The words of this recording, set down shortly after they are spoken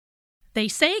They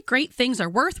say great things are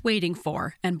worth waiting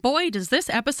for, and boy, does this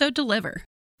episode deliver.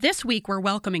 This week, we're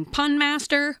welcoming Pun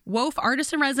Master, WOF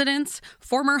Artist-in-Residence,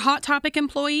 former Hot Topic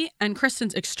employee, and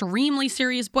Kristen's extremely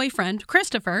serious boyfriend,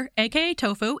 Christopher, aka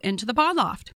Tofu, into the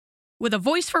Podloft. With a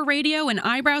voice for radio and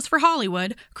eyebrows for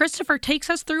Hollywood, Christopher takes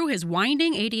us through his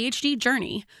winding ADHD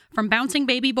journey, from bouncing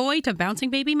baby boy to bouncing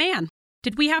baby man.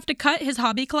 Did we have to cut his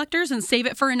hobby collectors and save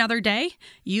it for another day?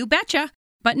 You betcha!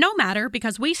 But no matter,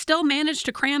 because we still managed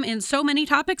to cram in so many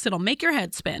topics it'll make your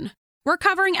head spin. We're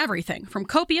covering everything, from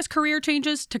copious career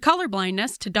changes to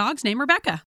colorblindness to dog's name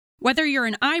Rebecca. Whether you're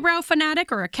an eyebrow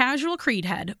fanatic or a casual Creed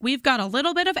head, we've got a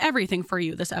little bit of everything for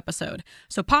you this episode.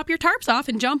 So pop your tarps off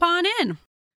and jump on in.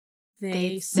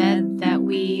 They said that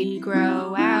we'd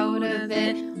grow out of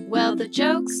it. Well, the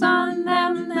joke's on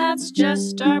them, that's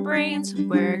just our brains.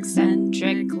 We're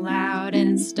eccentric, loud,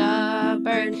 and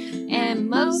stubborn, and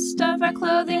most of our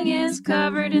clothing is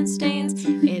covered in stains.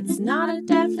 It's not a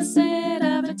deficit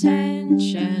of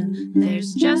attention,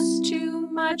 there's just too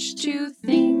much to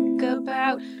think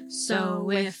about.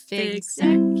 So if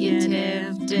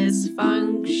executive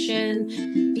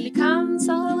dysfunction becomes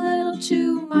a little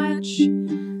too much,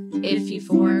 if you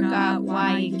forgot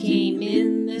why you came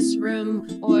in this room,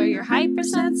 or you're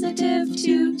hypersensitive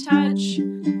to touch,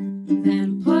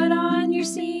 then put on your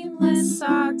seamless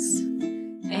socks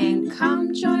and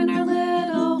come join our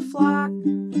little flock.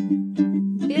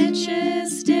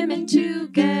 Bitches stimming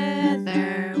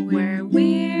together, we're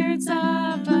weirds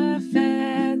of a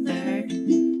feather.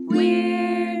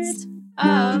 Weirds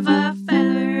of a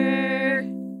feather.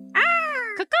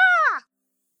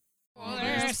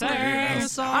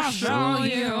 I'll show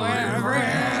you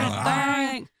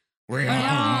everything. We're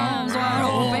arms are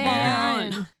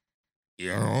open.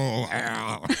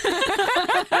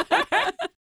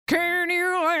 Can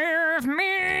you lift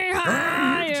me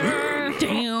higher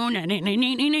Down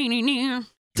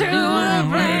to a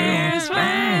place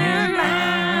where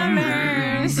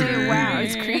mercy? Wow,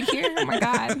 it's Creed here? Oh my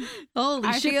God. Holy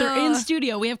I shit, feel- they're in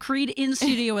studio. We have Creed in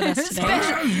studio with us today.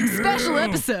 Special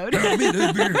episode.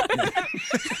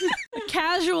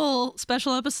 Casual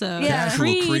special episode. Yeah.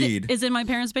 Casual Creed. is in my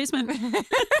parents' basement.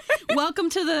 Welcome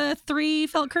to the 3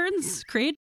 felt curtains,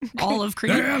 Creed. All of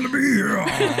Creed. Stand to be here.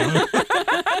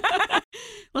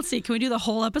 Let's see, can we do the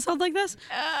whole episode like this?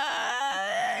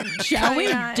 Shall we?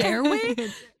 Dare we?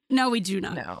 No, we do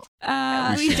not. No.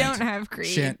 We We shan't. don't have Creed.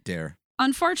 Shan't dare.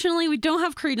 Unfortunately, we don't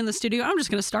have Creed in the studio. I'm just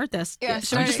going to start this. Yeah,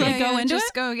 Should we just go into just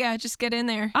it? go. Yeah, just get in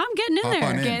there. I'm getting in Hop there.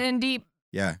 on in. Get in deep.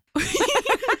 Yeah.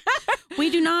 We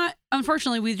do not,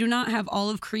 unfortunately, we do not have all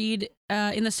of Creed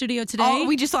in the studio today. Oh,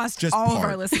 we just lost Just all of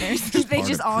part. our listeners. Just They part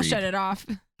just of all Creed. shut it off.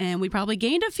 And we probably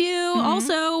gained a few.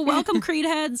 Also, welcome, Creed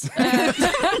heads.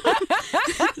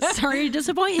 Sorry to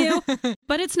disappoint you,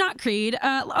 but it's not Creed.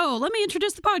 Let me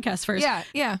introduce the podcast first.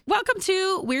 Yeah. Welcome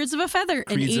to Weirds of a Feather,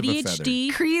 an Creeds of a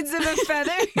ADHD. Creeds of a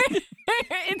feather.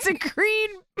 It's a Creed.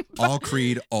 All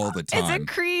Creed all the It's time. a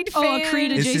Creed Oh, fan. a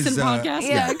Creed This adjacent is, podcast.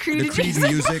 Yeah, Creed the Creed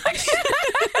adjacent. music.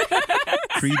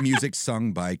 Creed music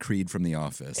sung by Creed from The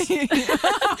Office. A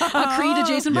Creed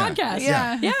adjacent Yeah. podcast.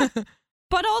 Yeah. Yeah.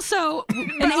 But also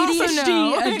an also ADHD,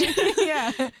 no.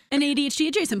 Yeah. an ADHD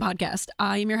adjacent podcast.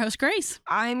 I am your host, Grace.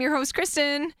 I'm your host,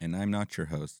 Kristen. And I'm not your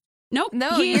host. Nope,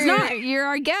 No, he is you're not. You're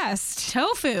our guest.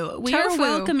 Tofu. We are Tofu.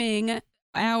 welcoming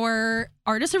our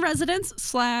artist in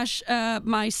residence /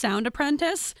 my sound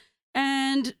apprentice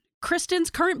and Kristen's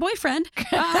current boyfriend.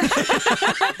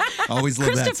 Always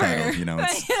love that Christopher. title. You know,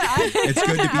 it's It's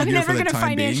good to be I'm here never for the gonna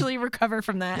time being. financially recover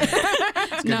from that.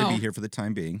 good No. to be here for the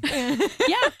time being. Yeah.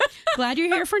 Glad you're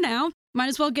here for now. Might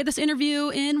as well get this interview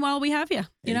in while we have you.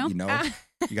 You know?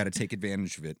 You got to take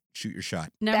advantage of it. Shoot your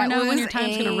shot. Never That know when was your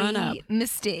time's going to run up. a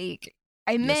Mistake.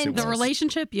 I it meant The was.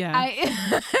 relationship, yeah.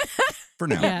 I For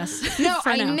now. Yes. No, For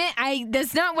I now. meant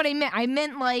that's not what I meant. I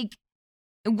meant like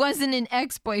it wasn't an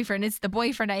ex-boyfriend. It's the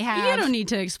boyfriend I have. You don't need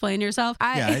to explain yourself.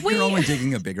 Yeah, you're only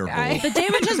digging a bigger hole. The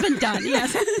damage has been done.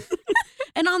 Yes.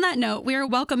 And on that note, we are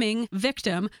welcoming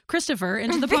victim Christopher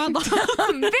into the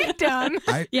podcast. Victim.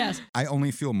 Yes. I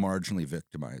only feel marginally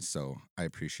victimized, so I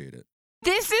appreciate it.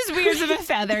 This is Weirds of a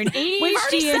Feather, an already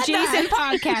ADHD said adjacent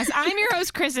podcast. I'm your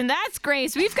host, Kristen. That's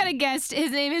Grace. We've got a guest. His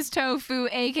name is Tofu,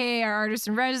 aka our artist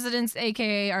in residence,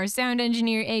 aka our sound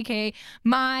engineer, aka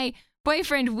my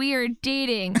boyfriend. Weird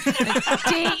dating.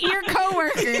 Date your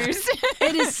coworkers.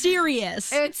 It is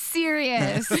serious. It's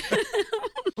serious.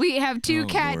 We have 2 Oh,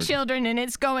 cat Lord. children, and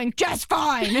it's going just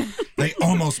fine. They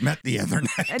almost met the other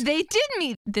night. They did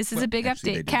meet. This is Well, a big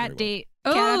actually, they update. did Cat very well. date.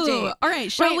 Oh, Cat update. all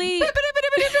right. Shall we? All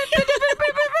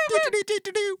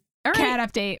right. Cat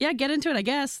update. Yeah, get into it, I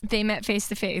guess. They met face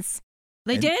to face.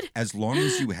 They And did? As long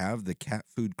as you have the cat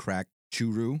food crack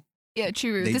Churu. Yeah,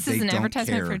 Churu. They- This they is an don't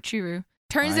advertisement care. for Churu.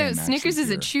 Turns I out am Snickers is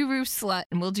actually a Churu slut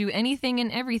and will do anything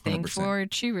and everything 100%. for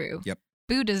Churu. Yep.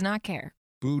 Boo does not care.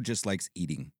 Boo just likes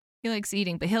eating. He likes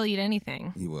eating, but he'll eat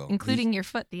anything, He will. including your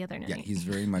foot the other night. Yeah, he's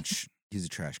very much, he's a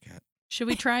trash cat. Should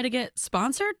we try to get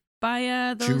sponsored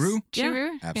by those? Churu? Yeah. Churu?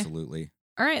 Yeah. Absolutely.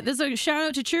 All right, this is a shout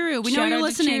out to Churu. We know Shout you're out to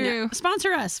listening. Churu.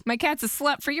 Sponsor us. My cat's a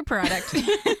slut for your product.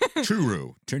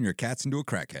 Churu. Turn your cats into a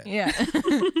crackhead. Yeah.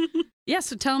 Yeah,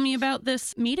 so tell me about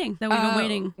this meeting that we've been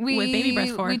waiting with Baby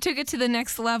Breath for. We took it to the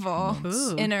next level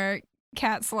Ooh. in our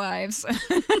cats' lives.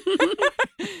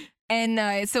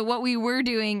 And so what we were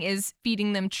doing is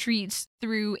feeding them treats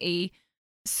through a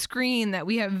screen that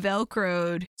we have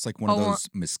Velcroed. It's like one of Oh, those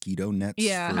mosquito nets.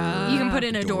 Yeah. for You can put it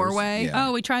in the a doors. doorway. Yeah.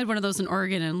 Oh, we tried one of those in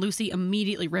Oregon, and Lucy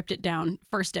immediately ripped it down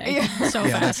first day. Yeah. So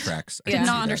Yeah, that fast. tracks. I Yeah. Did can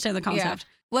see not that. understand the Yeah. concept.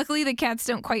 Luckily, the cats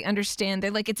don't quite understand. They're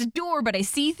like, it's a door, but I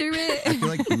see through I it. feel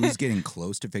like Boo's getting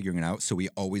close to figuring it out, so we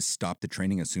always stop the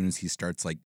training as soon as he starts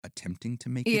like attempting to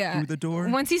make Yeah. it through the door.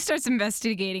 Once he starts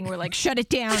investigating, we're like, shut it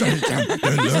down. Shut it down.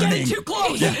 They're learning.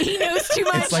 close. Yeah. He knows too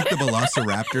much. It's like the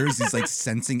velociraptors. He's like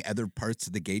sensing other parts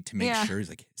of the gate to make Yeah. sure. He's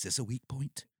like, is this a weak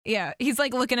point? Yeah, he's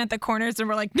like looking at the corners, and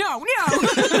we're like, no,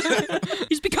 no.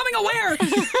 He's becoming aware.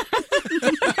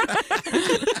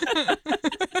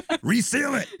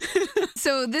 Reseal it.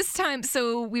 So this time,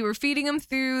 we were feeding him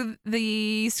through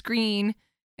the screen,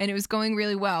 and it was going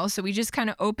really well. So we just kind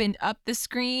of opened up the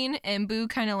screen, and Boo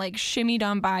kind of like shimmied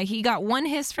on by. He got one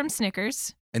hiss from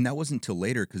Snickers. And that wasn't till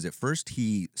later because at first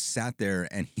he sat there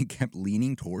and he kept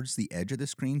leaning towards the edge of the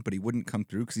screen, but he wouldn't come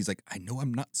through because he's like, I know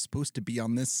I'm not supposed to be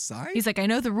on this side, He's like, I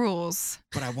know the rules.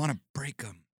 but I want to break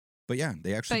them. But yeah,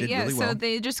 they actually But did yeah, really so well.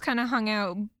 they just kind of hung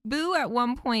out. Boo at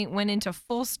one point went into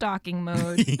full stalking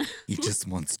mode. He just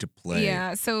wants to play.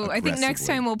 Yeah, so I think next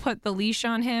aggressively. time we'll put the leash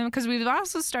on him because we've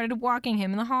also started walking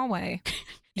him in the hallway.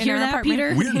 in Hear our that, apartment.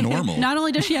 Peter? We're normal. Not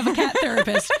only does she have a cat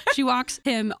therapist, she walks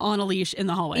him on a leash in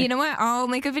the hallway. You know what? I'll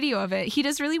make a video of it. He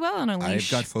does really well on a I've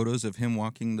leash. got photos of him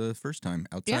walking the first time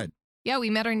outside. Yeah, we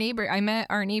met our neighbor. I met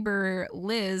our neighbor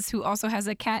Liz, who also has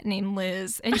a cat named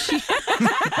Liz, and she.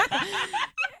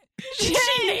 Did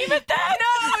she name it that?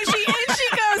 No, she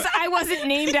goes, I wasn't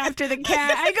named after the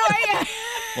cat. I go, yeah.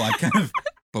 Well, I kind of.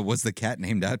 But was the cat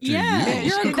named after Yeah, you?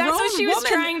 you're a That's what grown she was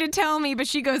woman. trying to tell me, but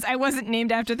she goes, I wasn't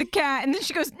named after the cat. And then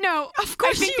she goes, no, of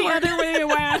course I think you the other way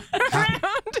around.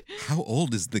 How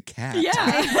old is the cat?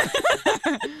 Yeah.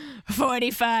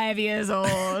 45 years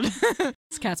old.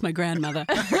 This cat's my grandmother.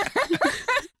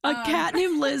 A cat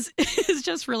named Liz is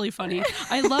just really funny.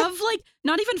 I love like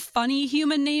not even funny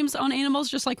human names on animals,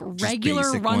 just like regular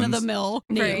basic run of the ones. mill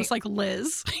Right. names like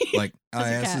Liz. Like, As a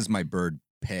this cat. is my bird,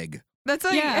 Peg. That's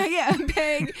like, Yeah. yeah,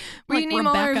 Peg. We Like name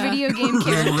all our Rebecca. video game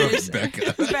characters.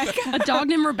 Rebecca. Rebecca. A dog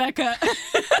named Rebecca.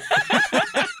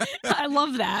 I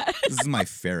love that. This is my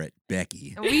ferret,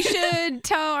 Becky. We should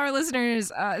tell our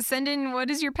listeners, send in, what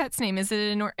is your pet's name? Is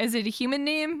it is it a human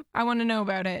name? I want to know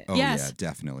about it. Oh, Yes. yeah,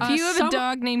 definitely. Do you have some- a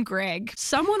dog named Greg?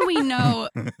 Someone we know,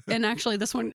 and actually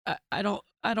this one I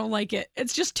don't like it.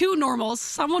 It's just too normal.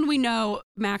 Someone we know,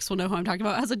 Max will know who I'm talking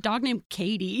about, has a dog named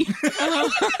Katie,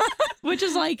 which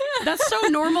is like that's so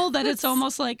normal that it's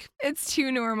almost like It's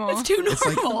too normal. it's too It's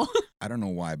like- normal. I don't know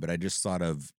why, but I just thought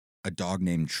of a dog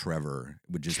named Trevor.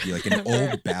 It would just be like an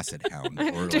old basset hound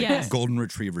or like Yes. a golden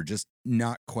retriever, just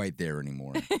not quite there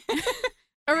anymore.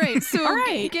 All right, so All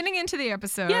right. getting into the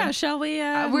episode. Yeah, shall we?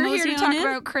 We're here mosey to on talk in?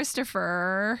 about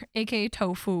Christopher, aka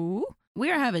Tofu. We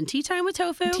are having tea time with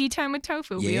Tofu. Tea time with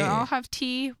Tofu. We Yeah. all have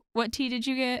tea. What tea did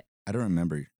you get? I don't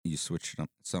remember. You switched up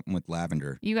something with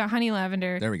lavender. You got honey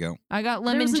lavender. There we go. I got There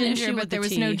lemon was an ginger, issue but with there the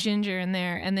was no tea. ginger in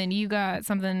there. And then you got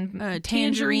something Tangerine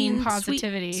tangerine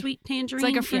positivity. Sweet tangerine.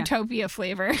 It's like a Yeah. Fruitopia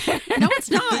flavor. No, it's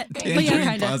not. But yeah, Tangerine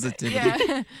kind of. positivity.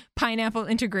 Yeah. Pineapple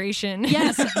integration.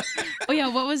 Yes. Oh yeah.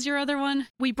 What was your other one?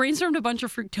 We brainstormed a bunch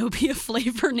of Fruitopia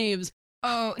flavor names.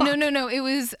 Oh, no. It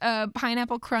was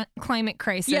pineapple climate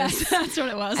crisis. Yes, that's what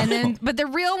it was. And then, but the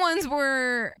real ones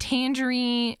were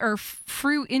tangerine or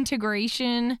fruit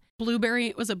integration.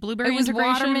 blueberry was it blueberry? It was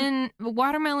integration?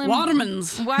 watermelon.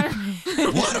 Watermans.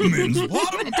 Watermelons.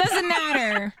 It doesn't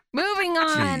matter. Moving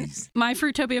on. Jeez. My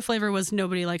Fruitopia flavor was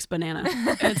nobody likes banana.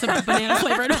 It's a banana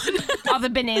flavored one. All the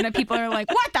banana people are like,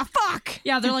 what the fuck?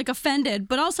 Yeah, they're like offended,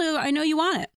 but also I know you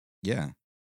want it. Yeah.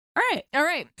 All right. All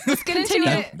right, let's get into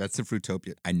Continue. it. That's the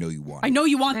Fruitopia. I know you want I it. know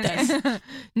you want this.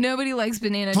 Nobody likes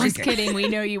banana. Drink Just it. kidding. We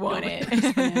know you want Nobody likes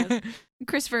it. bananas.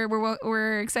 Christopher,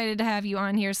 we're excited to have you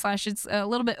on here. / it's a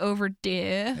little bit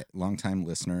overdue. Long time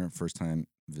listener, first time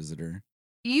visitor.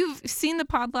 You've seen the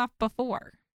Podloft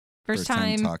before. First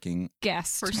time talking.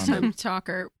 guest. First time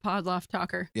talker, Podloff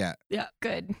talker. Yeah. Yeah.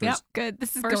 Good. Yep. Good.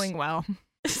 This is First- going well.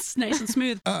 It's nice and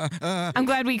smooth. I'm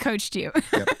glad we coached you.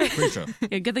 Yep, pretty sure.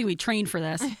 Yeah, good thing we trained for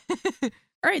this.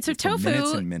 All right, so For minutes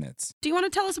Tofu, and minutes. do you want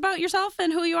to tell us about yourself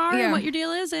and who you are Yeah. and what your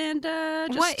deal is and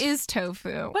just What is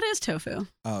tofu? what is tofu?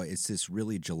 Oh, it's this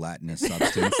really gelatinous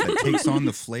substance that takes on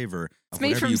the flavor of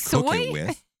made whatever from you cook soy? it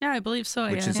with, Yeah, I believe so.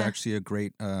 which yeah. is actually a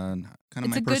great kind of It's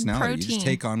my a good personality. You just protein.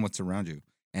 take on what's around you,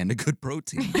 and a good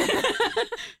protein,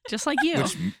 Just like you.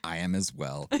 which I am as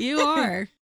well. You are.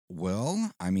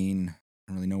 Well, I mean, I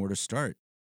don't really know where to start.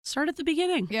 Start at the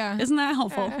beginning. Yeah. Isn't that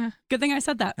helpful? Uh, Good thing I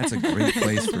said that. That's a great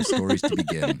place for stories to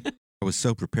begin. I was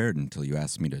so prepared until you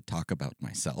asked me to talk about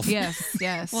myself. yes.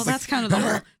 Yes. Well, that's kind of the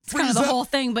whole, it's kind of the Freeze up. whole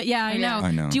thing. But yeah, I Yeah. know.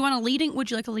 I know. Do you want a leading?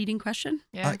 Would you like a leading question?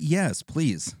 yeah. Yes,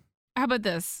 please. How about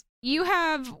this? You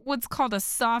have what's called a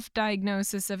soft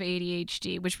diagnosis of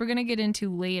ADHD, which we're going to get into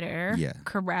later. Yeah.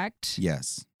 Correct?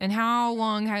 Yes. And how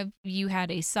long have you had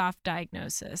a soft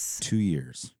diagnosis? 2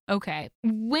 years. Okay.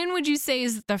 When would you say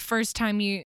is the first time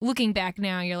you, looking back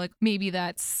now, you're like, maybe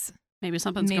that's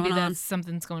Something's going on.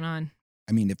 something's going on.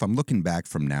 I mean, if I'm looking back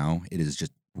from now, it is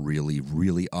just really,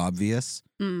 really obvious.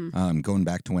 Mm. Going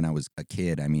back to when I was a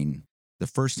kid, I mean, the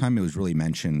first time it was really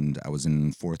mentioned, I was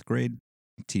in 4th grade.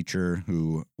 A teacher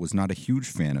who was not a huge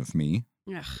fan of me,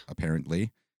 Ugh.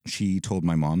 apparently. She told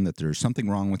my mom that there's something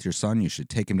wrong with your son. You should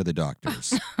take him to the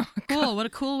doctors. Cool. What a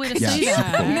cool way to Yeah, say super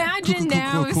that. cool. Imagine Cool.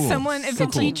 now if someone, if So a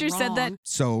cool. teacher said that. Wrong.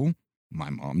 So my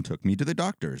mom took me to the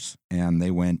doctors, and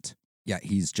they went, yeah,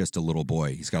 he's just a little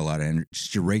boy. He's got a lot of energy.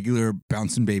 Just a regular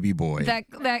bouncing baby boy. That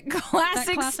classic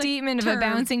classic statement of a term.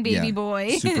 bouncing baby Yeah.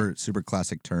 boy. super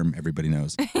classic term everybody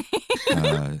knows.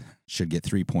 Should get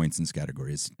 3 points in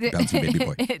categories. Bouncing baby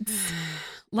boy.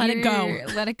 Let it go.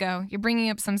 Let it go. You're bringing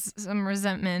up some I'm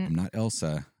resentment. not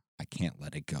Elsa. I can't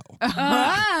let it go. Oh.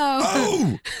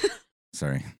 Oh!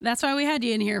 Sorry. That's why we had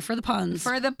you in here for the puns.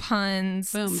 For the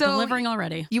puns. Boom. So Delivering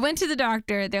already. you went to the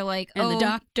doctor. They're like, And oh, the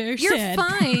doctor you're said,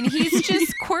 fine. He's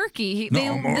just quirky.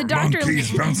 The doctor.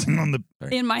 monkeys bouncing on the.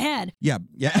 Sorry. in my head. Yeah.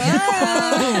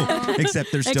 Oh.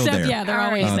 Except they're still Except, there. yeah, they're All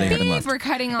always right, they there. haven't Beep, left. we're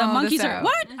cutting The all monkeys this are. out.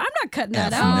 What? I'm not cutting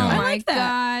that F out. no. Oh I my like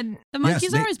that. God. The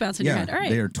monkeys they- are always bouncing yeah, your head. All right.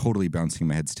 They are totally bouncing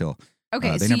my head still.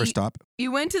 Okay, They so never stop.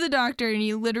 you went to the doctor and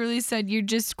you literally said you're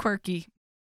just quirky.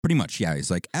 Pretty much, yeah.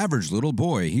 He's like, average little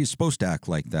boy. He's supposed to act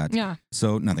like that. Yeah.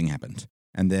 So nothing happened.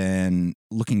 And then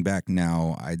looking back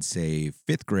now, I'd say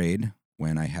 5th grade,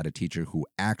 when I had a teacher who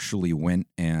actually went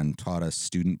and taught us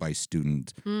student by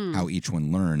student Hmm. how each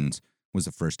one learns, was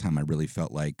the first time I really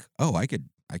felt like, oh, I can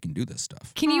do this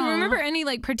stuff. Can you Aw. remember any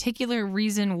like particular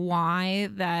reason why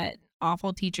that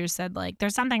awful teacher said like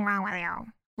there's something wrong with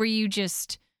you? Were you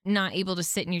just not able to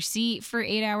sit in your seat for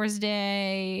 8 hours a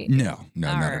day? No,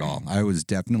 not at Or- all. I was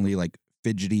definitely like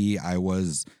fidgety. I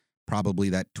was probably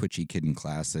that twitchy kid in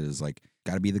class that is like,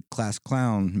 got to be the class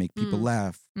clown, make people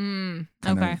laugh. kind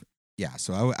Okay. of- yeah.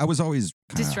 So I was always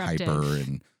kind of Disruptive. hyper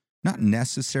and not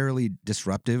necessarily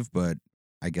disruptive, but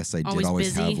I guess I did Always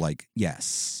always busy? have like,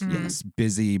 yes, Mm. yes,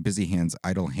 busy hands,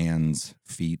 idle hands,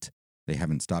 feet. They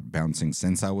haven't stopped bouncing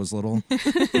since I was little.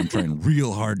 I'm trying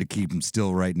real hard to keep them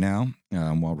still right now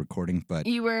while recording, but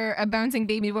You were a bouncing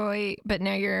baby boy, but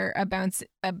now you're a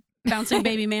Bouncing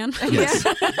baby man. yes,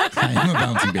 I am a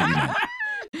bouncing baby man.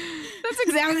 That's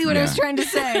exactly what I was Yeah. trying to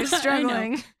say. I was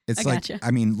struggling. It's I like, gotcha.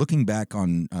 I mean, looking back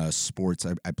on sports,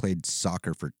 I played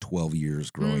soccer for 12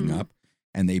 years growing Mm. up,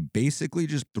 and they basically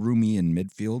just threw me in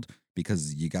midfield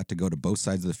because you got to go to both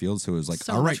sides of the field. So it was like,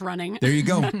 so all right, much running. there you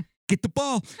go. Get the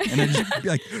ball. And then just be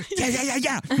like,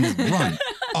 yeah. And just run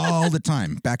all the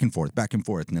time, back and forth.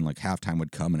 And then like halftime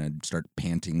would come and I'd start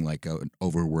panting like an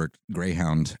overworked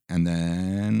greyhound. And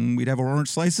then we'd have our orange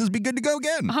slices, be good to go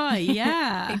again. Oh,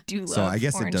 yeah. I do love So I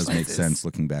guess it orange does make slices. sense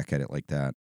looking back at it like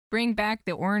that. Bring back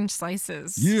the orange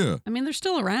slices. Yeah. I mean, they're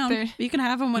still around. They're- You can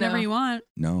have them whenever No. you want.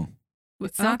 No.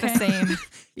 It's not Okay. the same.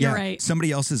 You're Yeah, right.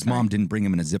 somebody else's mom didn't bring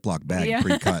him in a Ziploc bag Yeah.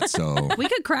 pre-cut, so We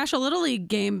could crash a Little League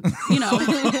game,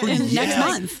 next yes.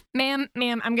 month. Ma'am,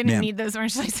 I'm going to Ma'am, need those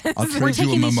orange slices. I'll We're trade you a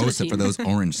taking these to the mimosa for team. those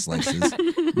orange slices.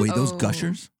 Wait, those Oh.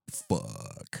 gushers?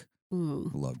 Fuck.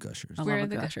 Ooh, I love gushers. I Where love are a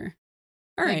the gu- gusher.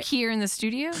 All Like right. here in the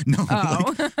studio? No,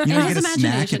 Oh. like, you In know, you his get a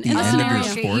snack at imagination, the in his end of your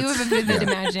scenario. Okay, sports. you have a vivid Yeah.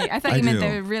 imagination. I thought I you meant do.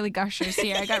 they were really gushers.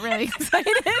 See, I got really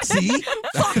excited. See?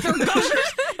 Fuck, they're gushers.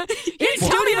 You didn't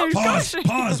tell me they're Pause, gushers.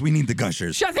 pause. We need the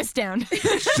gushers. Shut this down.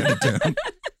 Shut it down.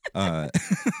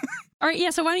 All right.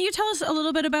 Yeah. So why don't you tell us a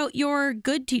little bit about your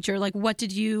good teacher? Like, what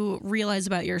did you realize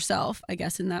about yourself, I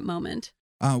guess, in that moment?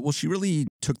 Well, she really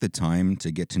took the time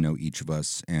to get to know each of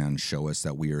us and show us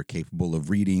that we are capable of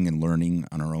reading and learning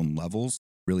on our own levels.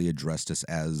 Really addressed us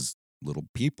as little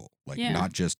people, like Yeah,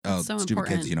 not just that's so stupid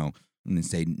kids, important. and they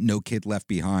say no kid left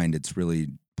behind. It's really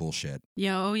bullshit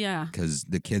Yeah, oh yeah. because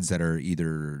the kids that are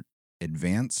either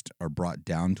advanced are brought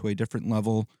down to a different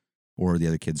level, or the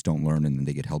other kids don't learn and then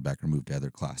they get held back or moved to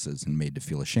other classes and made to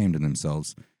feel ashamed of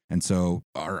themselves. And so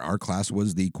our class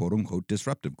was the quote unquote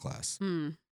disruptive class.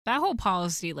 That whole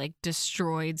policy like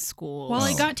destroyed schools. Well,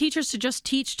 it Oh. got teachers to just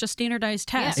teach to standardized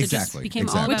tests. Yeah. It just Exactly, became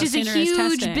all exactly. about which is a standardized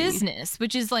huge testing. business,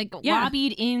 which is like Yeah.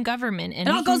 lobbied in government. And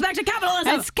It all we goes can- back to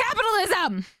capitalism. It's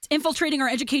capitalism. It's infiltrating our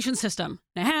education system.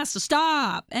 It has to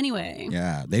stop. Anyway.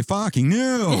 Yeah, they fucking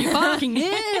knew. You fucking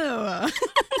knew.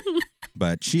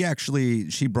 But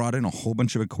she brought in a whole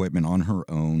bunch of equipment on her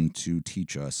own to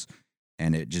teach us,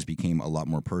 and it just became a lot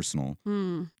more personal.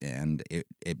 And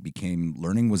it became,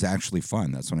 learning was actually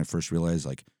fun. That's when I first realized,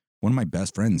 like, one of my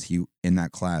best friends, in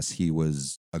that class, he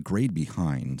was a grade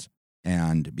behind.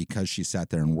 And because she sat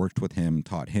there and worked with him,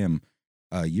 taught him,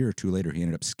 a year or two later, he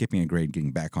ended up skipping a grade,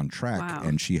 getting back on track. Wow.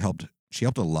 And she helped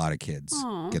a lot of kids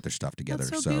Aw, get their stuff together.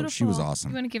 so So she was beautiful. You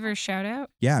awesome. want to give her a shout out?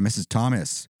 Yeah, Mrs.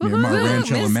 Thomas, near Woohoo! Mar Ranch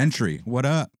Miss- Elementary. What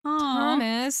up? Aw.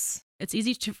 Thomas. It's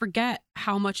easy to forget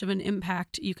how much of an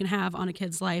impact you can have on a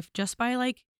kid's life just by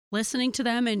like listening to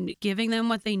them and giving them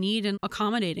what they need and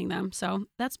accommodating them. So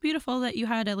that's beautiful that you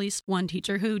had at least one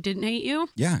teacher who didn't hate you.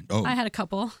 Yeah. Oh, I had a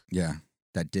couple. yeah.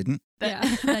 That didn't? Yeah.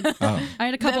 that- Oh. I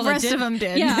had a couple The that rest did. of them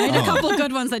did. Yeah, I had Oh. a couple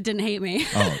good ones that didn't hate me.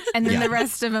 Oh. And then yeah. the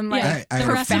rest of them like Yeah, I had a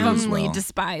few as profoundly well.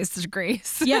 despised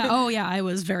Grace. Yeah, oh yeah, I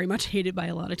was very much hated by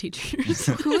a lot of teachers.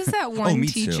 Who was that one me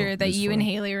too. teacher It that was you and fun.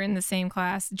 Haley are in the same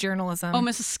class? Journalism. Oh,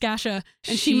 Mrs. Skasha.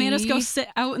 And she made us go She sit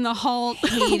out in the hall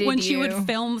hated when she would you.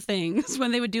 film things,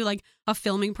 when they would do like a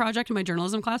filming project in my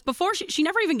journalism class. Before she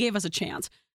never even gave us a chance.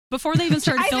 Before they even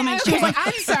started filming, she was like,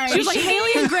 I'm sorry. she was like,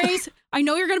 Haley and Grace, I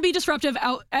know you're going to be disruptive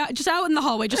just out in the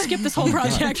hallway. Just skip this whole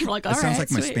project. We're like, all That right, sounds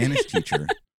like my sweet." Spanish teacher.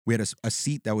 We had a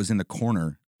seat that was in the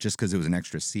corner just because it was an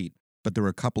extra seat. But there were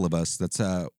a couple of us. That's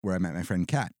where I met my friend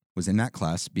Kat. Was in that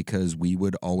class because we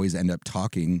would always end up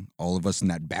talking, all of us in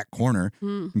that back corner,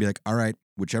 and be like, all right,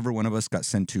 whichever one of us got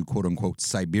sent to quote unquote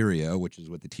Siberia, which is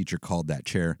what the teacher called that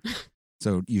chair.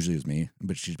 So usually it was me,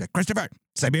 but she'd be like, Christopher,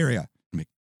 Siberia. I'm like,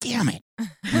 damn it,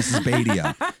 Mrs.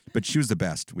 Badia. But she was the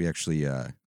best. We actually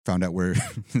found out where,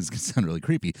 this is going to sound really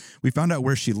creepy. We found out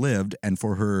where she lived, and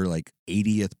for her like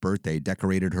 80th birthday,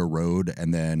 decorated her road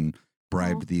and then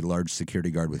bribed the large security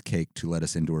guard with cake to let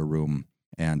us into her room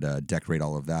and decorate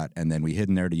all of that. And then we hid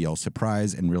in there to yell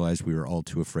surprise and realized we were all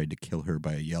too afraid to kill her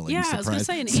by yelling Yeah, I surprise. was gonna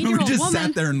say, an so we 8-year-old just woman.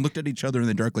 sat there and looked at each other in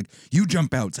the dark like, you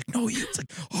jump out. It's like, no, you. It's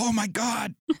like, oh my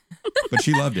God. But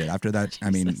she loved it. After that, I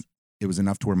mean, Jesus. it was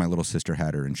enough to where my little sister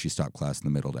had her and she stopped class in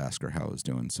the middle to ask her how I was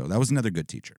doing. So that was another good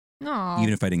teacher, No.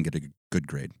 even if I didn't get a good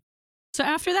grade. So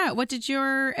after that, what did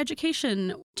your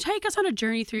education take us on a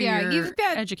journey through Yeah, your you've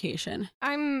got- education?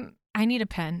 I need a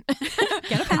pen.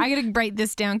 Get a pen. I gotta write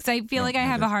this down because I feel Oh, like I okay.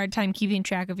 have a hard time keeping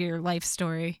track of your life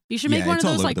story. You should Yeah, make one of it's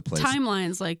all those over like the place.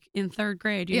 timelines, like in third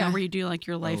grade. You Yeah. know, where you do like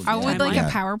your life. I Yeah. would like Yeah.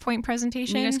 a PowerPoint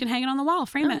presentation. You guys can hang it on the wall,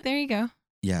 frame Oh, it. there you go.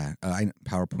 Yeah.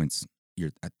 PowerPoints,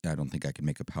 I don't think I could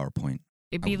make a PowerPoint.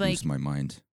 It'd I be would like lose my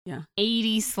mind.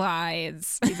 80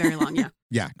 slides. Be very long, yeah.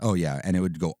 Yeah. Oh, yeah. And it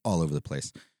would go all over the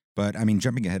place. But I mean,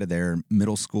 jumping ahead of there,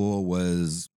 middle school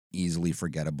was easily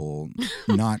forgettable.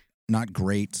 Not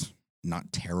great,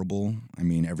 not terrible. I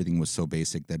mean, everything was so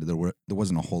basic that there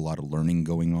wasn't a whole lot of learning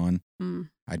going on. Mm.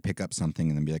 I'd pick up something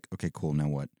and then be like, okay, cool, now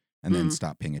what? And then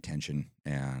stop paying attention,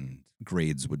 and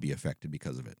grades would be affected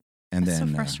because of it. And That's then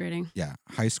so frustrating. yeah,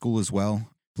 high school as well.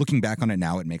 Looking back on it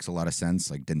now, it makes a lot of sense.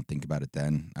 Like, didn't think about it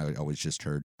then. I always just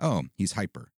heard, oh, he's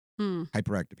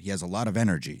hyperactive. He has a lot You're of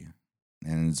energy.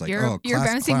 And it's like, you're oh, a class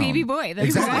bouncing clown. baby boy. That's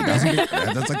Exactly. what Bouncing you are.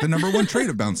 baby- that's like the number one trait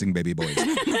of bouncing baby boys.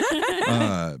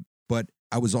 But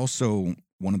I was also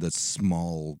one of the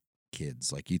small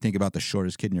kids. Like, you think about the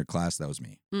shortest kid in your class, that was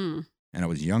me. Mm. And I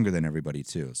was younger than everybody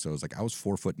too. So it was like I was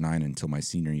 4'9" until my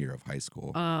senior year of high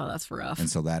school. Oh, that's rough. And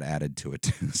so that added to it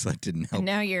too. So that didn't help. And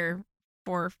now you're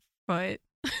 4 foot.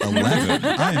 11.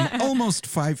 I'm almost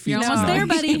 5 feet. You're No. almost No, there, I'm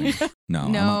just buddy. kidding. No,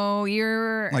 I'm No,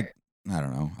 you're like, I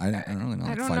don't know. I don't really know. I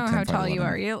Like don't 5'10", know how tall you 5'11".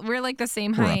 are. We're like the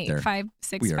same We're up height. there.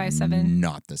 5'6", We are 5'7".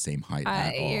 not the same height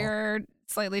at all You're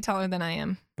slightly taller than I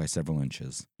am. by several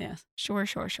inches. Yes. Sure.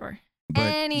 But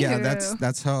yeah, Anywho.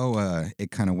 that's how it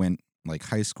kind of went. Like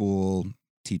high school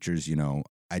teachers,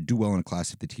 I'd do well in a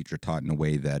class if the teacher taught in a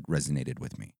way that resonated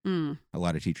with me. Mm. A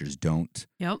lot of teachers don't.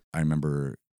 Yep. I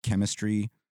remember chemistry.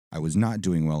 I was not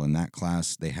doing well in that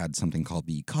class. They had something called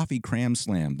the Coffee Cram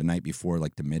Slam the night before,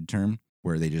 like the midterm,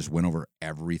 where they just went over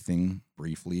everything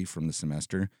briefly from the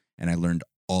semester. And I learned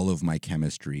all of my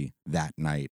chemistry that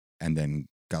night and then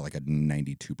got like a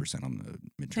 92% on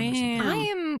the midterm or something. Damn. I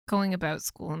am going about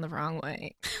school in the wrong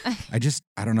way. I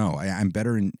don't know. I'm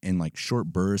better in like short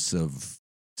bursts of,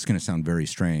 it's going to sound very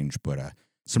strange, but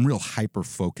some real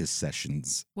hyper-focused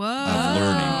sessions Whoa. of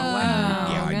learning. Wow.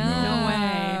 Yeah, I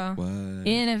know. No way. What?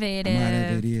 Innovative. I might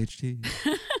have ADHD.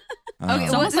 Okay,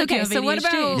 It's well, almost like you okay. have So what ADHD.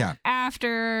 about Yeah.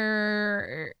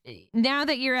 after? Now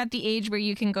that you're at the age where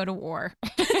you can go to war,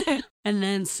 And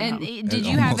then some. and did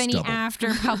you have almost any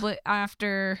double.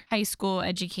 after high school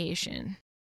education?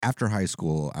 After high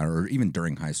school, or even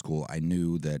during high school, I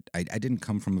knew that I didn't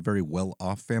come from a very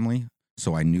well-off family.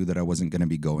 So I knew that I wasn't going to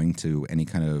be going to any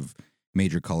kind of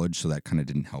major college. So that kind of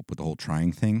didn't help with the whole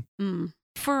trying thing. Mm.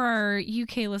 For our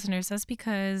UK listeners, that's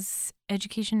because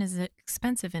education is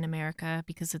expensive in America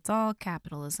because it's all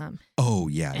capitalism. Oh,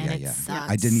 yeah, And yeah, it yeah.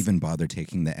 sucks. I didn't even bother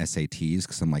taking the SATs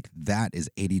because I'm like, that is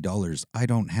 $80 I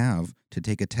don't have to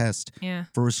take a test Yeah.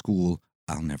 for a school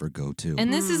I'll never go to.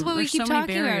 And this is what we There's keep so many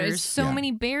talking about. barriers. Is so Yeah.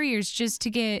 many barriers just to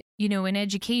get, an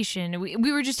education.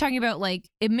 We were just talking about like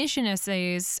admission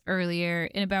essays earlier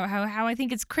and about how I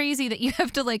think it's crazy that you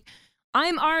have to like,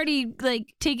 I'm already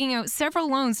like taking out several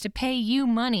loans to pay you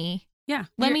money. Yeah.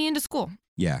 Let me into school.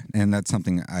 Yeah, and that's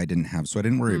something I didn't have, so I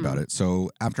didn't worry about it. So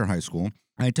after high school,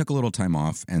 I took a little time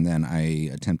off, and then I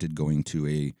attempted going to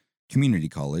a community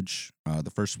college. The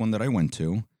first one that I went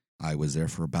to, I was there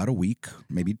for about a week,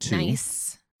 maybe 2.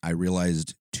 Nice. I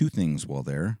realized 2 things while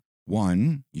there.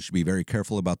 One, you should be very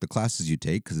careful about the classes you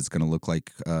take because it's going to look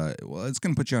like, it's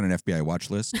going to put you on an FBI watch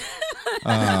list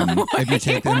if you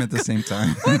take them at the same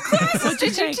time. What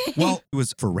did you take? Well, it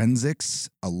was forensics,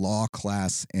 a law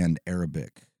class, and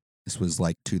Arabic. This was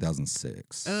like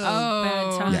 2006. Oh,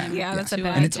 bad time. Yeah, that's a Too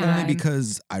bad And it's time. only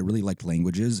because I really liked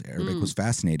languages. Arabic was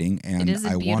fascinating, and is a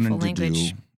I beautiful wanted to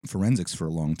language. do forensics for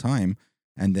a long time.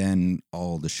 And then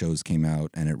all the shows came out,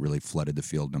 and it really flooded the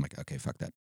field. And I'm like, okay, fuck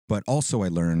that. But also, I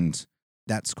learned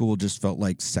that school just felt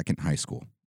like second high school.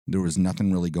 There was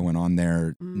nothing really going on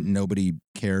there. Nobody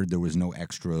cared. There was no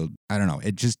extra. I don't know.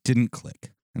 It just didn't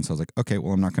click. And so I was like, okay,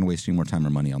 well, I'm not going to waste any more time or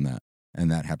money on that. And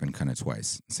that happened kind of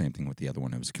twice. Same thing with the other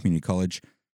one. It was a community college.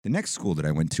 The next school that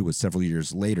I went to was several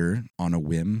years later. On a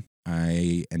whim,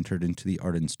 I entered into the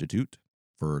Art Institute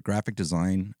for graphic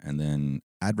design and then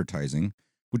advertising,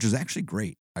 which was actually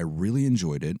great. I really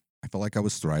enjoyed it. I felt like I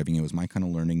was thriving. It was my kind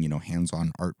of learning,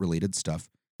 hands-on art-related stuff.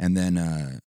 And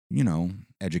then,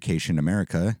 Education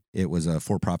America, it was a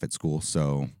for-profit school.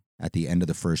 So at the end of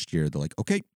the first year, they're like,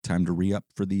 okay, time to re-up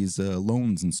for these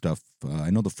loans and stuff.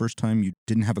 I know the first time you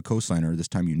didn't have a cosigner, this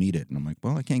time you need it. And I'm like,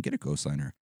 well, I can't get a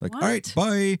cosigner. Like, all right, What?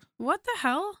 bye. What the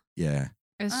hell? Yeah.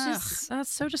 It's Ugh, just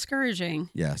that's so discouraging.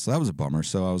 Yeah. So that was a bummer.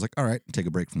 So I was like, all right, take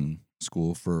a break from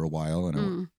school for a while.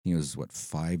 And it was,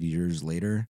 5 years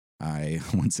later, I,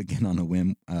 once again on a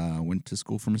whim, went to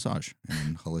school for massage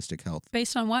and holistic health.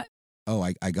 Based on what? Oh,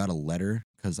 I got a letter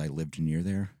because I lived near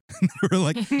there. They were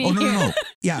like, oh, no.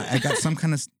 Yeah, I got some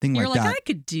kind of thing You're like like, that. I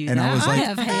could do And that. I was like,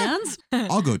 have hands.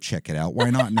 I'll go check it out. Why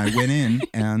not? And I went in,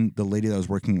 and the lady that was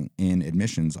working in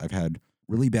admissions, I've had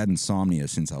really bad insomnia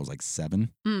since I was like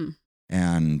 7. Mm.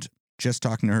 And just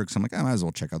talking to her, because I'm like, I might as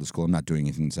well check out the school. I'm not doing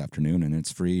anything this afternoon, and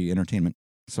it's free entertainment.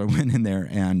 So I went in there,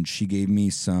 and she gave me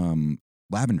some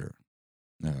lavender,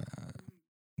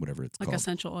 whatever it's Like called.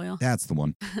 essential oil. That's the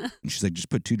one. And she's like, just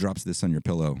put 2 drops of this on your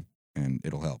pillow, and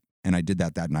it'll help. And I did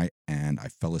that night, and I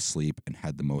fell asleep and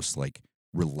had the most like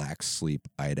relaxed sleep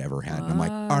I had ever had. And I'm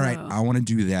like, all right, Whoa. I want to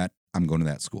do that. I'm going to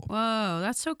that school. Whoa,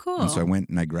 that's so cool. And so I went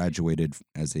and I graduated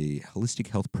as a holistic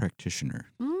health practitioner.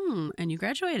 And you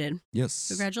graduated. Yes.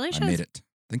 Congratulations. I made it.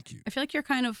 Thank you. I feel like you're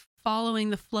kind of following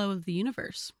the flow of the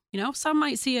universe. Some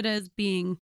might see it as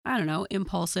being, I don't know,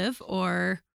 impulsive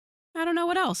or I don't know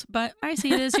what else, but I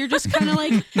see it as you're just kind of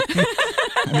like,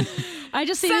 I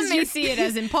just see it some as may you're, see it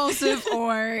as impulsive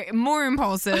or more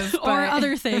impulsive or but-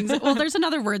 other things. Well, there's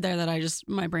another word there that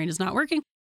my brain is not working.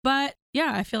 But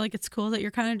yeah, I feel like it's cool that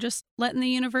you're kind of just letting the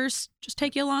universe just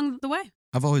take you along the way.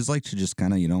 I've always liked to just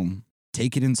kind of,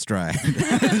 take it in stride.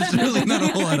 There's really not a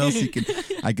whole lot else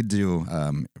I could do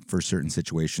for certain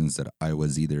situations that I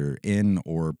was either in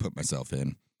or put myself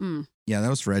in. Mm. Yeah, that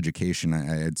was for education.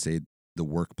 I'd say the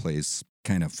workplace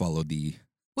kind of followed the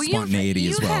Well, spontaneity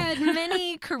as well. You had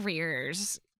many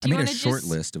careers. I Do you made a wanna short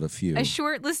just- list of a few. A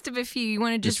short list of a few. You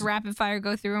want to just Just- rapid fire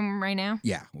go through them right now?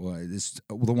 Yeah, well,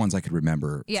 the ones I could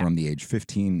remember Yeah. from the age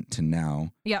 15 to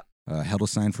now. Yep. Held a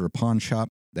sign for a pawn shop.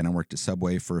 Then I worked at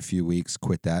Subway for a few weeks,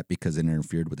 quit that because it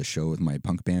interfered with a show with my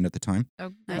punk band at the time.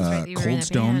 Oh, that's Uh, right. You were in Cold a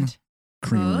Stone. band.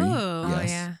 Creamery. Oh. Oh, yes.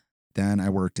 yeah. Then I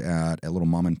worked at a little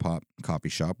mom and pop coffee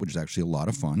shop, which is actually a lot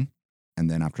of fun.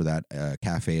 And then after that, a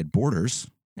cafe at Borders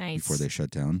Nice. before they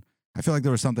shut down. I feel like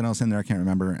there was something else in there I can't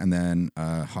remember, and then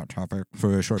Hot Topic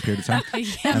for a short period of time. Yeah,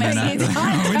 And then Maybe it's we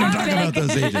Hot don't talk about Topic.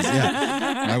 those ages.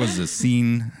 Yeah, I was a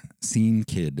scene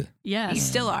kid yes. You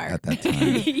still are. at that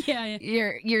time. yeah.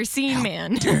 You're scene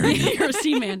man. You're a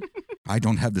seaman. I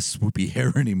don't have the swoopy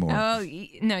hair anymore. Oh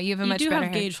no, you have a You much do better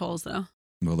have hair. gauge holes, though.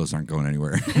 Well, those aren't going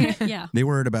anywhere. Yeah. They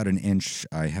were at about an inch.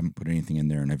 I haven't put anything in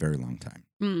there in a very long time.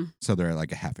 Mm. So they're at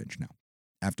like a half inch now.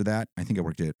 After that, I think I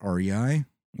worked at REI,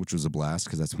 which was a blast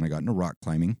because that's when I got into rock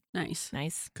climbing Nice.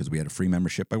 Nice. because we had a free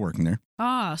membership by working there.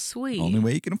 Ah, sweet. Only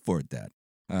way you can afford that.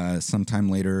 Sometime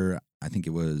later, I think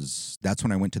that's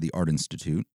when I went to the Art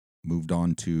Institute, moved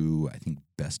on to, I think,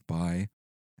 Best Buy,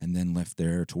 and then left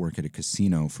there to work at a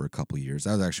casino for a couple of years.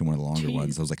 That was actually one of the longer Jeez.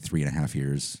 ones. That was like 3.5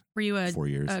 years, Were you 4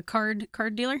 years. a card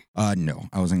dealer? No,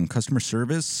 I was in customer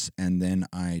service, and then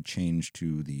I changed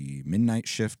to the midnight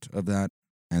shift of that,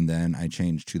 and then I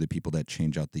changed to the people that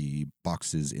change out the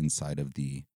boxes inside of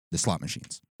the slot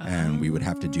machines. And we would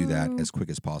have to do that Oh. as quick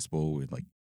as possible with like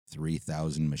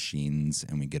 3,000 machines,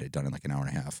 and we get it done in like an hour and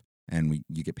a half. And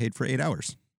you get paid for 8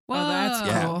 hours. Whoa, Oh, that's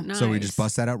Yeah. cool. Nice. So we just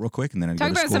bust that out real quick, and then I go Talk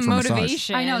to about school some for massage.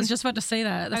 motivation. I know. I was just about to say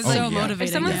that. That's I was so like, yeah. motivating.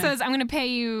 If someone yeah. says, I'm going to pay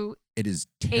you It is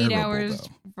 8 terrible, hours though,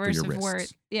 worth your of work.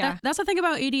 wrists. Yeah. That's the thing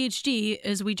about ADHD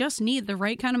is we just need the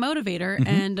right kind of motivator, Mhm.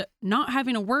 and not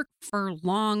having to work for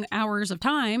long hours of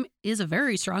time is a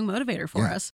very strong motivator for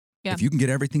Yeah. us. Yeah. If you can get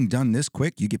everything done this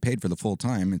quick, you get paid for the full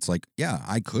time. It's like, yeah,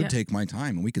 I could Yeah. take my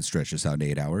time and we could stretch this out to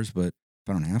 8 hours, but if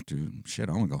I don't have to, shit,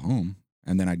 I want to go home.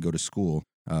 And then I'd go to school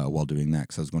while doing that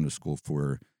because I was going to school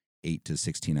for 8 to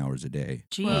 16 hours a day.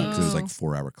 Jeez. Whoa. Because it was like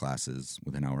 4-hour classes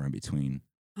with an hour in between.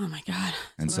 Oh my God.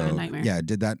 And What a so, nightmare. yeah, I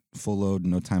did that full load,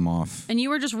 no time off. And you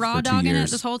were just raw For 2 dogging it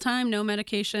years. this whole time? No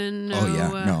medication? No, oh,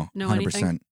 yeah, no, anything?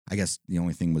 100%. I guess the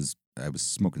only thing was I was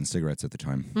smoking cigarettes at the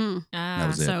time. Hmm. Ah.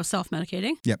 was it. So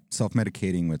self-medicating? Yep,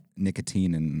 self-medicating with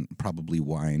nicotine and probably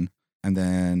wine. And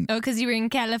then Oh, because you were in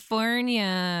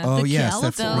California. Oh, the yes,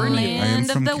 that's California right. I am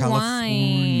land from of the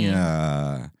wine.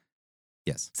 California.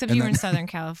 Yes. Except And you were in then- Southern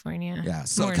California. Yeah,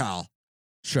 More- SoCal.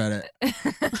 Shred it.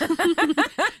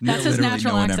 That's his Literally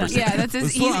natural no one ever accent. said Yeah, it. that's his.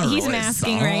 That's He's, what I he's always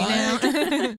masking saw.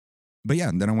 right now. But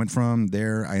yeah, then I went from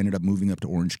there. I ended up moving up to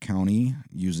Orange County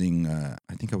using,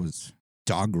 I think I was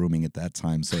dog grooming at that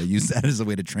time. So I used that as a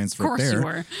way to Of transfer course there. you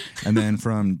were. And then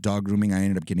from dog grooming, I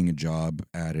ended up getting a job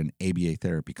at an ABA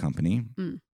therapy company.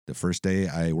 Mm. The first day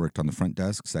I worked on the front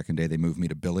desk. Second day they moved me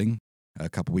to billing. A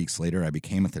couple weeks later, I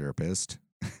became a therapist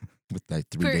with like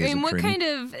 3 days And of what training.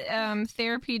 kind of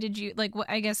therapy did you like? What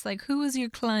I guess like who was your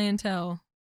clientele?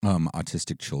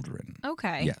 Autistic children.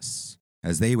 Okay. Yes.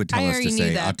 As they would tell I us already to knew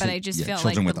say, that, but I just felt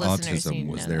children like with the listeners autism needed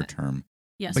to was know their that. term.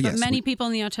 Yes, But but yes, many we- people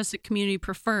in the autistic community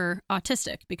prefer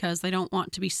autistic because they don't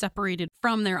want to be separated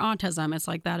from their autism. It's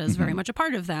like that is very Mhm. much a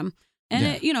part of them.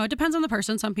 And Yeah. it depends on the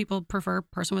person. Some people prefer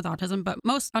person with autism, but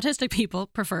most autistic people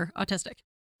prefer autistic.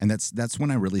 And that's when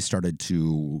I really started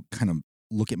to kind of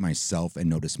look at myself and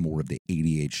notice more of the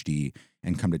ADHD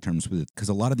and come to terms with it. Because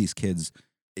a lot of these kids,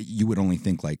 you would only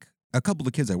think like a couple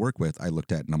of kids I work with, I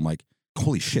looked at and I'm like,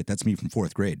 holy shit, that's me from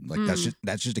 4th grade. Like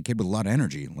that's just a kid with a lot of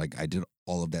energy. Like I did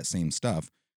all of that same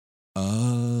stuff.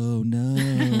 Oh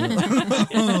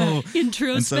no. Introspection.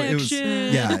 And so it was,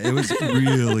 yeah, it was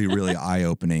really, really eye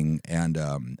opening, and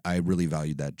I really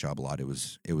valued that job a lot. It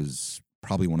was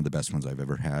probably one of the best ones I've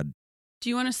ever had. Do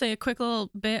you want to say a quick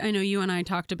little bit? I know you and I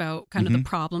talked about kind of the Mhm.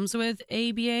 problems with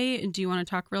ABA. Do you want to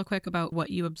talk real quick about what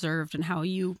you observed and how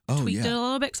you Oh, tweaked yeah. it a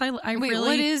little bit? Because I Wait, really,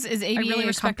 what is I ABA really a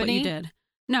respect company? what you did.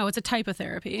 No, it's a type of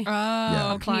therapy. Oh, Yeah. can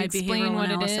you Applied explain behavioral what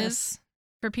it analysis. is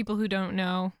for people who don't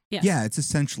know? Yes. Yeah, it's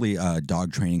essentially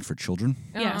dog training for children.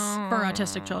 Yes, for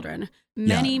autistic children.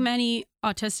 Many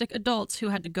autistic adults who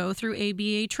had to go through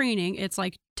ABA training. It's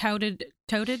like touted.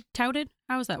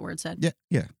 How is that word said?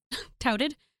 Yeah.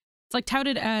 Touted. It's like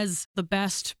touted as the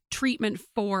best treatment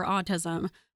for autism.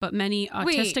 But many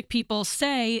Wait. autistic people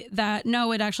say that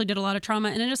no, it actually did a lot of trauma,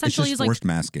 and it It's essentially just is like forced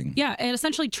masking. yeah, it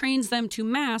essentially trains them to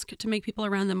mask to make people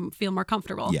around them feel more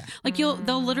comfortable. Yeah. Like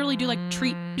they'll literally do like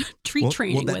treat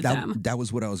training with them. That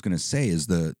was what I was going to say is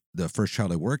the first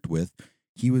child I worked with,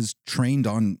 he was trained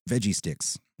on veggie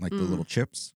sticks, like the Mm. little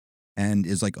chips, and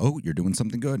is like, oh, you're doing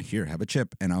something good. Here, have a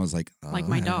chip. And I was like, Like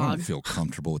my I dog. don't feel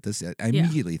comfortable with this. I Yeah.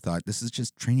 immediately thought this is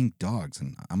just training dogs,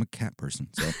 and I'm a cat person.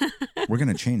 So we're going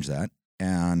to change that.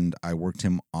 And I worked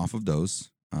him off of those.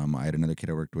 I had another kid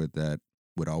I worked with that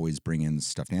would always bring in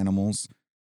stuffed animals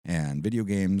and video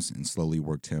games, and slowly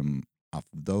worked him off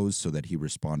of those so that he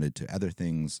responded to other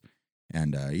things.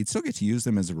 And he'd still get to use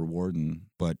them as a reward,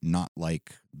 but not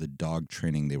like the dog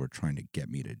training they were trying to get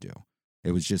me to do.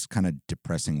 It was just kind of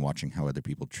depressing watching how other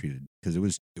people treated, because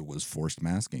it was forced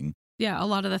masking. a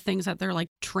lot of the things that they're like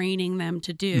training them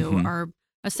to do are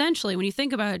essentially, when you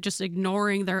think about it, just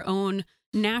ignoring their own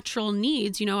natural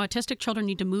needs. You know, autistic children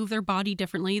need to move their body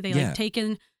differently. They like take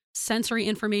in sensory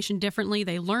information differently.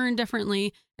 They learn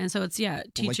differently. And so it's,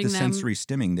 teaching like the them. sensory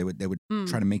stimming, they would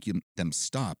try to make them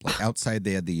stop. Like outside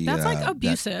they had the... That's like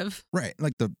abusive. Right.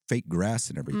 Like the fake grass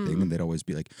and everything. And they'd always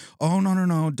be like, oh,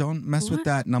 no, don't mess with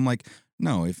that. And I'm like,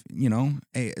 no, if,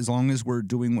 hey, as long as we're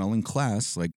doing well in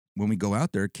class, like when we go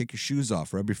out there, kick your shoes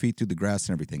off, rub your feet through the grass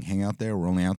and everything. Hang out there. We're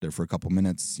only out there for a couple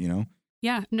minutes,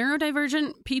 Yeah,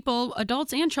 neurodivergent people,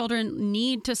 adults and children,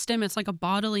 need to stim. It's like a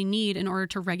bodily need in order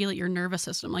to regulate your nervous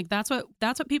system. Like that's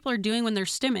what people are doing when they're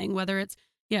stimming, whether it's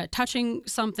touching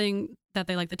something that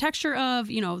they like the texture of,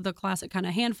 the classic kind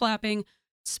of hand flapping,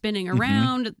 spinning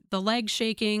around, the legs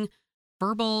shaking,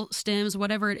 verbal stims,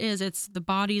 whatever it is. It's the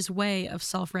body's way of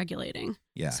self-regulating.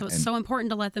 Yeah. So it's so important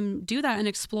to let them do that and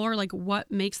explore like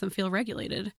what makes them feel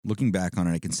regulated. Looking back on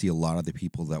it, I can see a lot of the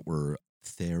people that were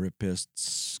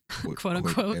therapists, quote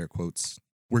unquote, air quotes,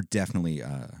 were definitely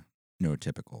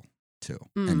neurotypical too,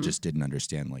 and just didn't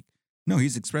understand. Like, no,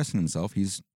 he's expressing himself.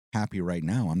 He's happy right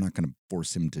now. I'm not going to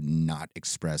force him to not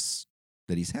express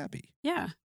that he's happy. Yeah.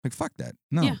 Like, fuck that.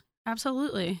 No. Yeah,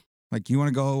 absolutely. Like, you want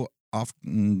to go off? I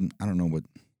don't know what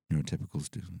neurotypicals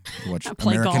do. Watch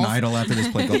Play American golf. Idol after this.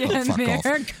 Play golf.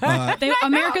 Fuck golf.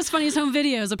 America's Funniest Home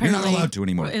Videos, apparently. You're not allowed to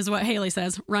anymore. Is what Haley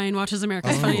says. Ryan watches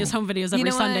America's Funniest Home Videos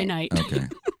every Sunday night. Okay.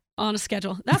 On a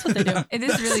schedule. That's what they do. It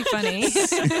is really funny.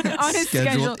 On his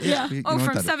schedule. Yeah.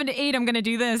 From 7 to 8, I'm going to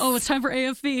do this. Oh, it's time for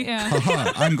AFV.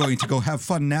 Yeah. I'm going to go have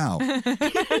fun now.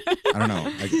 I don't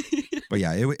know. But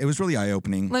yeah, it was really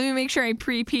eye-opening. Let me make sure I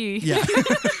pre-pee. Yeah.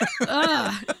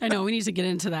 I know. We need to get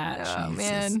into that. Oh, Jesus.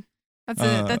 man.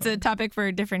 That's a topic for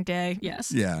a different day.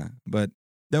 Yes. Yeah. But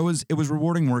it was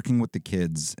rewarding working with the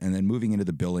kids, and then moving into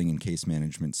the billing and case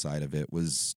management side of it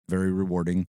was very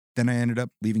rewarding. Then I ended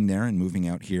up leaving there and moving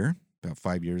out here about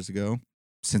 5 years ago.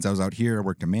 Since I was out here, I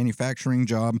worked a manufacturing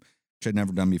job, which I'd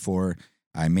never done before.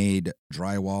 I made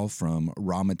drywall from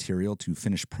raw material to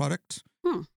finished product.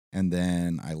 And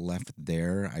then I left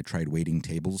there. I tried waiting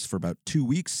tables for about 2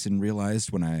 weeks and realized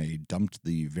when I dumped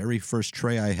the very first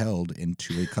tray I held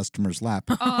into a customer's lap,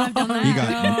 I've done that. he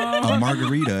got a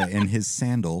margarita in his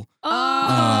sandal. No.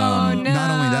 Not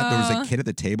only that, there was a kid at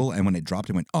the table, and when it dropped,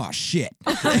 it went, oh, shit.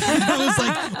 I was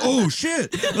like, oh,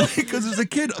 shit. Because there's a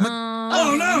kid. I'm like,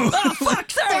 oh, no. Oh,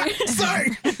 fuck. Sorry.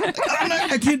 Sorry.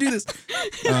 I can't do this.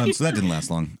 So that didn't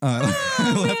last long.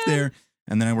 I left there.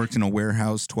 And then I worked in a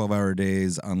warehouse, 12-hour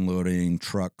days, unloading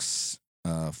trucks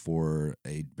for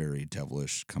a very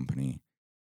devilish company.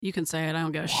 You can say it. I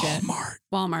don't give a shit.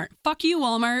 Walmart. Fuck you,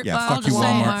 Walmart. Yeah, I'll fuck you, just say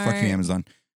it. Walmart. Fuck you, Amazon.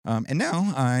 And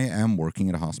now I am working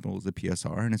at a hospital as a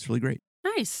PSR, and it's really great.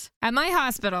 Nice. At my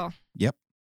hospital. Yep.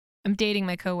 I'm dating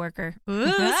my coworker. Ooh,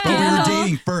 But we were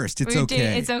dating first. It's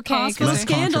okay. It's okay. Cause for the Less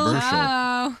scandal. controversial.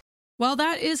 Oh. Well,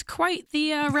 that is quite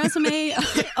the resume.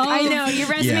 I know. Your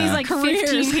resume is Yeah. like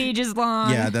Careers. 15 pages long.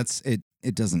 Yeah, that's it.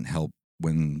 It doesn't help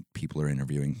when people are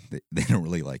interviewing. They don't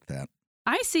really like that.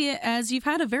 I see it as you've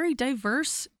had a very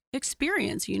diverse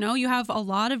experience. You have a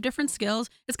lot of different skills.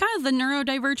 It's kind of the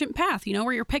neurodivergent path,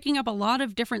 where you're picking up a lot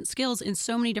of different skills in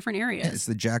so many different areas. It's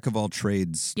the jack of all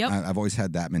trades. Yep. I've always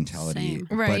had that mentality. Same.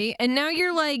 Right. And now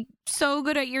you're like so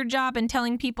good at your job and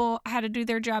telling people how to do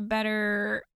their job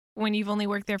better when you've only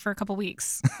worked there for a couple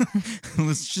weeks.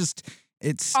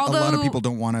 It's a lot of people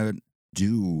don't want to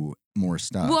do more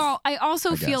stuff. Well, I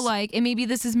also feel guess. like, and maybe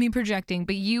this is me projecting,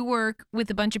 but you work with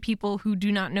a bunch of people who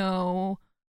do not know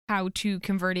how to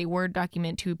convert a Word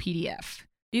document to a PDF.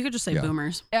 You could just say Yeah.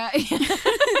 boomers.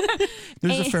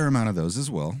 There's a fair amount of those as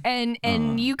well.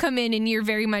 And you come in and you're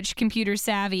very much computer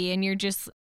savvy, and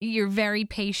you're very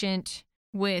patient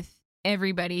with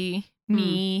everybody,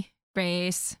 me,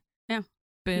 race, Yeah.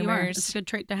 You are. boomers, It's a good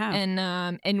trait to have.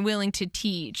 and willing to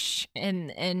teach,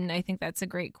 and I think that's a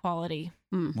great quality.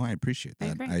 Well, I appreciate I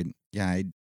that. agree.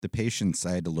 The patience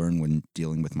I had to learn when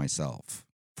dealing with myself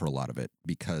for a lot of it,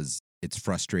 because it's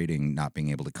frustrating not being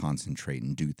able to concentrate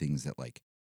and do things that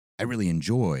I really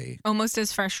enjoy. Almost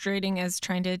as frustrating as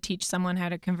trying to teach someone how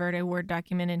to convert a Word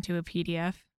document into a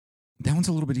PDF. That one's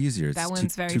a little bit easier. It's That two-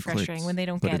 one's very two frustrating clicks, when they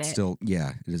don't but get it's it. still,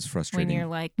 it is When frustrating. you're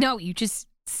like, no, you just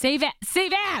save as.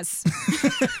 Save as.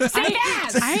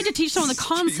 I had to teach someone the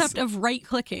concept of right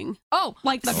clicking. Oh,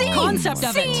 Like the Same. concept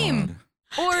of it. Same.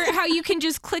 Or how you can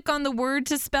just click on the word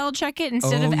to spell check it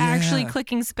instead of Oh, actually yeah.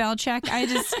 clicking spell check.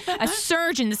 A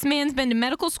surgeon. This man's been to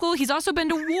medical school. He's also been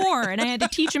to war, and I had to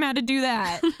teach him how to do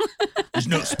that. There's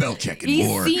no spell check in He's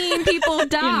war. seen people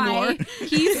die. war.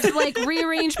 He's like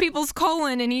rearranged people's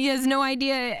colon, and he has no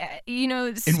idea.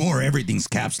 In war, everything's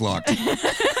caps locked.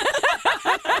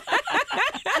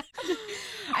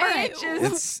 All right,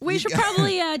 we should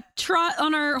probably trot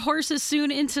on our horses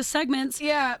soon into segments.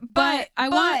 Yeah, but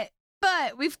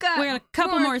we've got a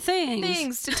couple more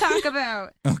things to talk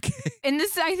about. Okay. And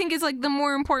this, I think, is like the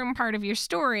more important part of your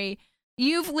story.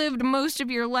 You've lived most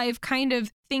of your life kind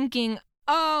of thinking,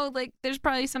 oh, like there's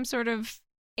probably some sort of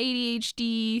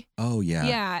ADHD. Oh yeah.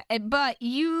 Yeah, but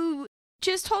you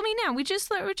just told me now. We just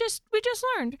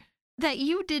learned that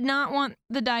you did not want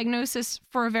the diagnosis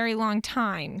for a very long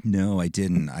time. No, I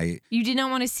didn't. You did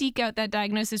not want to seek out that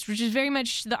diagnosis, which is very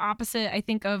much the opposite, I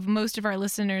think, of most of our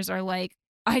listeners are like,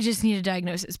 I just need a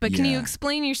diagnosis. But can you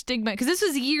explain your stigma? Because this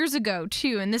was years ago,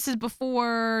 too. And this is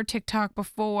before TikTok,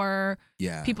 before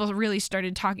people really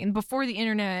started talking, before the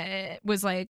internet was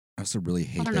like. I also really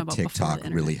hate that TikTok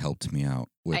really helped me out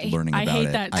with learning about it. I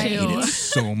hate that, too. I hate it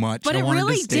so much. But I it wanted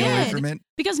really to stay away from it.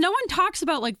 Because no one talks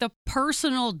about like the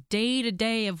personal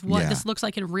day-to-day of what this looks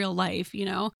like in real life, you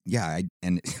know? Yeah, I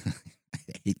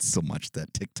hate so much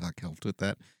that TikTok helped with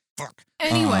that. Fuck.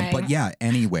 Anyway. But yeah,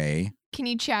 anyway. Can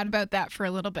you chat about that for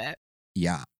a little bit?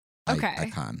 Yeah. Okay. I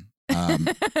can.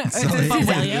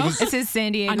 This is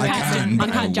San Diego.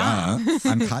 Uncut Johns.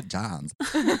 Uncut Johns.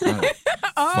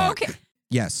 Oh, okay.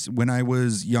 Yes, when I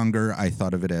was younger, I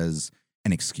thought of it as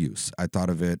an excuse. I thought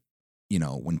of it,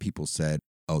 when people said,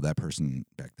 oh, that person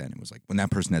back then, it was like when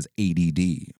that person has ADD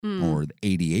or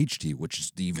ADHD, which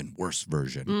is the even worse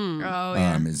version,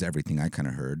 is everything I kind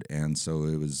of heard. And so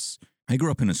I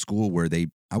grew up in a school where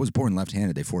I was born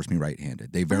left-handed. They forced me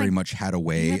right-handed. They very much had a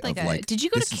way of like. Did you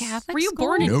go to Catholic? Were you school?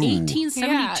 born in No.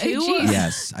 1872?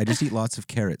 Yes, I just eat lots of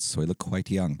carrots, so I look quite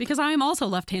young. Because I am also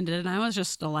left-handed, and I was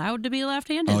just allowed to be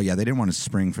left-handed. Oh yeah, they didn't want to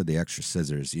spring for the extra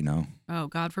scissors, Oh,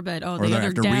 God forbid. Oh, or the they other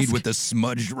have to desk. read with the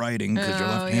smudged writing because your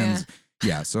left hand's.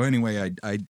 Yeah. So anyway,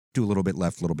 I do a little bit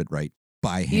left, a little bit right,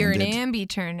 bi-handed. You're an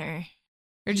ambi-turner.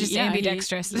 Or just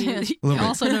ambidextrous. He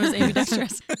also known as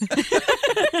ambidextrous.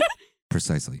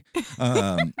 Precisely.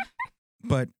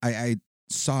 But I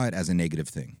saw it as a negative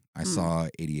thing. I saw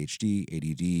ADHD,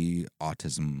 ADD,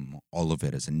 autism, all of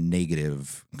it as a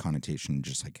negative connotation,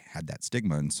 just like had that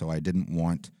stigma. And so I didn't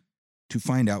want to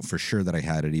find out for sure that I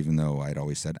had it, even though I'd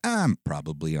always said, I'm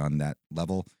probably on that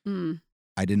level.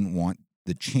 I didn't want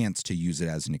the chance to use it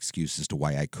as an excuse as to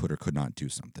why I could or could not do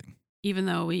something. Even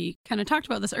though we kind of talked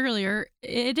about this earlier,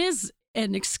 it is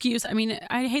an excuse. I mean,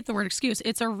 I hate the word excuse.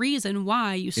 It's a reason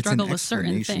why you struggle with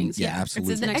certain things. Yeah,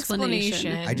 absolutely. It's an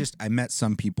explanation. I met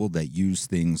some people that use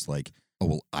things like, oh,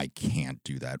 well, I can't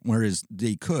do that. Whereas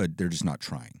they could, they're just not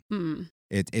trying.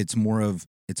 It's more of,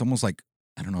 it's almost like,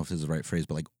 I don't know if this is the right phrase,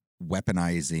 but like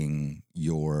weaponizing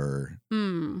your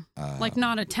like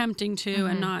not attempting to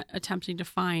and not attempting to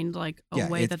find like a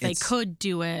way that they could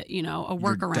do it, a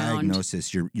workaround. Your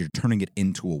diagnosis, you're turning it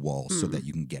into a wall so that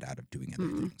you can get out of doing other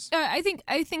things. I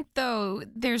think though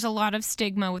there's a lot of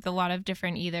stigma with a lot of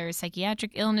different either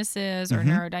psychiatric illnesses or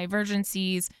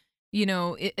neurodivergencies.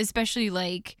 Especially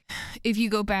like if you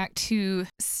go back to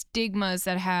stigmas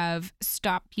that have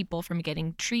stopped people from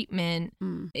getting treatment,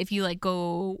 if you like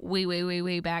go way, way, way,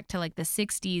 way back to like the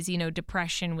 60s,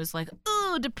 depression was like,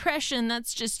 oh, depression,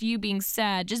 that's just you being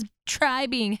sad. Just try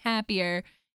being happier.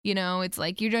 It's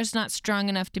like you're just not strong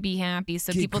enough to be happy.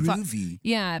 So people thought,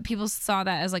 people saw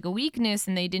that as like a weakness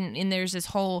and they didn't. And there's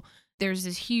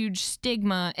this huge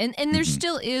stigma and there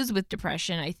still is with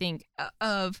depression, I think,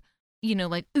 of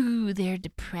like, ooh, they're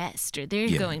depressed or they're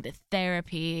going to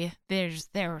therapy. They're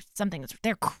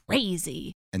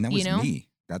crazy. And that was me.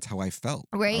 That's how I felt.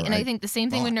 Right. And I think the same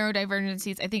thing with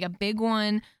neurodivergencies. I think a big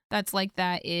one that's like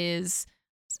that is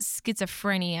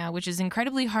schizophrenia, which is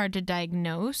incredibly hard to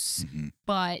diagnose,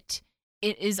 but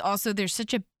it is also, there's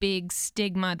such a big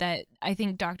stigma that I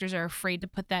think doctors are afraid to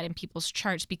put that in people's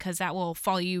charts because that will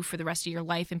follow you for the rest of your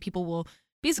life and people will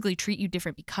basically treat you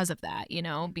different because of that,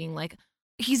 being like,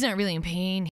 he's not really in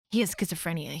pain. He has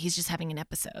schizophrenia. He's just having an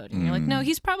episode. And you're like, no,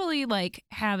 he's probably like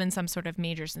having some sort of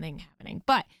major thing happening.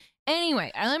 But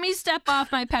anyway, let me step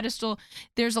off my pedestal.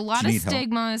 There's a lot of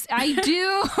stigmas. I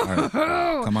do.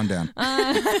 Right. Come on down.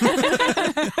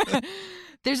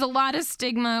 There's a lot of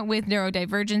stigma with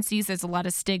neurodivergencies. There's a lot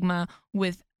of stigma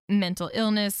with mental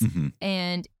illness.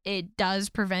 And it does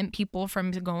prevent people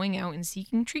from going out and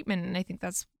seeking treatment. And I think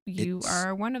you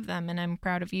are one of them. And I'm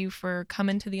proud of you for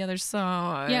coming to the other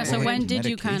side. Yeah. So when did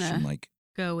you kind of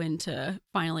go into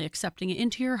finally accepting it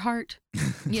into your heart?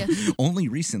 Yes. Only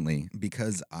recently,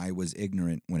 because I was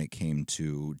ignorant when it came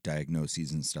to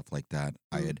diagnoses and stuff like that.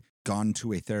 I had gone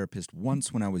to a therapist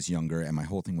once when I was younger, and my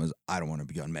whole thing was, I don't want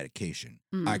to be on medication.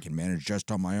 I can manage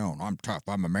just on my own. I'm tough.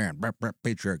 I'm a man.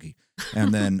 Patriarchy.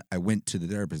 And then I went to the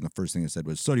therapist, and the first thing I said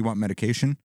was, so do you want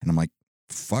medication? And I'm like,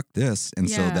 fuck this. And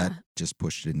so Yeah. that just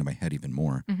pushed it into my head even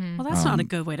more. Mhm. Well, that's not a Um,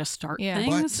 good way to start yeah.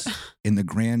 things. But in the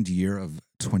grand year of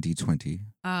 2020,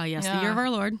 Yes, the Yeah. year of our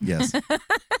Lord. yes.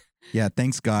 Yeah,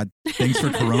 thanks God. Thanks for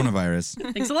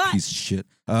coronavirus. Thanks a lot. Piece of shit.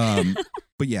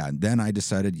 But yeah, then I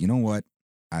decided, you know what?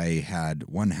 I had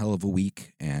one hell of a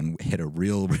week and hit a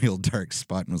real dark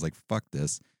spot and was like, fuck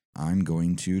this. I'm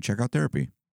going to check out therapy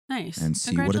Nice. and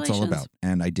see what it's all about.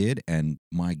 And I did. And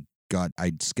my God,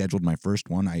 I scheduled my first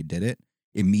one. I did it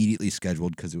immediately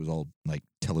scheduled because it was all like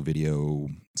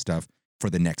televideo stuff for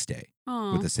the next day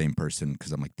Oh. with the same person.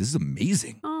 Cause I'm like, this is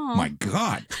amazing. Oh. My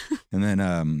God. And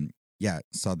then,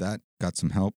 saw that, got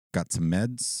some help, got some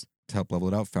meds to help level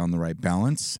it out, found the right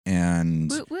balance. And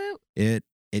Woo, woo. it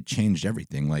changed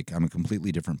everything. Like I'm a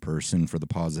completely different person for the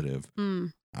positive.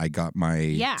 Mm. I got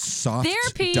my soft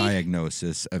Therapy.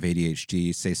 diagnosis of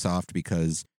ADHD. Say soft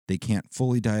because they can't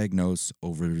fully diagnose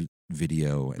over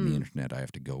video and the internet. I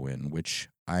have to go in, which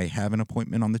I have an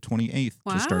appointment on the 28th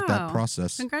to start that Wow.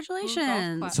 process.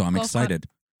 Congratulations. So I'm Golf clap. excited.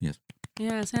 Yes.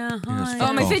 Yes. Yeah. Yes, Hi. fuck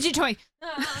Oh, my off. fidget toy.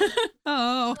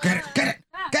 Oh. Get it.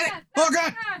 Oh,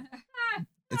 God.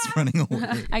 It's running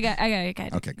away. I got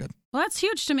it. Okay, good. Well, that's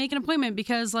huge to make an appointment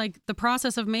because, like, the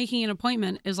process of making an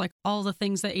appointment is like all the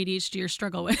things that ADHDers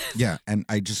struggle with. Yeah, and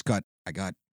I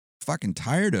got fucking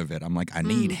tired of it. I'm like, I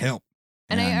need help.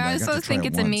 And I got also to try think it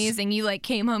it's once. amazing. You like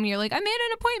came home, you're like, I made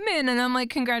an appointment, and I'm like,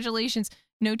 congratulations.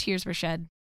 No tears were shed.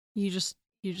 You just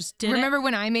did Remember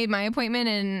when I made my appointment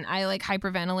and I like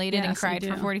hyperventilated and Yes, I cried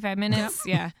for do. 45 minutes?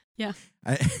 Yeah.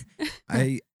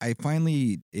 I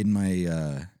finally in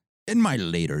my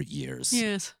later years it.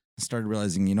 Yes. started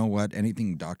realizing, you know what?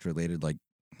 Anything doctor related, like,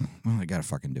 well, I gotta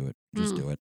fucking do it. Just do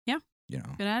it. Yeah. You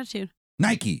know, Good attitude.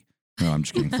 Nike. No, I'm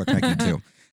just kidding. Fuck Nike too.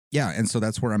 Yeah, and so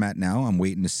that's where I'm at now. I'm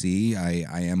waiting to see. I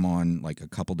am on like a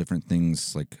couple different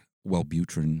things. Like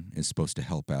Wellbutrin is supposed to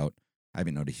help out. I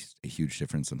haven't noticed a huge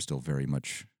difference. I'm still very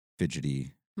much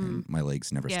fidgety, and my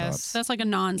legs never Yes. stop. That's like a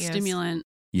non-stimulant.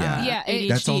 Yeah, Yeah, ADHD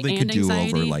that's all they and could do over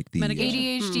anxiety like the medication.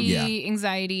 ADHD, Yeah.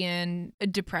 anxiety, and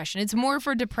depression. It's more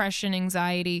for depression,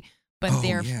 anxiety, but Oh,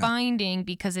 they're yeah. finding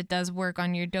because it does work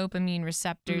on your dopamine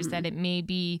receptors that it may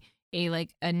be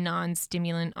a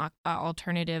non-stimulant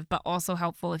alternative, but also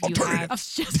helpful if you I have.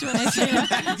 was just when I say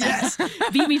that. Yes.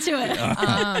 Beat me to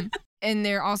it. And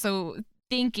they're also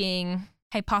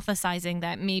hypothesizing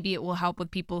that maybe it will help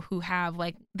with people who have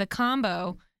like the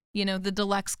combo, the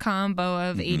deluxe combo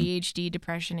of ADHD,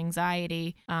 depression,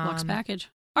 anxiety. Lux package.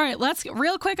 All right, let's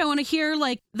real quick. I want to hear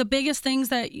like the biggest things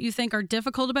that you think are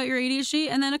difficult about your ADHD,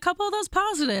 and then a couple of those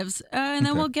positives, and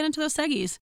then Okay. we'll get into those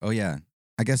seggies. Oh yeah.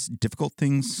 I guess difficult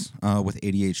things with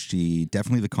ADHD,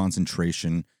 definitely the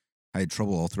concentration. I had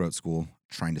trouble all throughout school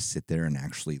trying to sit there and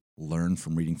actually learn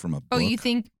from reading from a book. Oh, you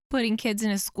think putting kids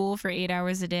in a school for 8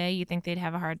 hours a day, you think they'd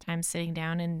have a hard time sitting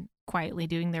down and quietly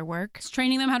doing their work? It's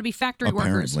training them how to be factory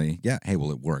workers. Apparently. Yeah. Hey, well,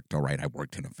 it worked. All right. I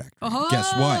worked in a factory. Oh,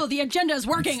 Guess what? the agenda is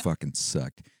working. It fucking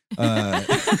sucked.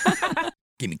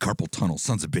 Gave me carpal tunnel,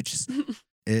 sons of bitches.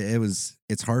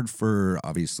 It's hard for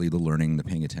obviously the learning, the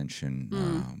paying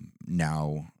attention.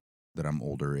 Now that I'm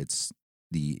older, it's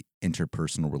the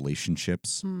interpersonal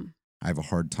relationships. I have a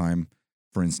hard time.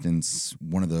 For instance,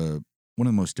 one of the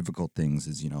most difficult things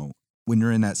is, when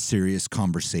you're in that serious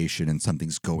conversation and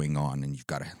something's going on and you've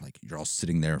got to you're all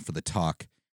sitting there for the talk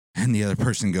and the other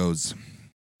person goes,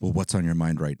 well, what's on your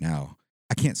mind right now?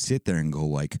 I can't sit there and go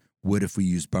like, what if we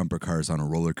use bumper cars on a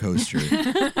roller coaster?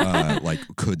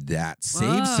 Could that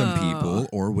save some people,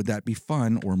 or would that be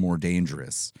fun or more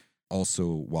dangerous? Also,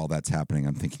 while that's happening,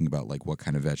 I'm thinking about what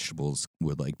kind of vegetables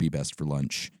would be best for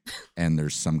lunch. And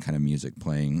there's some kind of music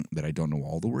playing that I don't know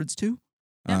all the words to,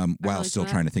 while relate still to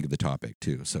that. trying to think of the topic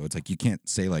too. So it's you can't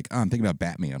say I'm thinking about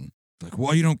Batman.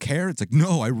 Well, you don't care? It's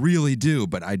no, I really do,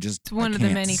 but I just It's one I of the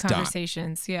can't many stop.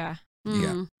 conversations. Yeah.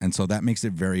 Yeah, and so that makes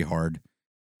it very hard.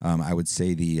 I would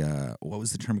say the what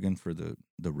was the term again for the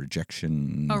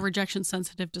rejection? Oh, rejection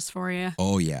sensitive dysphoria.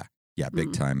 Oh yeah,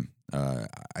 big time. I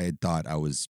had thought I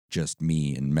was just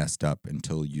me and messed up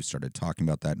until you started talking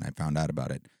about that, and I found out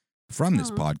about it from this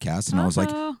podcast, and I was like,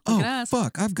 Look at oh us.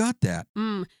 fuck, I've got that.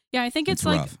 Yeah, I think it's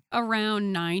rough.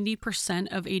 around 90%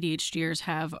 of ADHDers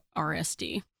have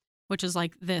RSD, which is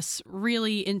this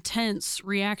really intense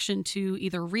reaction to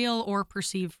either real or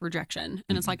perceived rejection.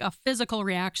 And it's like a physical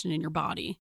reaction in your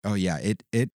body. Oh yeah, it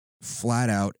flat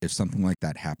out, if something like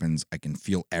that happens, I can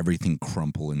feel everything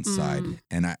crumple inside,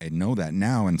 and I know that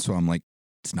now, and so I'm like,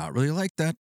 it's not really like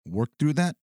that. Work through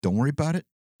that. Don't worry about it.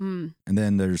 And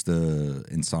then there's the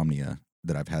insomnia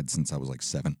that I've had since I was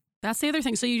 7. That's the other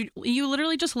thing. So you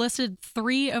literally just listed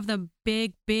 3 of the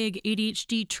big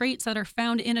ADHD traits that are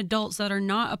found in adults that are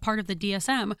not a part of the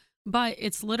DSM, but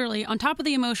it's literally on top of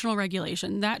the emotional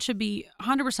regulation. That should be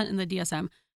 100% in the DSM.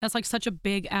 That's like such a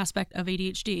big aspect of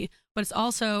ADHD, but it's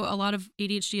also a lot of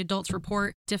ADHD adults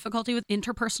report difficulty with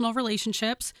interpersonal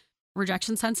relationships,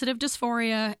 rejection sensitive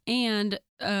dysphoria, and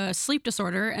sleep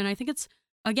disorder. And I think it's,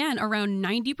 again, around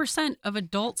 90% of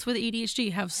adults with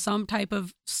ADHD have some type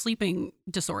of sleeping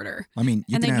disorder. I mean,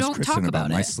 you And can they ask don't Kristen talk about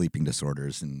about my it. sleeping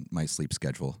disorders and my sleep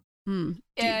schedule.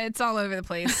 Yeah, it's all over the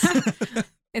place.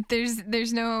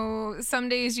 There's no, some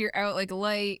days you're out like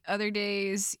light, other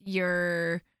days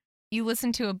you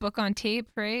listen to a book on tape,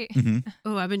 right?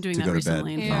 Oh, I've been doing To that go to bed.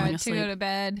 recently and Yeah, falling to asleep. go to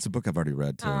bed. It's a book I've already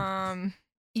read too.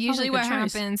 Usually good what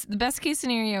choice. happens, the best case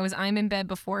scenario is I'm in bed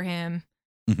before him,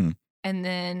 Mhm. and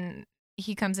then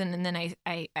he comes in, and then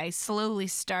I slowly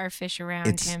starfish around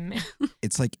It's- him.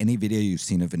 It's like any video you've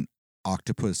seen of an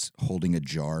octopus holding a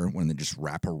jar when they just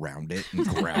wrap around it and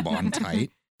grab on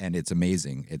tight. And it's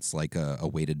amazing. It's like a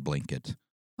weighted blanket.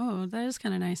 Oh, that is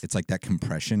kind of nice. It's like that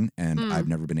compression, and Mm. I've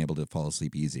never been able to fall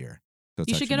asleep easier. So it's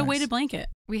You should actually get a nice. weighted blanket.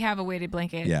 We have a weighted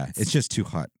blanket. Yeah, it's just too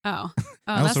hot. Oh,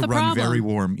 I that's also the run problem. very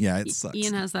warm. Yeah, it sucks.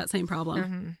 Ian has that same problem.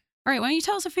 Mhm. All right, why don't you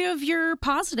tell us a few of your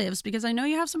positives? Because I know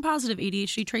you have some positive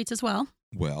ADHD traits as well.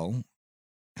 Well,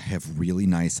 I have really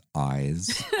nice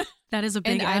eyes. That is a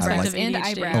big And aspect eyebrows. of And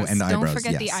ADHD. eyebrows. Oh, and Don't eyebrows,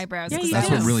 forget the yes. eyebrows. Yeah, because you That's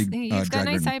do. what really, You've got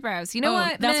nice dragged eyebrows. You know Oh,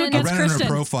 what? that's what men? I gets read on her Kristen.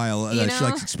 profile You she know?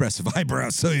 likes expressive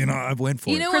eyebrows, so I went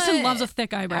for You it. know Kristen what? loves a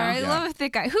thick eyebrow. I Yeah. love a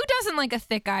thick eye. Who doesn't like a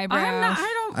thick eyebrow? I I don't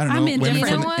know. I'm Women indifferent. You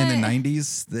from know in the what?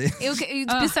 90s. Okay,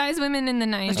 Ugh. besides women in the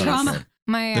 90s. trauma.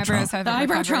 My The eyebrows trauma. haven't The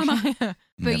eyebrow recovered. trauma.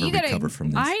 But Never you gotta- recover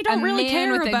from this. I don't A really man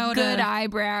care with about a good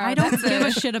eyebrow. I don't That's give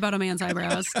a shit about a man's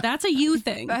eyebrows. That's a you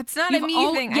thing. That's not You've a me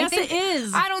al- thing. Yes, I think, it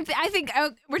is. I think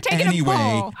we're taking Anyway, a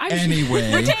poll.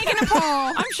 anyway. We're taking a poll.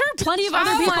 I'm sure plenty of other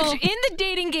How people. much in the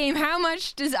dating game? How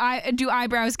much do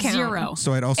eyebrows count? 0.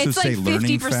 So I'd also It's say like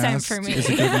learning 50% fast for me. is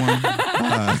a good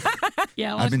one.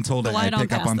 Yeah, I've been told I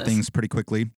pick up on things pretty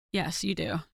quickly. Yes, you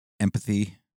do.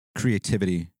 Empathy,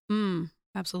 creativity.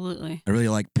 Absolutely. I really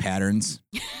like patterns.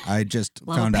 I just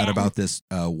Love a found out pattern. about this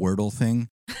Wordle thing.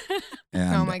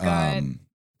 And, Oh my God.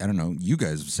 I don't know. You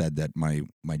guys said that my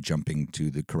jumping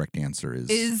to the correct answer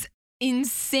Is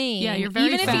insane. Yeah, you're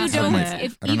very even fast if you don't, with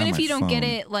it. I don't even have if my you don't get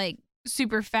phone. it like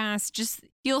super fast, just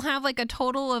you'll have like a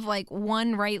total of like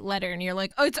one right letter, and you're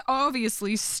like, oh, it's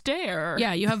obviously stare.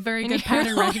 Yeah, you have very And good you're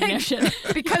pattern like- recognition.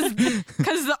 because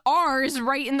the R is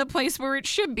right in the place where it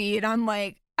should be, and I'm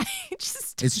like, I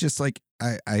just It's just like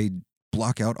I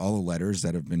block out all the letters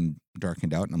that have been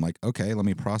darkened out, and I'm like, okay, let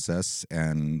me process.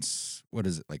 And what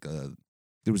is it like?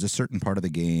 There was a certain part of the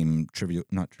game,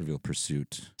 not Trivial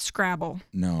Pursuit. Scrabble.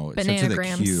 No, it starts with a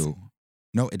Bananagrams. Q.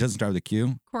 No, it doesn't start with a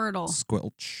Q. Squirtle.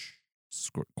 Squelch,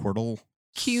 Quirtle.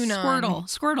 QAnon.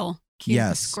 Squirtle.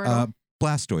 Yes, Squirtle.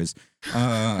 Blastoise.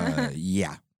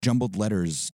 Yeah, jumbled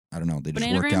letters. I don't know. They just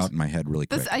work Bananagrams? out in my head really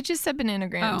quick. I just said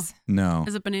bananagrams. No,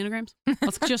 Is it bananagrams?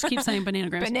 Let's just keep saying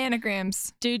bananagrams.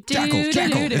 Bananagrams. jackal.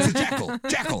 It's a jackal.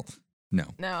 Jackal. No,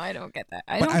 No, I don't get that.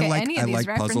 I but don't I get like any of I these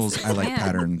like puzzles. references. I like Man.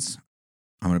 patterns.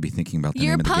 I'm gonna be thinking about the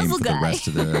You're name a of the game puzzle for the guy. rest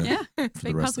of the Yeah. for the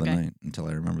Big rest puzzle of the guy. night until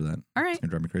I remember that. All right. It's gonna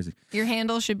drive me crazy. Your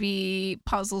handle should be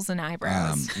puzzles and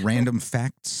eyebrows. Random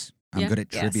facts. I'm Yeah. good at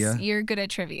trivia, Yes, you're good at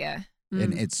trivia.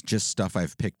 and Mm. it's just stuff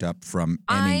I've picked up from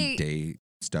any day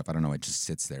stuff. I don't know. It just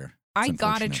sits there. I It's got a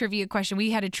unfortunate. trivia question.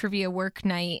 We had a trivia work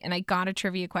night, and I got a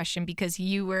trivia question because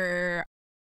you were,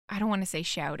 I don't want to say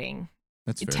shouting,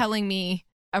 That's fair. telling me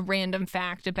a random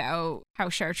fact about how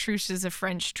chartreuse is a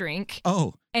French drink.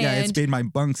 Oh, yeah, it's And made my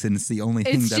bunks, and it's the only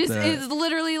thing It's that just, the it's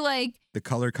literally like,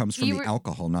 color comes from you the were-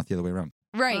 alcohol, not the other way around.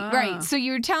 right, Ah. right. So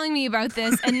you were telling me about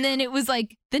this, and then it was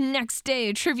like the next day,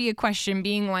 a trivia question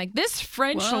being like, this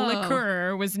French Whoa.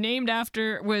 liqueur was named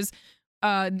after, was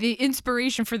the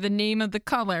inspiration for the name of the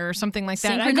color or something like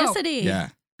that. I go, Synchronicity. Yeah.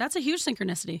 That's a huge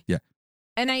synchronicity.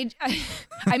 and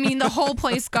I mean, the whole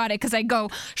place got it because I go,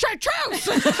 chartreuse!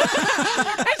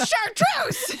 It's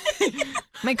chartreuse!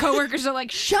 My coworkers are like,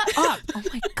 shut up. Oh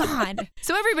my God.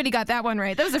 So everybody got that one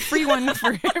right. That was a free one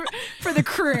for the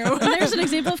crew. And there's an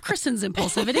example of Kristen's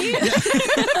impulsivity.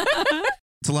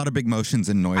 It's a lot of big motions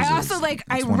and noises. I also like,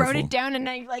 I It's wrote wonderful. it down and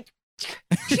I like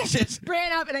She's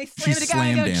ran up and I slammed it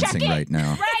slam down and I go, check dancing it. right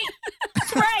now. Right.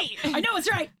 That's right. I know it's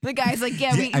right. The guy's like,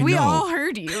 yeah, Yeah, I we know. all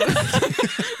heard you.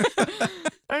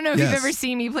 I don't know if Yes. you've ever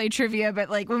seen me play trivia, but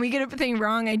like when we get a thing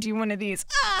wrong, I do one of these.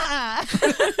 Ah!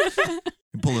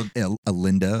 Pull a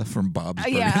Linda from Bob's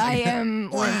Burgers. Yeah, I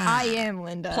am. Wow. I am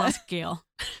Linda. Plus Gail.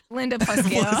 Linda plus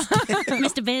Gail.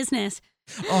 Mr. Business.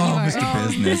 Oh, are- Mr. oh.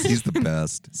 Business. He's the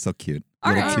best. So cute.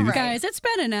 All Little right, tooth. right. guys, it's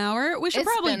been an hour. We should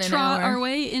It's probably been an trot hour. our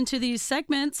way into these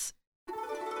segments.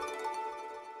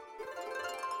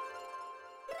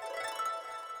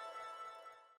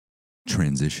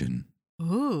 Transition.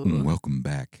 Ooh. Welcome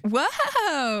back.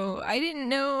 Whoa! I didn't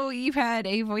know you had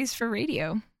a voice for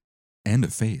radio. And a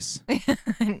face.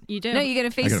 You do. No, you get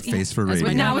a face. I got a face for That's radio.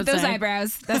 what But now not would with those say.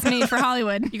 eyebrows. That's made for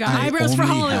Hollywood. You got I eyebrows for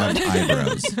only Hollywood. have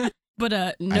eyebrows. But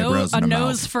a Eyebrows and a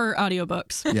nose mouth. for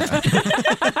audiobooks.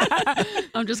 Yeah.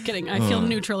 I'm just kidding. I feel Ugh.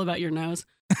 neutral about your nose.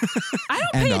 I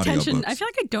don't And pay attention. audiobooks. I feel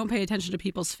like I don't pay attention to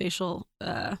people's facial.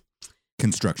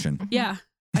 Construction. Yeah.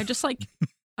 I just like,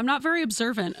 I'm not very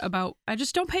observant about, I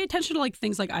just don't pay attention to like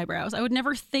things like eyebrows. I would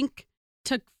never think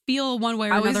to feel one way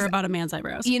or I was- another about a man's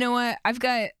eyebrows. You know what?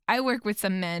 I work with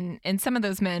some men, and some of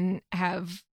those men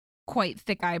have quite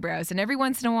thick eyebrows. And every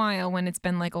once in a while, when it's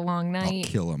been like a long I'll night,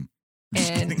 kill him.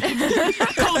 and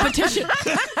Competition.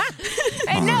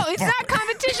 and no, it's not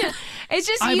competition. It's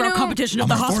just Eyebrow competition at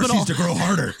the I'm gonna force hospital. these to grow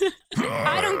harder.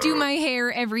 I don't do my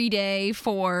hair every day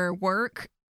for work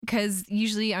because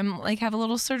usually I'm like have a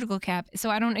little surgical cap, so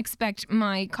I don't expect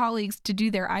my colleagues to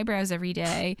do their eyebrows every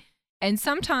day. And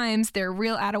sometimes they're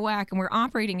real out of whack, and we're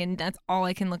operating, and that's all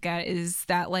I can look at is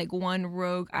that like one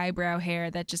rogue eyebrow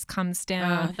hair that just comes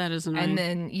down. That is annoying. And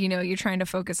then, you're trying to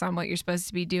focus on what you're supposed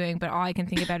to be doing, but all I can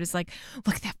think about is like,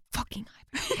 look at that fucking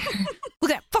eyebrow hair.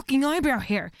 Look at that fucking eyebrow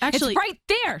hair. Actually, it's right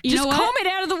there. you Just know what? comb it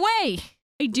out of the way.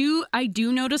 I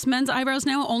do notice men's eyebrows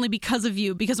now only because of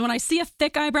you. Because when I see a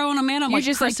thick eyebrow on a man, I'm You're like,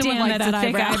 just like, Kristen would damn, like that's that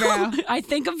a thick eyebrow. I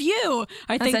think of you.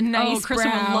 I That's think, a nice Kristen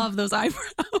brow. would love those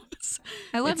eyebrows.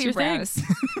 I love It's your your thing. brows.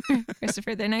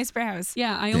 Christopher, they're nice brows.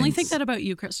 Yeah, I only Thanks. think that about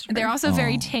you, Christopher. They're also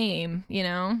very Aw. tame,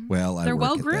 Well, I They're work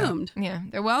well at that. groomed. Yeah,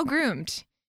 they're well groomed.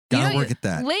 Gotta work at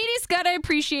that. Ladies gotta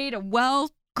appreciate a well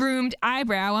groomed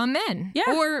eyebrow on men. Yeah.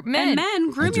 Or men. And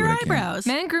men, groom do your what I can. eyebrows.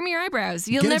 Men groom your eyebrows.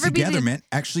 You'll Get never it be together, the man.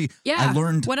 Actually, Yeah. I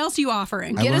learned. What else are you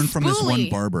offering? I Get a learned from this one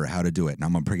spoolie. barber how to do it, and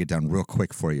I'm gonna break it down real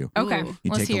quick for you. Okay, Ooh.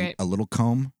 You let's take hear it. a little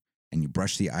comb and you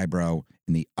brush the eyebrow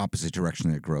in the opposite direction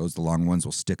that it grows. The long ones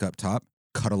will stick up top.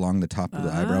 Cut along the top of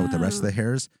the eyebrow with the rest of the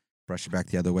hairs. Brush it back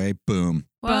the other way. Boom.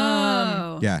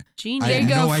 Whoa. Yeah. Genius. I There had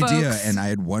you go, no idea, folks. and I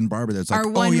had one barber that's like, Our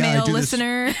 "Oh one yeah, I male do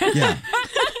listener. this." Yeah.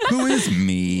 Who is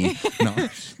me? No.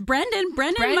 Brendan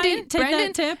might take Brendan,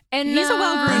 that tip. and, He's a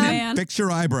well-groomed Brendan, man. Fix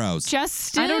your eyebrows.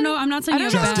 Justin. I don't know. I'm not saying I you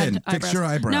don't have know. bad Justin, fix your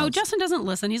eyebrows. No, Justin doesn't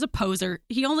listen. He's a poser.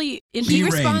 He only He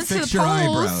D-Rain, responds to fix the your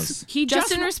polls. eyebrows. he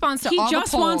Justin just responds to he all the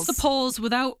just wants the polls. polls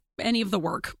without any of the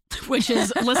work, which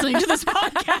is listening to this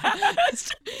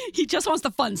podcast. He just wants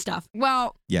the fun stuff.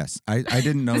 Well, Yes, I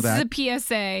didn't know this that. is a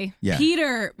PSA. Yeah.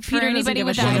 Peter doesn't anybody give a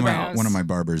with shit. eyebrows. One of my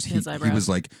barbers, His he eyebrows. was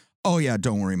like, "Oh yeah,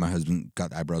 don't worry, my husband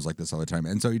got eyebrows like this all the time,"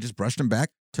 and so he just brushed them back,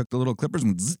 took the little clippers,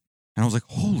 and zzz, and I was like,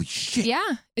 "Holy shit!" Yeah,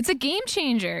 it's a game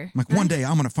changer. I'm like, one day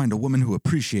I'm gonna find a woman who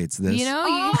appreciates this. You know,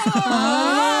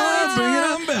 Oh, bring it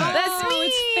on back. That's Oh, me.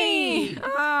 it's fate.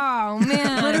 Oh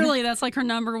man, Literally, that's like her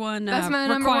number one That's my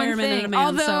number one requirement in a thing. man.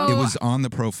 Although- It was on the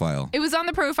profile. It was on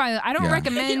the profile. I don't Yeah.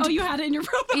 recommend. oh, you had it in your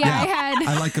profile. Yeah, I had.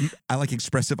 I like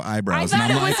expressive eyebrows, I and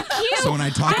thought I'm it like, was cute. so when I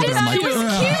talk I about it,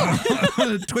 I'm thought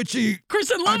like, twitchy.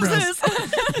 Kristen loves Eyebrows.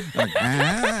 this. Like,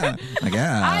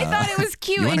 I thought it was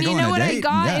cute, You wanna and go you on know a what I date?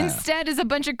 got Yeah. instead is a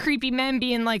bunch of creepy men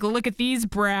being like, "Look at these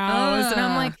brows," and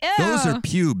I'm like, "Ew." Those are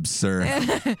pubes, sir.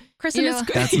 Kristen, Yeah.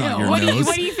 it's That's not your what do you nose.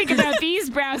 What do you think about these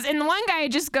brows? And the one guy I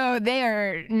just go, "They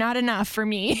are not enough for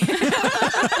me."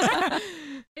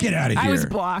 Get out of here. I was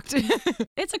blocked.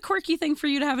 It's a quirky thing for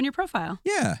you to have in your profile.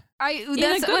 Yeah.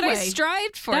 That's good what I way.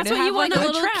 strived for. That's to what have you like wanna a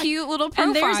little attract. cute little profile.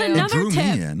 And there's It another drew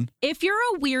tip. me in. If you're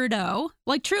a weirdo,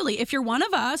 like truly, if you're one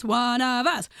of us, People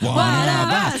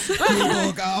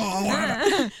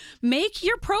go, make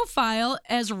your profile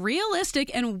as realistic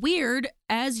and weird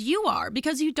as you are,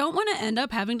 because you don't want to end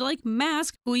up having to like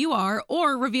mask who you are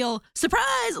or reveal,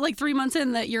 surprise, like 3 months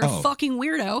in that you're Oh. a fucking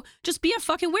weirdo. Just be a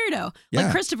fucking weirdo. Yeah.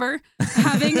 Like Christopher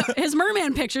having his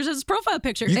merman pictures as his profile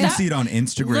picture. You can That- see it on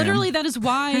Instagram. Literally, that is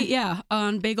why, yeah,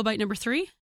 on Bagel Bite number 3,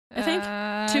 I think.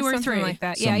 2 or something 3. like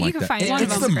that. Something Yeah, you like can that. find it. One of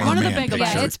It's them. the One of the merman big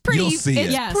picture. Yeah, it's pretty. You'll see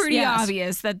it's it. pretty Yes.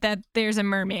 obvious that there's a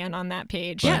merman on that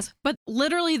page. Yes, but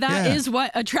literally that Yeah. is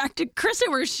what attracted Kristen,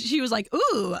 where she was like,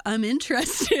 "Ooh, I'm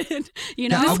interested." You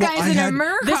know, Yeah, This well, guy's I in a had-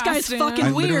 mer This guy's costume. fucking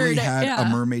I literally weird. had Yeah. a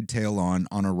mermaid tail on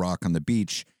a rock on the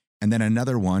beach. And then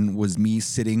another one was me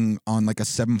sitting on like a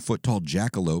 7-foot tall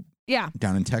jackalope Yeah.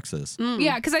 down in Texas. Mm.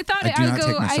 Yeah, because I thought I do not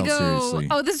take I myself go, seriously.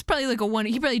 oh, this is probably like a one.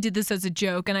 He probably did this as a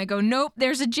joke, and I go, nope,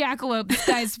 there's a jackalope. This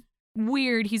guy's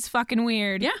weird. He's fucking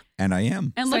weird. Yeah. And I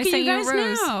am. And So look I at sent you guys a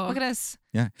rose. now. Look at us.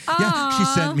 Yeah. Yeah. She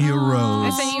sent me a Aw.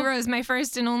 rose. I sent you a rose, my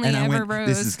first and only and I ever went, rose.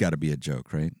 this has got to be a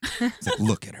joke, right? It's like,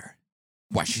 look at her.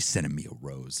 Why she's sending me a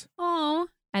rose? Oh,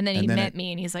 and then and he then met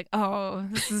me, and he's like, oh,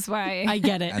 this is why. I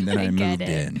get it. And then I get moved it.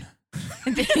 in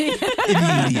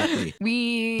immediately.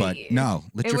 we. But no,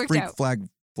 let It your worked freak out. flag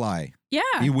fly. Yeah.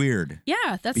 Be weird.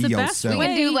 Yeah, that's Be the best yourself. way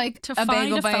We can do, like, to a find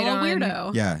bagel a bite fellow on-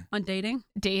 weirdo Yeah. on dating.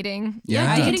 Dating. Yeah.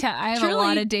 I have Truly. a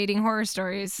lot of dating horror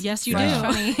stories. Yes, you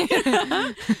Wow. do.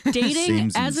 Funny.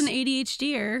 Dating as an Samesies.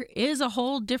 ADHDer is a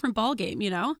whole different ballgame, you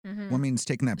know? Well, I mean, it's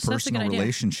taking that So that's a good personal idea.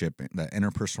 relationship, that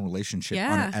interpersonal relationship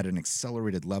Yeah. at an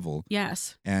accelerated level.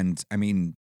 Yes. And I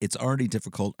mean, it's already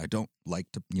difficult. I don't like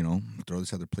to, throw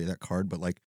this other play that card, but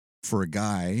like for a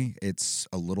guy, it's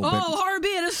a little bit. Oh, hard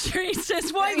being a straight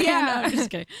cis white man. Yeah. No, I'm just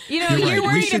kidding. You know, You're you're right.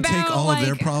 worried We should about take all like, of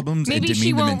their problems and maybe demean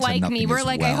she them won't into like me. nothing We're as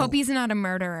like, I well. hope he's not a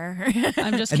murderer.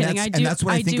 I'm just kidding. And that's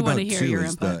what I think do want about to hear too your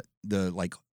is input. the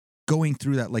like going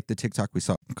through that, like the TikTok we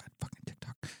saw. God, fucking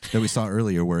TikTok that we saw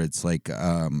earlier, where it's like,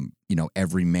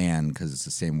 every man, because it's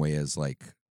the same way as like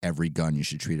every gun you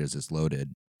should treat as it's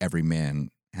loaded. Every man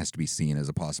has to be seen as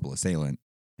a possible assailant,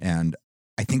 and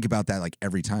I think about that like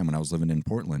every time when I was living in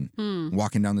Portland,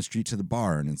 walking down the street to the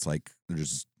bar, and it's like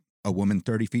there's a woman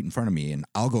 30 feet in front of me, and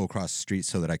I'll go across the street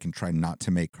so that I can try not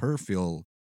to make her feel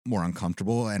more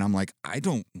uncomfortable. And I'm like, I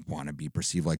don't want to be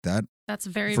perceived like that. That's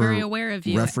very, For very aware of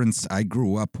you. Reference, I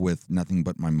grew up with nothing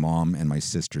but my mom and my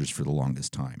sisters for the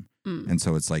longest time. And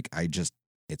so it's like,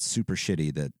 it's super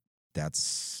shitty that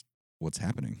that's what's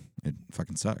happening. It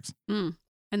fucking sucks.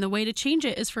 And the way to change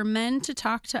it is for men to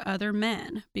talk to other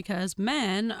men, because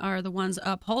men are the ones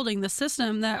upholding the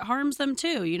system that harms them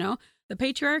too. You know, the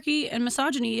patriarchy and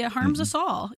misogyny, it harms us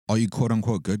all. All you quote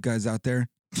unquote good guys out there,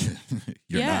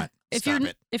 you're not.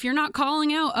 If you're not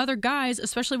calling out other guys,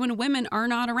 especially when women are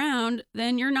not around,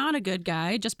 then you're not a good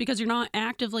guy. Just because you're not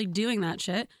actively doing that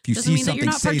shit If you doesn't see mean that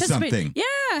you're something, not say participating. something.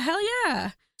 Yeah, hell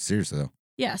yeah. Seriously though.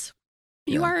 Yes.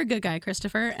 You Yeah. are a good guy,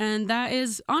 Christopher. And that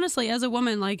is honestly, as a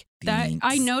woman, like that, Thanks.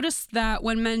 I notice that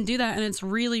when men do that, and it's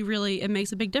really, really, it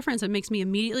makes a big difference. It makes me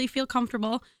immediately feel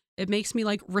comfortable. It makes me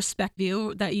like respect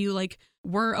you, that you like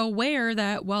were aware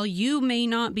that while you may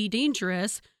not be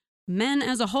dangerous, men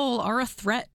as a whole are a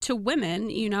threat to women,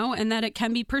 you know, and that it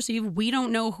can be perceived. We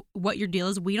don't know what your deal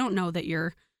is. We don't know that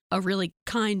you're a really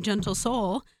kind, gentle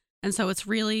soul. And so it's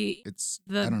really I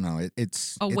don't know.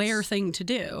 It's aware thing to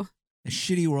do. A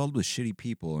shitty world with shitty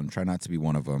people, and try not to be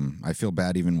one of them. I feel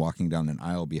bad even walking down an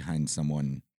aisle behind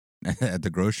someone at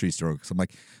the grocery store, because I'm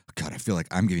like, God, I feel like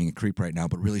I'm giving a creep right now,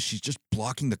 but really she's just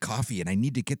blocking the coffee, and I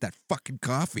need to get that fucking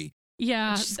coffee.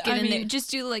 Yeah. Just get in there.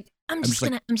 Just do like I'm just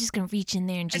gonna reach in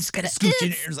there and just gotta gonna scooch in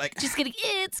there. It's like, just gonna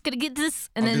get this,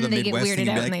 and I'll do then the they get Midwest weirded thing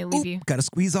out be and like, they leave "Oop, you. Gotta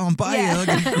squeeze on by Yeah. you.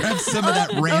 Gotta grab some of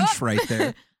that ranch right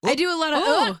there. I do a lot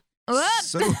of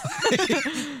So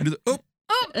I do the,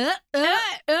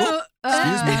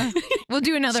 excuse me. We'll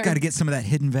do another. Just got to get some of that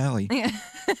Hidden Valley. Yeah.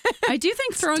 I do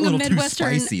think a throwing a little too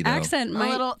Midwestern spicy, though. accent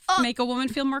might little, make a woman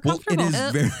feel more Well, comfortable. it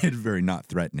is very, very not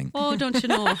threatening. Oh, don't you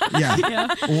know? Yeah. Yeah.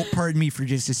 Well, pardon me for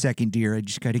just a second, dear. I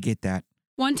just got to get that.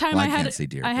 One time Well, I I had can't say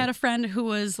deer, I had but- a friend who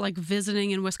was like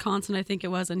visiting in Wisconsin, I think it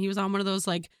was, and he was on one of those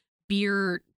like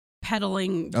beer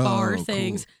peddling bar Oh,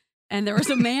 things. cool. And there was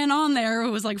a man on there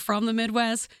who was like from the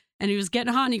Midwest, and he was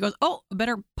getting hot, and he goes, "Oh, I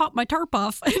better pop my tarp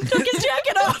off," and took his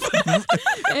jacket off.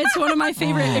 It's one of my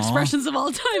favorite Aw. expressions of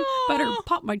all time. Better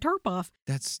pop my tarp off.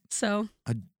 That's So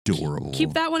adorable.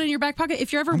 keep that one in your back pocket.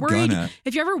 If you're ever I'm worried, gonna.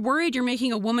 if you're ever worried you're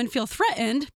making a woman feel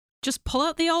threatened, just pull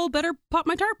out the old "better pop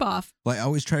my tarp off." Well, I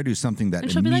always try to do something that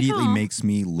And she'll be like, immediately "Aw." makes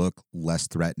me look less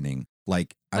threatening.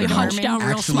 Like, I Like don't hunch know, down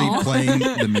real actually small. playing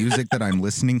the music that I'm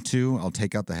listening to, I'll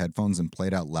take out the headphones and play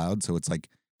it out loud. So it's like,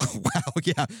 wow,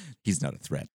 yeah, he's not a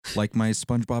threat. Like my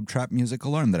SpongeBob trap music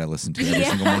alarm that I listen to every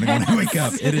single morning when I wake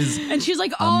up. It is. And she's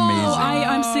like, "Oh, Amazing.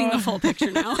 I'm seeing the full picture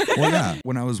now." Well, yeah.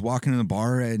 When I was walking in the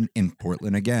bar in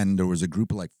Portland again, there was a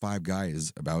group of like 5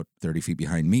 guys about 30 feet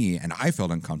behind me, and I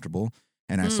felt uncomfortable.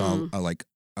 And I saw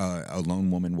a lone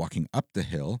woman walking up the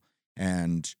hill,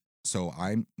 and so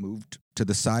I moved to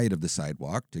the side of the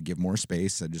sidewalk to give more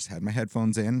space. I just had my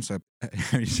headphones in, so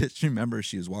I just remember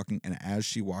she was walking, and as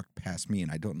she walked past me,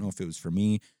 and I don't know if it was for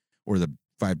me or the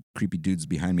 5 creepy dudes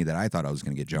behind me that I thought I was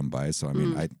going to get jumped by. So I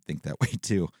mean, I think that way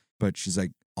too. But she's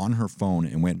like on her phone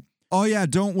and went, "Oh yeah,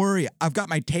 don't worry, I've got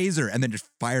my taser," and then just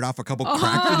fired off a couple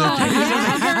cracks with her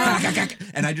taser.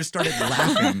 And I just started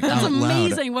laughing That's out loud.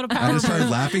 amazing. What a I power just started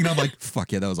move. laughing, and I'm like,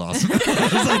 "Fuck yeah, that was awesome." I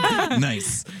was like,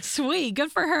 nice. Sweet.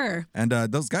 Good for her. And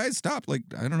those guys stopped. Like,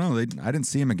 I don't know, I didn't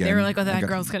see him again. They were like, "Oh, I that got-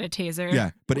 girl's got a taser."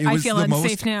 Yeah, but it I was feel the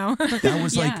unsafe most. now. That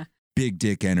was Yeah. like big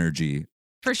dick energy,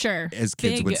 For sure. as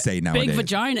kids Big- would say nowadays. Big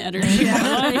vagina energy.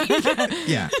 Like,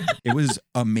 Yeah, it was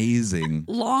amazing.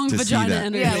 long To see vagina that.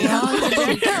 energy. Yeah,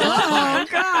 oh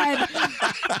God.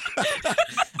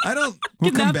 I don't.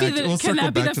 We'll Can come that be back. the- We'll can circle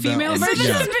that be back the to that female one. This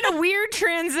version? has been a weird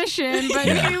transition, but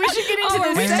Yeah. maybe we should get into Oh,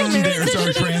 this we're segment. And there's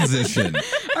our transition.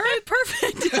 All right,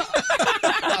 perfect.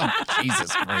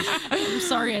 Jesus Christ. I'm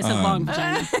sorry I said long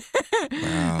vagina.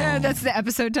 Wow. That's the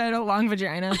episode title, Long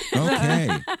Vagina. Okay.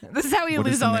 This is how we What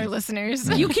is lose the all our name? listeners.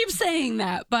 You keep saying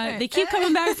that, but they keep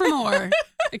coming back for more.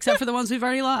 Except for the ones we've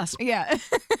already lost. Yeah.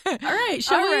 All right,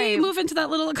 shall All we right. move into that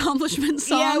little accomplishment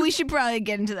song? Yeah, we should probably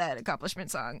get into that accomplishment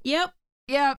song. Yep.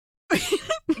 Yep.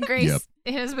 Grace, Yep.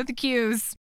 hit us with the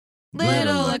cues.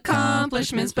 Little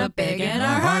accomplishments, but big in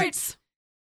our hearts.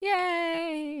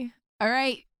 Yay. All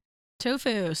right.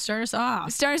 Tofu, start us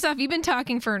off. Start us off. You've been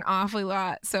talking for an awfully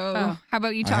lot. So Oh. how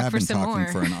about you I talk have for been some talking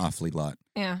more? for an awfully lot.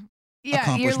 Yeah. Yeah,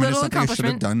 Accomplishment your is little something I should have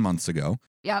accomplishment. done months ago.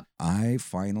 Yep. I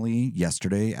finally,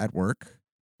 yesterday at work,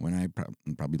 when I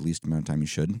probably the least amount of time you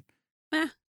should,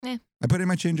 Eh. I put in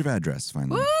my change of address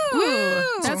finally. Woo!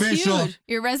 That's official. huge.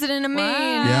 You're resident of Maine.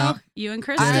 Wow. Yeah. You and Did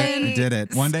Kristen. it. I did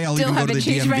it. One day I'll Still even go to haven't the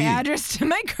changed my DMV. address to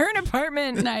my current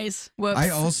apartment. Nice. Whoops. I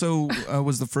also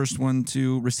was the first one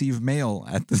to receive mail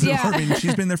at the Yeah. apartment.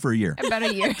 She's been there for a year. About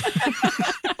a year.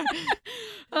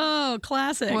 Oh,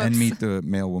 classic. Whoops. And meet the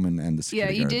mail woman and the Yeah,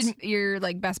 security you guards. did. You're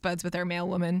like best buds with our mail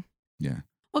woman. Yeah.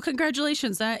 Well,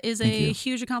 congratulations. That is Thank a you.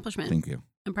 huge accomplishment. Thank you.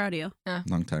 I'm proud of you.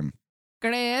 Long time.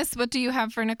 Grace, what do you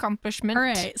have for an accomplishment? All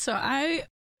right. So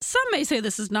some may say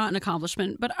this is not an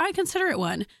accomplishment, but I consider it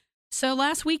one. So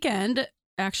last weekend,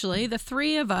 actually, the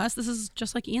three of us, this is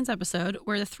just like Ian's episode,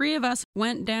 where the three of us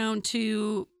went down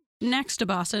to next to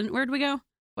Boston. Where'd we go?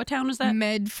 What town was that?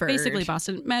 Medford. Basically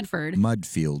Boston. Medford. Mud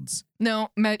fields. No,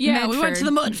 Yeah, Medford. we went to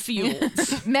the mud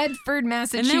fields. Medford,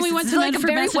 Massachusetts. we went It's to like Medford,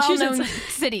 a very well-known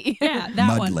Massachusetts. city. Yeah,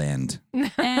 that one. Mudland.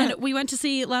 And we went to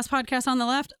see Last Podcast on the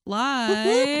Left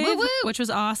live, Woo, woo. which was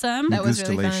awesome. That was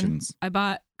really fun. Congratulations. I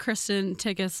bought Kristen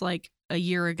tickets like a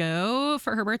year ago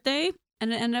for her birthday,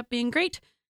 and it ended up being great.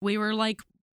 We were like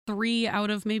 3 out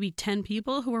of maybe 10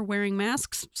 people who were wearing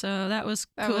masks, so that was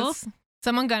That cool. was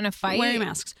someone gonna fight. Wearing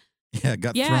masks. Yeah,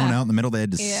 got Yeah. thrown out in the middle. They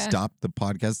had to Yeah. stop the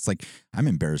podcast. It's like, I'm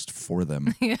embarrassed for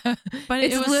them. Yeah. But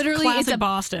It's it was literally- classic it's a-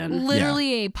 Boston.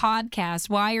 Literally a podcast.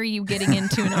 Why are you getting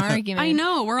into an argument? I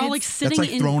know. We're all like It's- sitting That's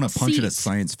like in throwing a punch at a seats.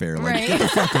 science fair. Like, Right. get the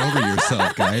fuck over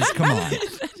yourself, guys. Come on.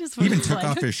 That just He even was took like-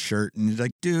 off his shirt and he's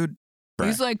like, dude.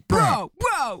 He's bruh, like, bruh."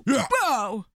 bro, Yeah.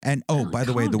 bro. And oh, by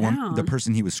the way, calm the down.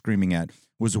 person he was screaming at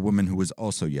was a woman who was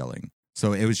also yelling.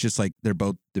 So it was just like they're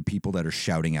both the people that are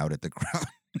shouting out at the crowd.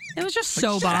 It was just Like,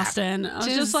 so shut up. Boston. I was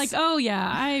Just- just like, oh yeah,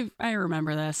 I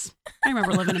remember this. I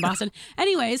remember living in Boston.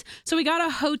 Anyways, so we got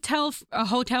a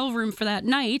hotel room for that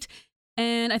night,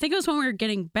 and I think it was when we were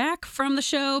getting back from the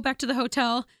show, back to the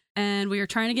hotel, and we were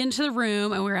trying to get into the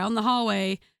room, and we were out in the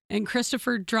hallway, and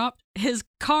Christopher dropped his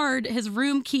card, his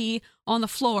room key, on the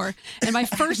floor, and my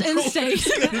first instinct,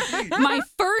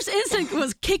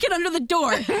 was kick it under the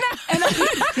door, and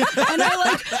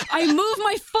I moved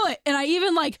my foot, and I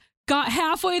even like got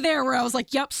halfway there where I was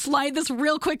like, yep, slide this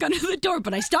real quick under the door.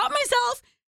 But I stopped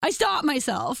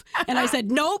myself. And I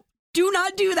said, nope, do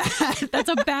not do that. That's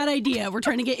a bad idea. We're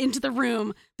trying to get into the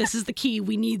room. This is the key.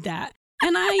 We need that.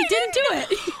 And I didn't do it.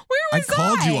 Where I was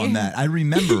called you on that. I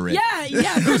remember it. Yeah.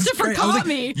 It was Christopher great. I was caught like,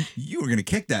 me. You were going to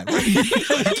kick that.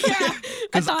 Yeah.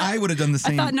 Because I would have done the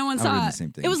same. I thought no one I would've saw done it. the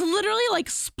same thing. It was literally like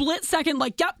split second,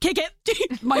 like, yep, kick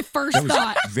it. My first That was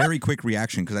thought. very quick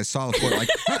reaction because I saw the floor like,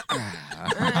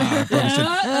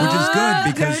 which is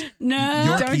good because No.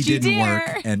 your Don't key you didn't dare.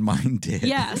 work and mine did.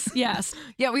 Yes.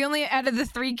 Yeah, we only out of the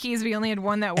 3 keys, we only had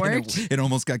one that And worked. it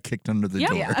almost got kicked under the Yep.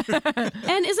 door. Yeah.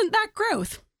 And isn't that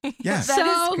growth? Yes. That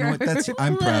is So- You know what,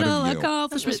 I'm proud Little of you.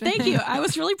 accomplishment. Thank you. I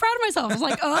was really proud of myself. I was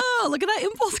like, oh, look at that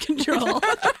impulse control.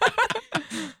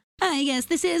 I guess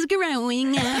this is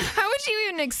growing. How would you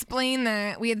even explain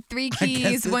that? We had 3 I guess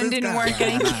keys, this one is didn't that. work,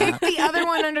 and he kicked the other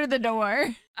one under the door.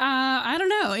 I don't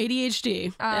know.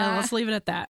 ADHD. Yeah, let's leave it at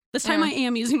that. This time Yeah. I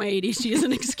am using my ADHD as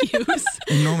an excuse.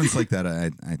 In moments like that,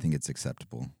 I think it's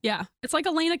acceptable. Yeah. It's like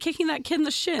Elena kicking that kid in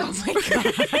the shins. Oh my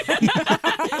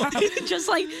God. Just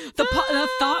like the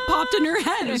thought popped in her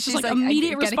head. It was She's just like like, I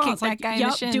immediate gotta kick response. that like, guy in the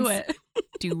yep, do shins. it.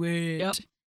 Do it. Yep.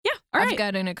 Yeah. All I've right.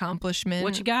 got an accomplishment.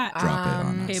 What you got? Drop it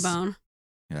on Okay, us. Bone.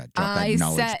 Yeah, drop I that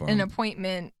knowledge set bomb. an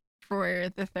appointment for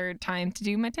the 3rd time to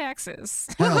do my taxes.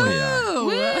 Hell yeah. Woo!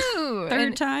 Woo! Third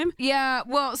And- time? Yeah,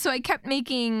 well, so I kept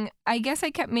making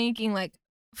like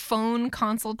phone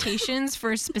consultations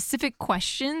for specific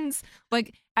questions,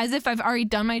 like as if I've already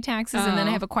done my taxes and then I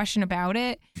Oh. have a question about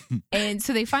it. And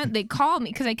so they called me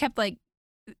because I kept like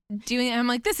doing it. I'm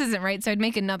like, this isn't right. So I'd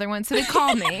make another one. So they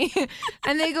call me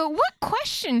and they go, what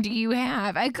question do you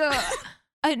have? I go,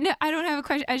 no, I don't have a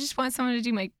question. I just want someone to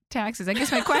do my taxes. I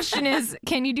guess my question is,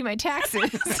 can you do my taxes?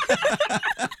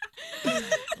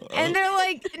 And they're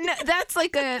like, no, that's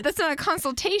not a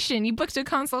consultation. You booked a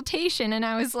consultation. And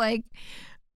I was like,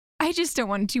 I just don't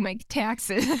want to do my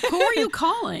taxes. Who are you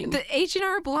calling? The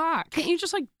H&R Block. Can't you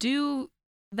just like do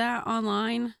that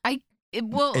online? It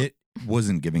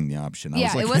wasn't giving the option. I Yeah,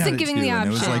 was like, it wasn't yeah, giving too. the And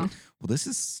it was option. like, well, this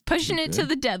is Pushing it to good.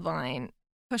 the deadline.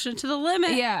 Push it to the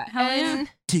limit. Yeah. Hell yeah. and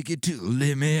Take it to the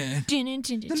limit. The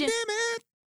limit.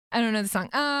 I don't know the song.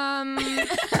 I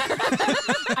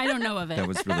don't know of it. That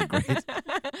was really great.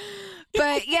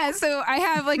 But yeah, so I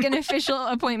have like an official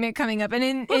appointment coming up,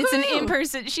 and it's an Woohoo!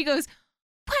 in-person. She goes,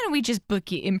 "Why don't we just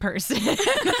book you in person?"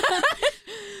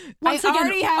 Once I again,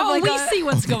 already have like we a, see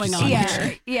what's going on yeah,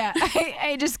 here. yeah.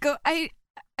 I just go. I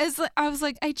was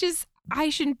like, I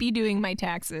shouldn't be doing my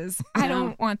taxes. I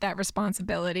don't want that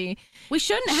responsibility. We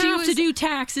shouldn't She have to was- do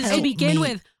taxes to Help begin me.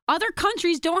 with. Other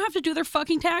countries don't have to do their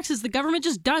fucking taxes. The government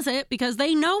just does it because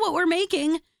they know what we're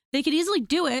making. They could easily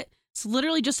do it. It's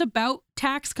literally just about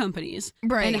tax companies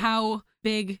Right. and how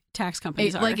big tax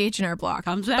companies are. Like H&R Block.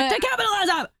 Comes back But- to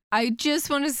capitalism. I just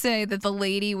want to say that the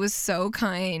lady was so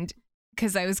kind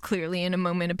because I was clearly in a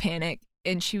moment of panic.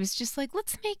 And she was just like,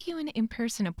 let's make you an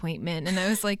in-person appointment. And I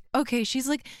was like, okay. She's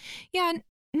like, yeah,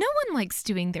 no one likes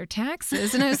doing their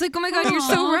taxes. And I was like, oh my God, you're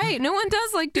so Aw. right. No one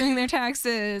does like doing their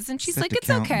taxes. And she's Except like, it's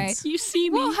okay. accountants. You see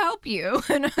me. We'll help you.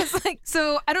 And I was like,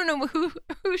 so I don't know who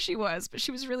she was, but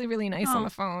she was really, really nice on Oh. the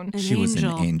phone. An She was an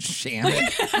angel.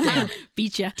 angel.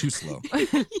 Beat ya. Too slow.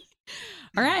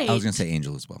 All right. I was going to say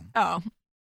angel as well. Oh.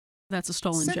 That's a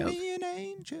stolen Send joke. me an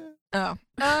angel. Oh.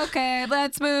 Okay,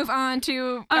 let's move on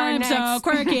to our I'm next. so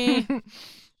quirky.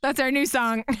 That's our new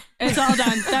song. It's all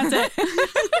done. That's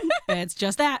it. It's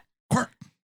just that. Quirk.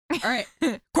 All right.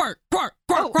 Quirk, quirk,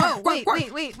 quirk, quirk, wait,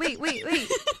 quirk. wait.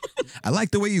 I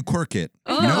like the way you quirk it.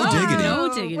 Oh, no diggity.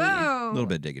 no diggity. Whoa. A little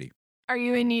bit diggity. Are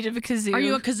you in need of a kazoo? Are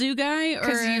you a kazoo guy or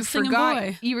Because a you singing forgot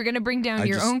boy? you were going to bring down I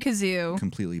your just- own kazoo.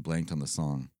 Completely blanked on the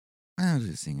song. I'll do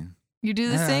the singing. You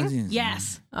do the sing?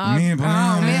 Yes. Oh, Me,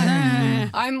 man. Uh,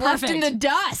 I'm left in the Perfect.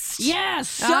 dust. Yes.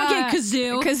 Suck it,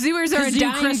 kazoo. Kazooers are a Kazoo,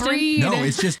 dying Kristen. breed. No,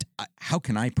 it's just how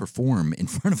can I perform in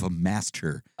front of a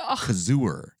master Ugh.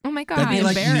 kazooer? Oh my God. That'd be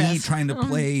like me embarrassed. trying to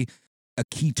play a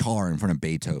guitar in front of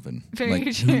Beethoven. Very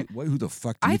like, true. who the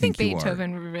fuck do you I think you are?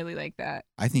 Beethoven would really like that.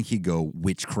 I think he'd go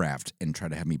witchcraft and try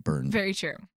to have me burned. Very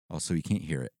true. Also, you can't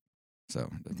hear it. So,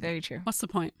 Very true. What's the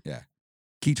point?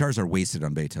 guitars are wasted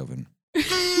on Beethoven.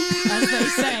 As they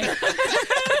say.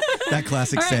 That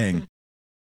classic All right. saying.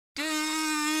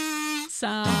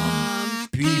 Some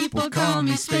people call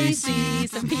me Stacy,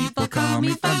 some people call me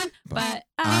fun, but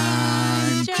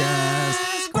I'm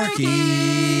just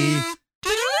quirky.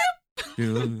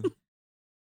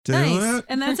 Nice.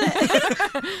 And that's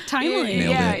it. Timely.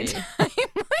 Nailed yeah. it.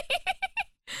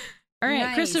 All right,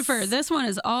 Nice. Christopher, this one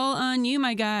is all on you,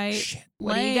 my guy. Shit.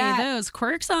 What do you Lay got? those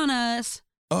quirks on us.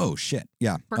 Oh shit.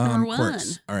 Yeah. Quirk number one.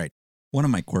 Quirks. All right. One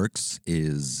of my quirks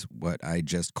is what I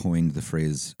just coined the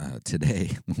phrase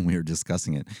today when we were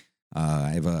discussing it. I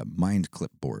have a mind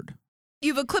clipboard.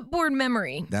 You have a clipboard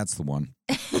memory. That's the one.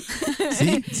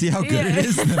 See how good it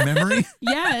is, the memory?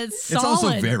 Yeah, it's It's solid. also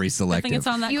very I think selective. it's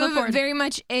on that You clipboard. have very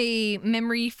much a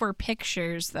memory for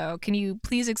pictures, though. Can you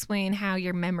please explain how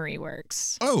your memory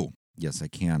works? Oh, yes, I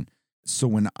can. So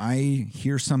when I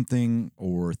hear something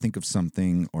or think of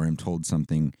something or am told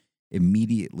something,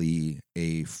 immediately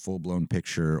a full-blown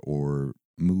picture or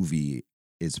movie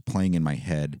is playing in my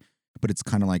head, but it's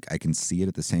kind of like I can see it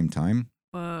at the same time.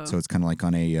 Whoa. So it's kind of like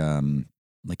on a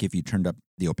like if you turned up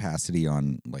the opacity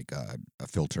on like a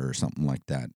filter or something like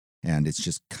that, and it's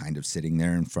just kind of sitting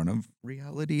there in front of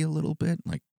reality a little bit.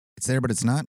 Like it's there, but it's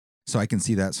not. So I can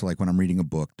see that. So like when I'm reading a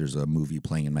book, there's a movie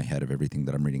playing in my head of everything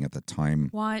that I'm reading at the time.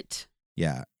 What?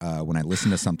 Yeah. When I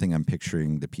listen to something, I'm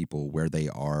picturing the people where they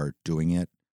are doing it.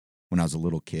 When I was a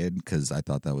little kid, because I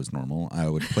thought that was normal, I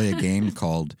would play a game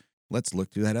called Let's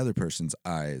Look Through That Other Person's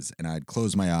Eyes. And I'd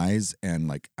close my eyes and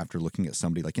like after looking at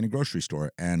somebody like in a grocery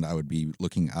store, and I would be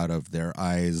looking out of their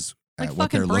eyes Like at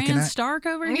what they're fucking looking Bran at. Stark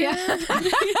over here? Yeah.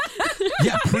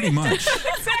 Yeah, pretty much.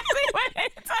 Exactly what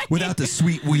it's like. Without the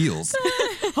sweet wheels.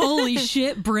 Holy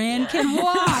shit, Bran can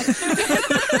walk.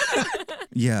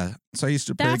 Yeah. So I used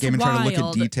to play That's a game and try to look at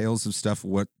wild. details of stuff,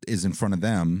 what is in front of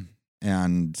them.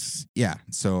 And yeah,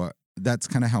 so that's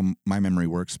kind of how my memory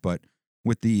works. But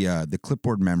with the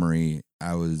clipboard memory,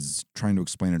 I was trying to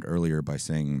explain it earlier by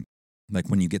saying, like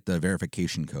when you get the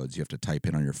verification codes, you have to type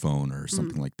in on your phone or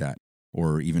something like that.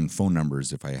 Or even phone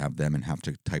numbers, if I have them and have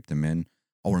to type them in.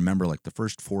 I'll remember like the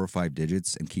first 4 or 5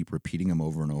 digits and keep repeating them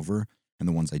over and over. And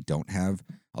the ones I don't have,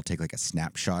 I'll take like a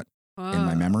snapshot in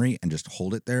my memory and just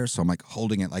hold it there. So I'm like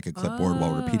holding it like a clipboard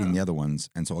while repeating the other ones.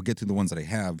 And so I'll get through the ones that I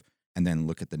have and then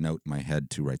look at the note in my head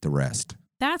to write the rest.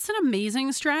 That's an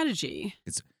amazing strategy.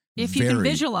 It's If you can very-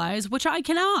 visualize, which I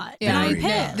cannot, Yeah, then I'm very pissed.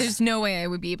 fast. There's There's no way I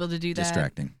would be able to do that.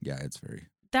 Distracting. Yeah, it's very.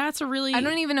 That's a really. I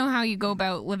don't even know how you go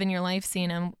about living your life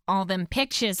seeing all them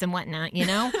pictures and whatnot, you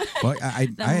know? Well, I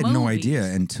The had no movies. idea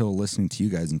until listening to you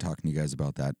guys and talking to you guys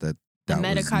about that The wasn't-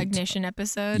 metacognition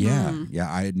episode. Yeah, Mm.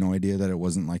 yeah. I had no idea that it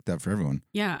wasn't like that for everyone.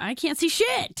 Yeah, I can't see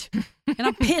shit, and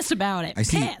I'm pissed about it. I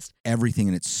see Pissed. everything,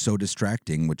 and it's so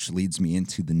distracting, which leads me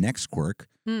into the next quirk,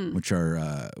 Hmm. which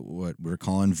are what we're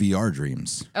calling VR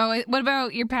dreams. Oh, what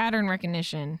about your pattern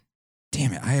recognition?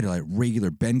 Damn it! I had a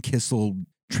regular Ben Kissel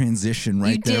transition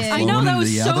right You there. did. I flowing know, that into was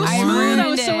the so other smooth. one. That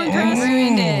was so impressive. I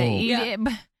ruined it. Oh. You Yeah. did.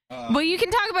 Well, you can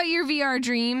talk about your VR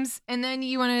dreams, and then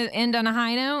you want to end on a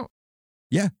high note?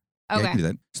 Yeah. Yeah, I Okay. can do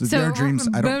that. So the VR dreams,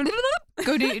 I don't.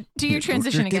 Go to your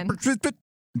transition again.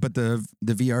 But the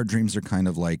VR dreams are kind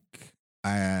of like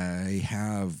I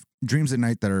have dreams at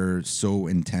night that are so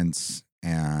intense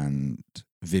and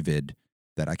vivid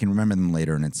that I can remember them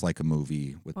later, and it's like a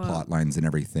movie with Whoa. plot lines and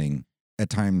everything. At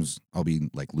times, I'll be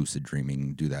like lucid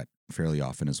dreaming, do that fairly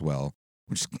often as well,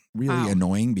 which is really Wow.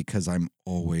 annoying because I'm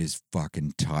always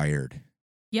fucking tired.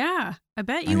 Yeah, I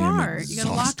bet you I am are. You got a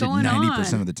lot exhausted going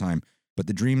 90% on. of the time. But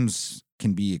the dreams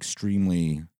can be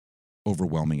extremely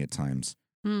overwhelming at times.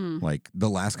 Hmm. Like the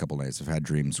last couple nights, I've had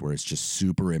dreams where it's just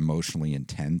super emotionally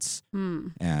intense Hmm.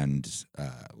 and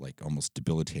like almost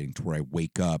debilitating to where I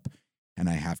wake up and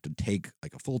I have to take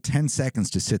like a full 10 seconds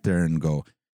to sit there and go,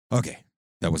 okay,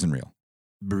 that wasn't real.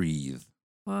 Breathe.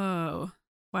 Whoa.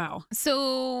 Wow.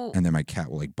 So, And then my cat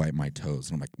will like bite my toes.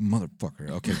 And I'm like, motherfucker.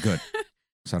 Okay, good.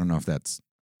 So I don't know if that's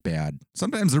bad.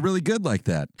 Sometimes they're really good like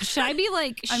that. should I be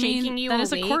like I shaking mean, you that awake?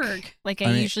 is a quirk. Like I,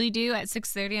 I mean- usually do at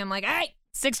 6:30. I'm like, hey,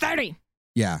 6:30.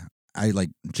 Yeah. I like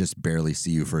just barely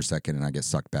see you for a second and I get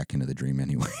sucked back into the dream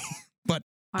anyway. But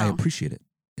I Wow. appreciate it.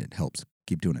 It helps.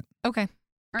 Keep doing it. Okay.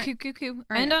 Right. Coo.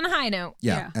 Right. End on a high note.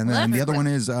 Yeah. Yeah. And Well, then the that's other good. one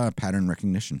is pattern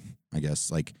recognition, I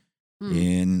guess. Like Hmm.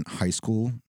 in high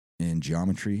school, in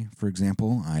geometry, for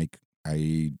example,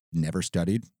 I never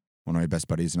studied. One of my best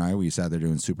buddies and I, we sat there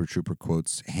doing Super Trooper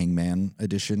quotes, Hangman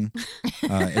edition,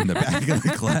 in the back of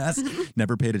the class.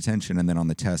 Never paid attention, and then on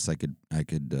the tests, I could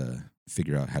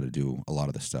figure out how to do a lot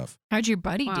of the stuff How'd your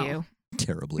buddy Wow. do?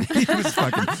 terribly. He was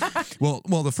fucking well.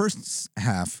 The first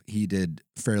half he did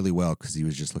fairly well because he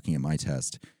was just looking at my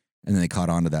test, and then they caught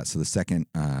on to that. So the second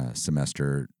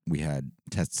semester we had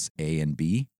tests A and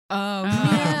B. Oh, no. Oh.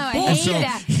 I And hate so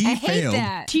that. he I hate failed.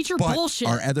 that. Teacher But bullshit.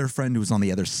 our other friend who was on the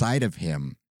other side of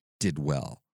him did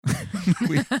well.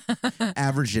 We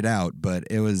averaged it out, but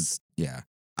it was, yeah.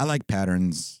 I like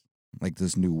patterns, like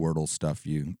this new Wordle stuff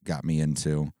you got me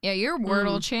into. Yeah, you're a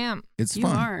Wordle champ. It's you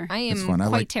fun. are. I It's am fun. I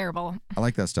quite like- terrible. I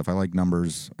like that stuff. I like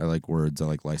numbers. I like words. I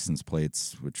like license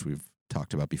plates, which we've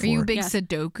talked about before. Are you a big Yes.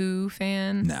 Sudoku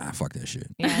fan? Nah, fuck that shit.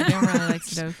 Yeah, I don't really like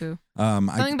Sudoku.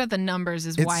 Something about the numbers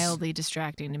is it's- wildly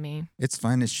distracting to me. it's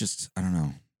fine. It's just, I don't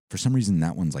know. For some reason,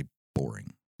 that one's like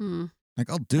boring. Hmm. Like,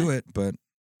 I'll do it, but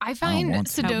I find want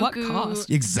to. Sudoku. At what cost?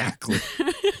 exactly.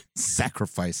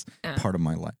 Sacrifice Yeah. part of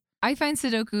my life. I find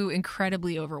Sudoku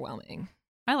incredibly overwhelming.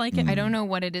 I like it. Mm. I don't know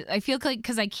what it is. I feel like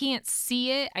because I can't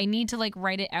see it, I need to like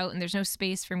write it out, and there's no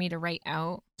space for me to write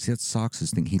out. See, that's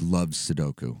Socks' thing. He loves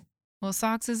Sudoku. Well,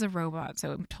 Socks is a robot,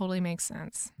 so it totally makes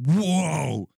sense.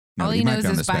 Whoa. No, All but he might knows be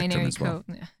on is the spectrum binary as well.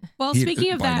 code. Well, He-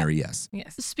 speaking of that, binary, yes.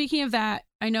 Yes. speaking of that,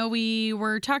 I know we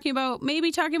were talking about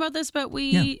this, but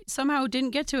we somehow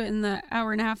didn't get to it in the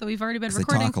hour and a half that we've already been 'Cause they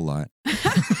recording. talk a lot.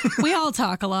 We all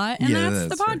talk a lot, and Yeah, that's the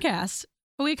that's right. podcast.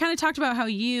 But we kind of talked about how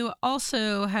you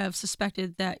also have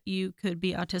suspected that you could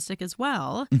be autistic as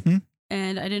well. hmm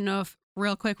And I didn't know if,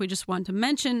 real quick, we just wanted to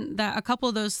mention that a couple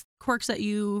of those quirks that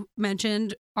you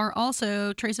mentioned are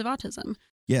also traits of autism.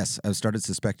 Yes, I've started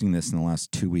suspecting this in the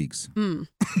last 2 weeks. Hmm.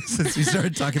 Since we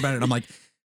started talking about it, I'm like,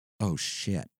 oh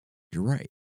shit, you're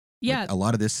right. Yeah. Like, a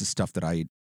lot of this is stuff that I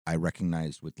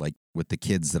recognized with the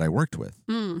kids that I worked with.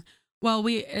 Hmm. Well,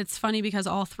 it's funny because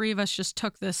all three of us just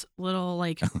took this little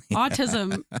Yeah.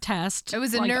 autism test. It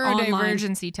was a like, online.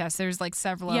 neurodivergency test. There's like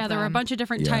several Yeah, of there were a them. bunch of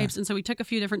different Yeah. types, and so we took a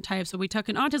few different types. So we took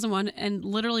an autism one, and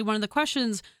literally one of the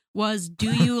questions was,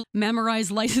 "Do you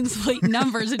memorize license plate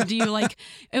numbers?" And do you like?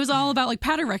 It was all about like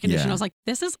pattern recognition. Yeah. I was like,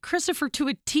 "This is Christopher to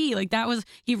a T." Like that was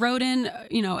he wrote in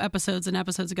episodes and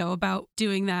episodes ago about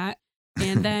doing that,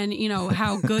 and then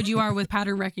how good you are with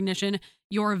pattern recognition.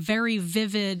 Your very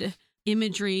vivid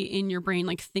imagery in your brain,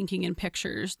 like thinking in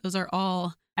pictures. Those are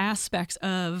all aspects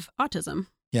of autism.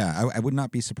 Yeah, I would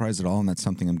not be surprised at all, and that's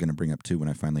something I'm going to bring up too when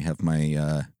I finally have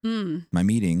my Hmm. my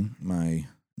meeting, my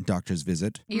doctor's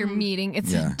visit. Your meeting.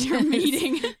 It's Yeah. Your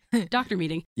meeting. Doctor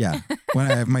meeting. Yeah,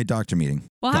 when I have my doctor meeting.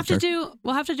 We'll have to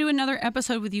Doctor. do another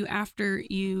episode with you after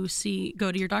you go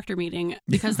to your doctor meeting,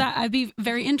 because that I'd be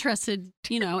very interested,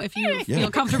 if you feel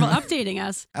comfortable updating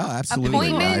us. Oh, absolutely.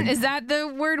 appointment. Is that the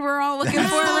word we're all looking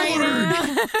for right now?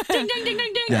 Ding ding ding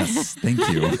ding ding. Yes, thank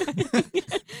you.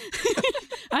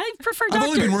 I prefer I've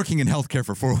only been doctor. working in healthcare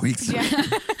for 4 weeks, Yeah.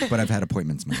 but I've had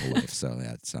appointments my whole life, so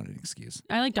that's not an excuse.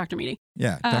 I like doctor meeting.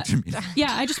 Yeah, doctor meeting.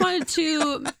 Yeah, I just wanted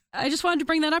to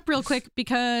bring that up real quick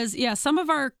because some of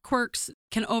our quirks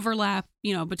can overlap,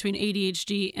 between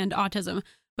ADHD and autism,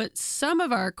 but some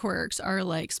of our quirks are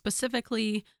like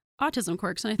specifically autism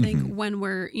quirks. And I think when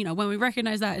we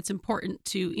recognize that, it's important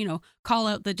to, call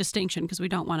out the distinction, because we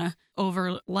don't want to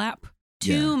overlap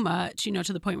too much,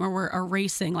 to the point where we're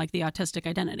erasing like the autistic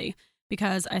identity,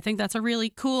 because I think that's a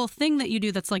really cool thing that you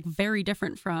do that's like very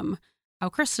different from how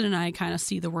Kristen and I kind of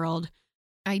see the world.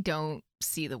 I don't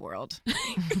see the world.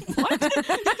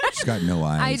 She's got no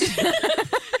eyes.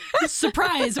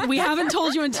 Surprise, we haven't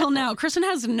told you until now. Kristen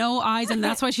has no eyes, and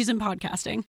that's why she's in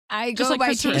podcasting. I Just go like by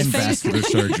Christopher's And taste. face.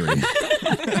 vascular surgery.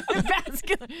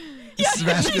 Vascular.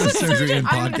 Vascular surgery and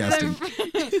I'm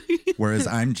podcasting. Whereas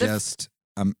I'm just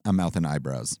a mouth and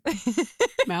eyebrows.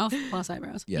 Mouth plus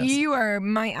eyebrows. Yes. You are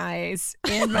my eyes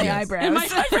and my Yes. eyebrows. And my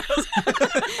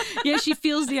eyebrows. Yeah, she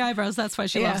feels the eyebrows. That's why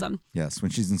she Yeah. loves them. Yes.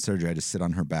 When she's in surgery, I just sit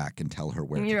on her back and tell her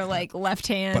where to You're cut. like left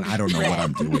hand. But I don't know what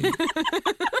I'm doing.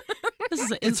 This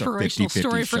is an It's a inspirational 50-50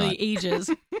 story for shot. the ages.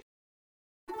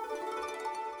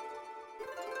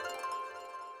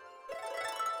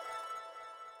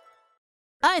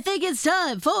 I think it's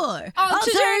time for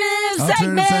Alternative Alternative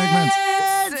segments.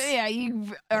 Yeah,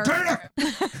 you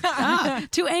are.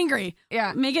 Too angry.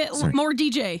 Yeah. Make it Sorry. more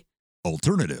DJ.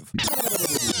 Alternative.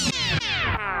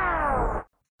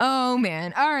 Oh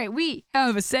man. All right, we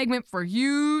have a segment for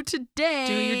you today.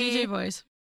 Do your DJ voice.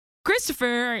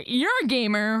 Christopher, you're a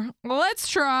gamer. Let's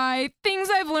try things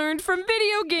I've learned from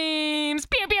video games.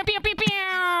 Pew, pew, pew, pew, pew.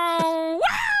 Wow!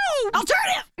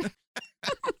 Alternative.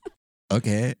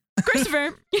 Okay.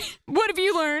 Christopher, what have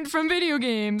you learned from video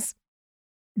games?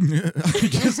 I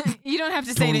just You don't have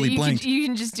to say Totally it. blanked. You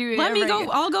can just do it. Let me go.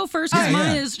 I'll go first because Yeah,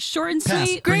 mine yeah. is short and pass.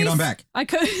 sweet. Bring it on Grace? back. I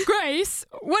could. Grace,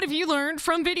 what have you learned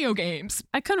from video games?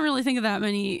 I couldn't really think of that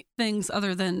many things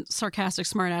other than sarcastic,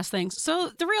 smartass things.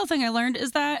 So the real thing I learned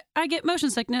is that I get motion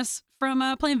sickness from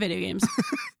playing video games.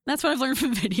 That's what I've learned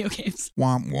from video games.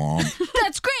 Womp womp.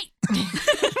 That's great.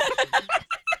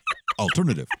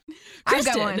 Alternative. I've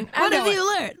got one. What have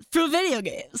you learned from video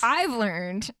games? I've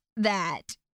learned that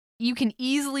you can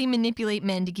easily manipulate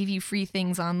men to give you free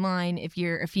things online if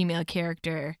you're a female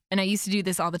character. And I used to do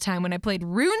this all the time when I played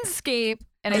RuneScape,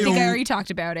 and I think I already talked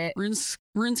about it.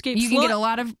 RuneScape. You can get a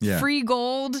lot of Yeah. free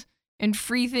gold and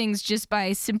free things just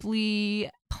by simply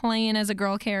playing as a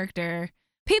girl character.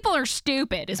 People are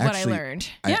stupid, is what I Actually, learned.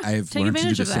 Yeah, I've take learned to do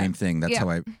advantage the of that. same thing. That's Yeah. how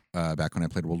I, back when I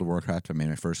played World of Warcraft, I made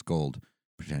my first gold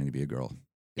pretending to be a girl. There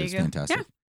It was you go. fantastic. Yeah.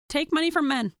 Take money from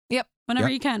men. Yep. Whenever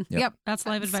Yep. you can. Yep. That's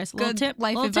life That's advice. Good Little tip.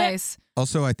 life little advice.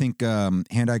 Also, I think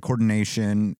hand-eye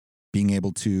coordination, being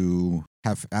able to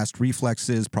have fast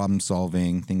reflexes, problem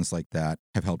solving, things like that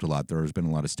have helped a lot. There's been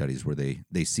a lot of studies where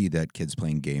they see that kids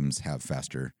playing games have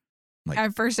faster. Like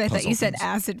At first, I thought puzzle you said things.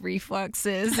 acid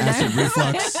refluxes. and I Acid was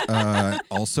reflux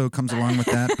also comes along with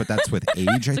that, but that's with age,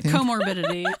 I It's a think.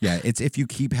 comorbidity. Yeah, it's if you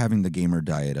keep having the gamer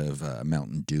diet of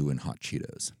Mountain Dew and hot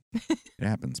Cheetos. It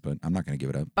happens, but I'm not going to give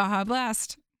it up. Baja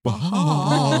Blast.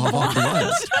 Oh,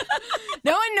 blast.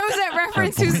 No one knows that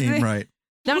reference. Or Who's blame, the- right.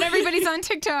 Not everybody's on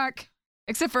TikTok,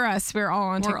 except for us. We're all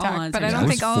on We're TikTok, all on but I TikTok. don't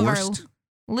I think was all of our forced.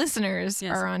 listeners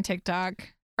Yes. are on TikTok.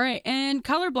 All right. And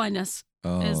color blindness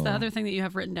is Oh, the other thing that you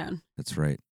have written down. That's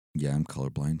right. Yeah, I'm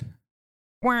colorblind.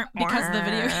 Because of the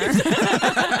video games.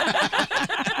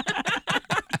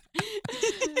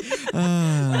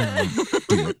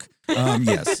 Dick.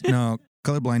 Yes. No,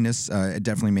 colorblindness, it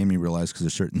definitely made me realize because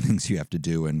there's certain things you have to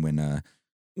do. And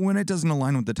when it doesn't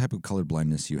align with the type of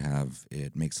colorblindness you have,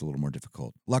 it makes it a little more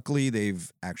difficult. Luckily,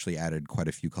 they've actually added quite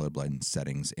a few colorblind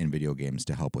settings in video games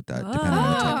to help with that, depending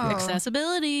on the type. Oh. Of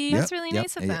Accessibility. That's really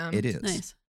nice of them. It is.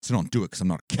 Nice. So don't do it because I'm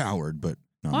not a coward, but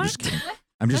no, I'm just What? kidding.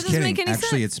 I'm just That doesn't kidding. make any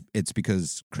Actually, it's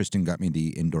because Kristen got me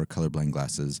the indoor colorblind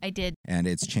glasses, I did. and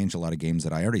it's changed a lot of games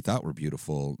that I already thought were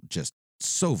beautiful, just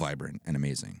so vibrant and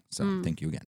amazing. So Mm. thank you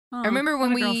again. Oh, I remember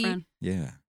when what a we- girlfriend.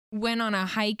 Yeah. Went on a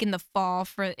hike in the fall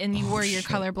and you Oh, wore your shit.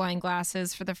 colorblind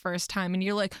glasses for the first time, and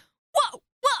you're like, whoa,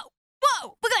 whoa,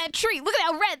 whoa, look at that tree, look at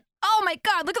how red. Oh my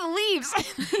God, look at the leaves.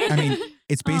 I mean,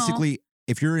 it's Aw. basically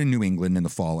if you're in New England in the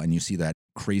fall and you see that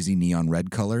crazy neon red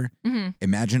color, Mhm.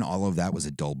 imagine all of that was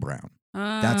a dull brown.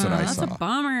 That's what I That's saw. a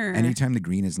bummer. Anytime the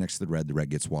green is next to the red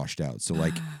gets washed out. So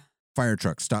like fire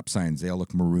trucks, stop signs, they all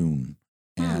look maroon.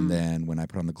 And then when I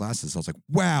put on the glasses, I was like,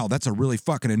 wow, that's a really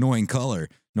fucking annoying color.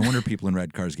 No wonder people in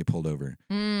red cars get pulled over.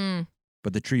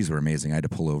 But the trees were amazing. I had to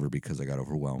pull over because I got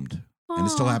overwhelmed. And it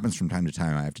still happens from time to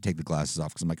time. I have to take the glasses off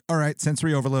because I'm like, all right,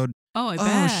 sensory overload. Oh, I bet.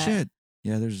 Oh, shit.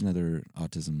 Yeah, there's another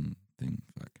autism thing.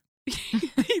 Fuck.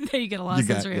 You get a lot of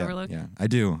sensory overload. Yeah, I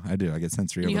do. I get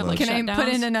sensory You have, overload. like, Can I put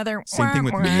in another? Same thing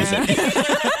with music.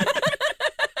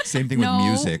 Same thing with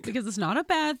music. Because it's not a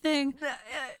bad thing.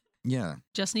 Yeah.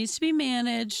 Just needs to be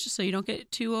managed so you don't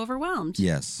get too overwhelmed.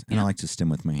 Yes. And I like to stim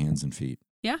with my hands and feet.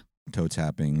 Yeah. Toe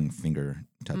tapping, finger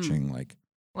touching, Like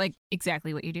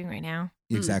exactly what you're doing right now.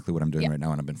 exactly what I'm doing right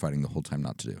now, and I've been fighting the whole time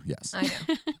not to do. Yes. I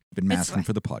know. Been masking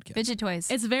for the podcast. Fidget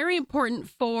toys. It's very important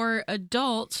for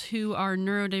adults who are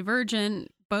neurodivergent,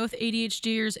 both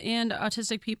ADHDers and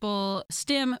autistic people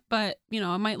stim, but, it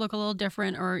might look a little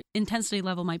different or intensity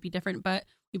level might be different, but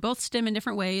we both stim in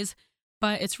different ways.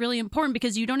 But it's really important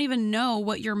because you don't even know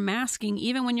what you're masking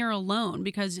even when you're alone.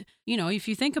 Because, if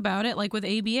you think about it, like with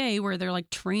ABA, where they're like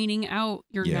training out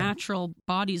your natural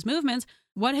body's movements,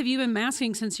 what have you been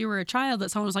masking since you were a child that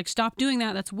someone was like, stop doing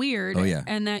that? That's weird. Oh, yeah.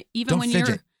 And that even Don't when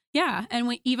fidget.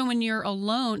 even when you're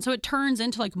alone, so it turns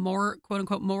into like more, quote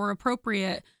unquote, more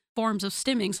appropriate forms of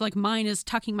stimming. So like mine is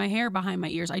tucking my hair behind my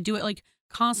ears. I do it like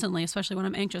constantly, especially when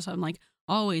I'm anxious. I'm like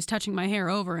always touching my hair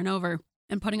over and over.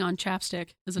 And putting on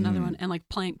chapstick is another one, and like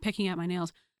picking at my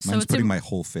nails. Mine's So putting my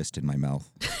whole fist in my mouth.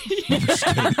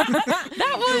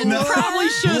 That one probably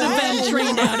should have been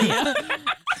trained out of you.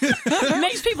 It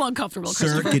makes people uncomfortable,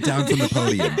 Sir, Christopher. get down from the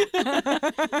podium.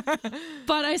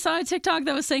 But I saw a TikTok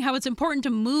that was saying how it's important to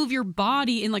move your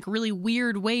body in like really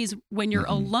weird ways when you're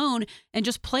alone and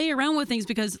just play around with things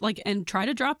and try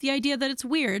to drop the idea that it's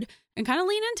weird and kind of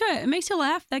lean into it. It makes you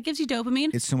laugh. That gives you dopamine.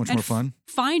 It's so much And more fun.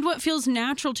 Find what feels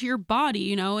natural to your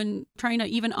body, and trying to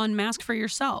even unmask for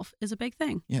yourself is a big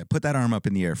thing. Yeah, put that arm up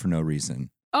in the air for no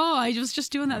reason. Oh, I was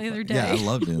just doing that the other day. Yeah, I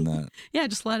love doing that. Yeah,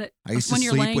 just let it. I used to when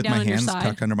you're sleep laying with down my on your hands side.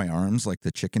 tucked under my arms like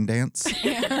the chicken dance.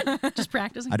 Just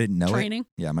practicing. I didn't know Training. it.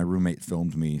 Yeah, my roommate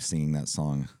filmed me singing that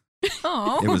song.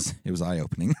 Oh. It was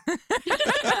eye-opening.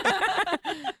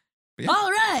 Yeah.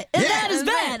 All right, and that has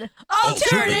been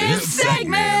Alternative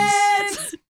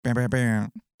Segments. Bam, bam,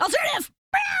 bam. Alternative.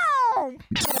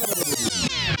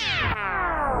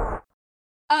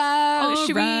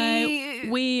 Should right.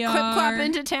 We clip clop are-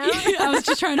 into town? I was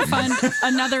just trying to find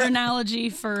another analogy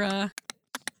for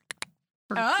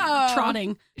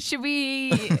trotting. Should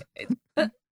we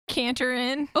canter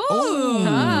in? Oh, Ooh.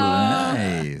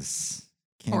 nice.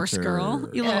 Horse Canter. girl.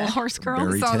 You little horse girl.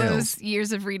 Berry With all tails. those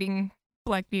years of reading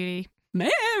Black Beauty.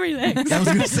 Mary legs. I was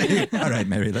going to say, all right,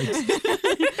 Mary Legs.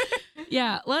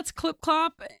 Yeah, let's clip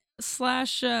clop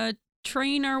 /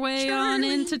 train our way on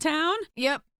into town.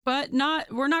 Yep. But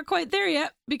we're not quite there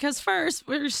yet because first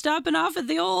we're stopping off at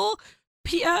the old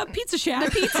pizza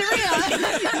shack.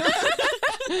 Pizzeria.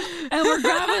 And we're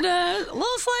grabbing a little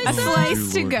A slice.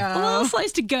 slice to Lord. A little go.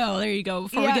 slice to go. There you go.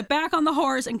 Before we Yeah. get back on the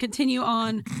horse and continue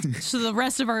on to the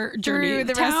rest of our journey. Through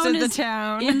the rest of the is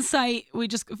town. in sight. We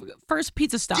just first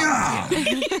pizza stop.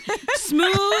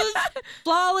 Smooth,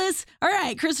 flawless. All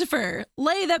right, Christopher,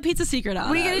 lay that pizza secret on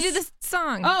We us. gotta do this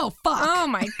song. Oh fuck! Oh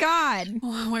my God.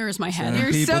 Where is my head?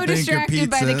 You're People so think you're distracted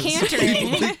by the pizza. cantering.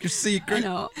 People think you're I secret.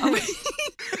 know.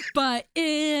 But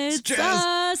it's just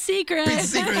a secret. Pizza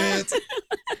secrets.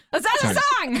 Let's have a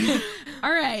song.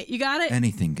 All right, you got it?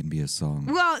 Anything can be a song.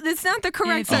 Well, that's not the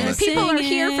correct If song. you People are sing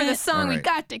here for the it- song. We Alright.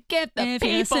 got to get the If you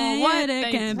people sing what it, it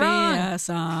they can wrong. be a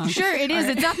song. Sure, it is. All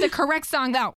right. It's not the correct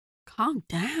song, though. Calm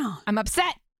down. I'm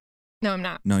upset. No, I'm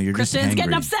not. No, you're just Kristen's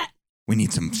getting hangry. upset. We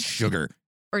need some sugar.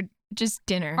 Or just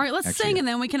dinner. All right, let's Actually, sing and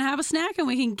then we can have a snack and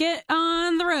we can get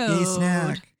on the road. Hey,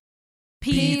 snack.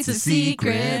 Pizza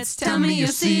secrets. Tell me your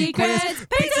secrets.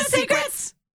 Pizza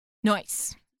secrets.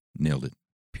 Nice. Nailed it.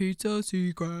 Pizza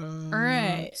secret. All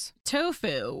right,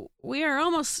 Tofu. We are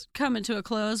almost coming to a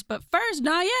close, but first,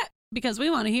 not yet, because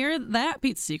we want to hear that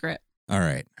pizza secret. All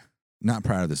right. Not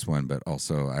proud of this one, but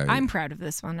also I'm proud of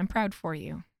this one. I'm proud for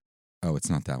you. Oh, it's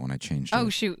not that one. I changed Oh,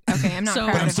 it. shoot. Okay, I'm not So-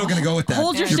 proud But I'm of still it. going to go with that.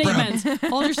 Hold your You're proud. statements.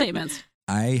 Hold your statements.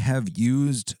 I have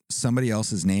used somebody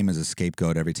else's name as a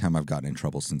scapegoat every time I've gotten in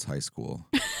trouble since high school.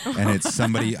 And it's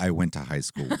somebody I went to high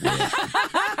school with.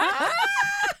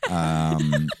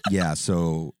 Yeah,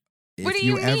 so What if do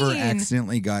you ever mean?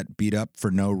 accidentally got beat up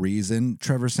for no reason,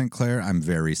 Trevor St. Clair, I'm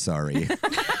very sorry.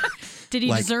 Did he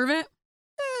Like- deserve it?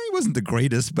 He wasn't the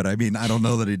greatest, but I mean, I don't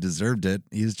know that he deserved it.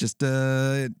 He's just,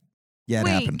 yeah, it Wait,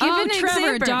 happened. give Oh, an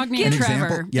Trevor, example. dog named Give- An Trevor.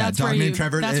 example? Yeah, That's dog where named you-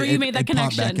 Trevor. that's where it- you made that it popped back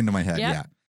connection. into my head. Yep. Yeah.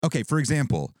 Okay, for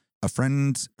example, a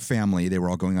friend's family, they were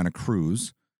all going on a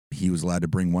cruise. He was allowed to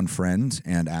bring one friend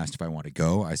and asked if I want to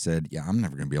go. I said, yeah, I'm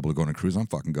never going to be able to go on a cruise. I'm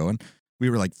fucking going. We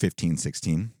were like 15,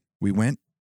 16. We went.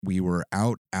 We were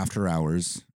out after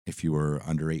hours if you were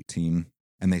under 18.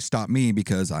 And they stopped me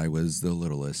because I was the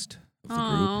littlest of the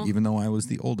group, even though I was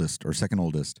the oldest or second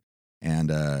oldest. And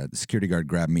the security guard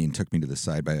grabbed me and took me to the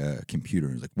side by a computer.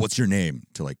 He was like, what's your name?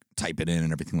 To like type it in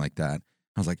and everything like that.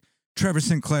 I was like, Trevor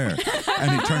Sinclair.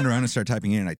 And he turned around and started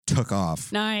typing in and I took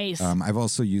off. Nice. I've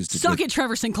also used it Suck with it,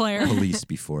 Trevor Sinclair. police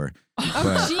before.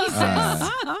 Oh,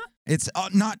 Jesus. It's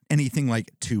not anything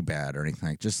like too bad or anything.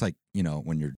 Like just like, you know,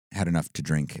 when you're had enough to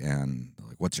drink and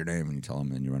like, what's your name? And you tell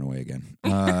them and you run away again.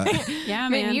 Yeah,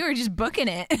 man. Man, you were just booking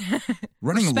it.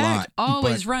 Running Respect. a lot.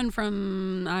 Always but run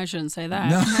from. I shouldn't say that.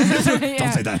 No, Yeah.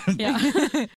 don't say that.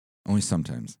 Yeah. Only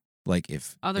sometimes. Like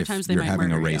if Other times they you're might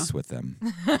having a murder you. race with them.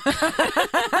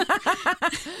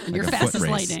 And you're Like a fast foot as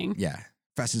race. lightning. Yeah.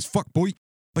 Fast as fuck, boy.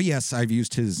 But yes, I've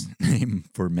used his name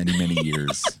for many, many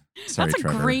years. Sorry, That's a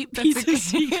Trevor. great piece of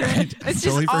secret. It's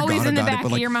Totally just always forgot in the about it, back but,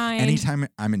 of like, your mind. Anytime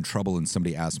I'm in trouble and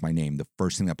somebody asks my name, the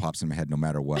first thing that pops in my head, no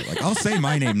matter what, like I'll say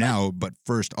my name now, but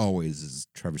first always is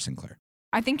Trevor Sinclair.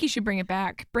 I think you should bring it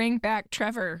back. Bring back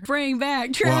Trevor. Bring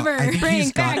back Trevor. Well, I think Bring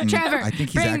he's back gotten, Trevor. I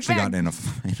think he's Bring actually back- gotten in a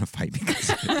fight because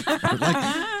of it.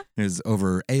 Like, it was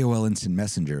over AOL Instant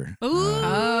Messenger. Ooh.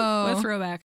 Oh. What a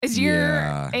throwback. Is your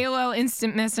Yeah. AOL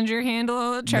Instant Messenger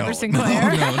handle Trevor No,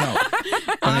 Sinclair? No.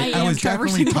 But I I am was Trevor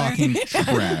definitely Sinclair. talking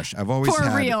trash. I've always For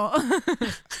had. real.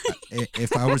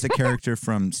 If I was a character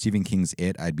from Stephen King's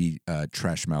It, I'd be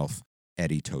Trash Mouth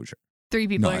Eddie Tozier. 3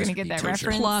 people No, are going to it's get that Tozier.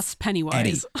 reference. Plus Pennywise.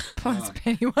 Eddie. Plus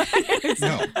Pennywise.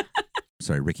 No.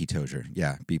 Sorry, Ricky Tozier.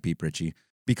 Yeah, Beep Beep Richie.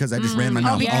 Because I just ran my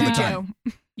I'll mouth be all the Pikachu. time.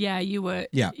 Yeah, you would.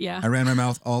 Yeah. Yeah. I ran my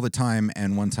mouth all the time,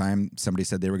 and one time somebody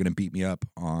said they were going to beat me up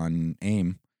on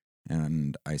AIM,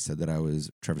 and I said that I was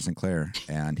Trevor Sinclair,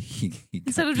 and he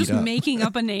Instead got of beat just up. making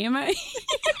up a name, I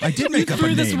did make up a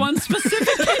threw this name. one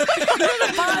specific under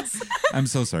the bus. I'm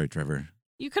so sorry, Trevor,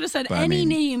 You could have said But I any mean-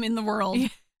 name in the world.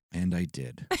 and I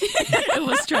did. It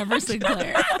was Trevor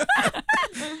Sinclair.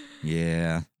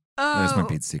 Yeah, that's my Oh,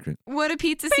 pizza secret. what a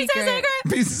pizza secret.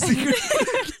 Pizza secret.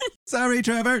 Sorry,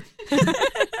 Trevor.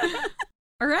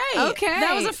 All right. Okay.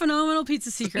 That was a phenomenal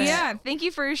pizza secret. Yeah, thank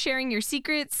you for sharing your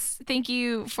secrets. Thank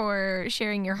you for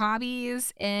sharing your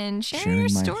hobbies and sharing your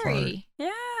Sharing my story. Yeah.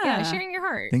 Yeah, sharing your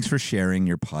heart. Thanks for sharing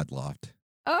your pod loft.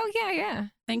 Oh, yeah.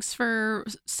 Thanks for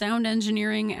sound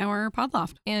engineering our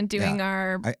podloft. And doing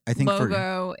our I think for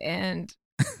logo and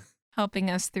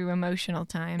helping us through emotional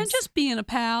times. And just being a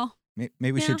pal.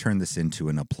 maybe we Yeah. should turn this into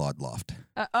an applaud loft.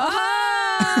 Oh!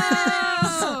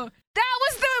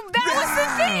 That was the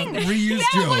thing. Reused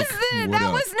That joke. was the What that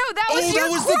up? was Oh, your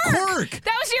that was quirk. the quirk.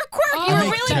 That was your quirk. Oh, You I were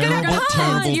make really good at terrible, puns.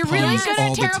 terrible You're really puns good all at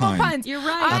the terrible time. puns. You're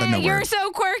right. Out of nowhere. You're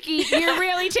so quirky. You're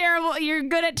really terrible. You're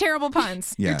good at terrible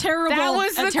puns. Yeah, You're terrible. That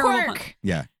was at the terrible quirk. pun-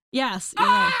 yeah, Yes. You're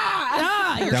right.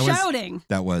 Ah, you're That was- shouting.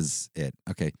 that was it.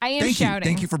 Okay, I am thank shouting. you.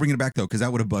 Thank you for bringing it back though, because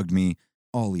that would have bugged me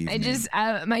all evening. I just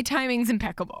my timing's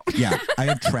impeccable. Yeah, I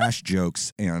have trash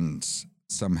jokes, and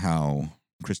somehow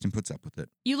Kristen puts up with it.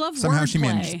 You love Somehow she wordplay.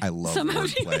 manages. I love Somehow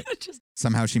she wordplay. manages.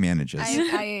 Somehow she manages.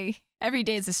 I every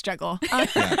day is a struggle.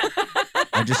 Yeah.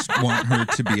 I just want her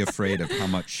to be afraid of how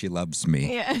much she loves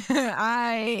me. Yeah,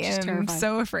 I She's am terrified.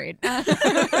 so afraid.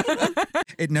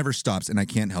 It never stops, and I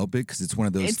can't help it because it's one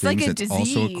of those It's like things a that's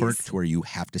also a quirk disease. to where you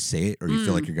have to say it or you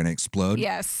feel like you're going to explode.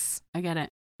 Yes, I get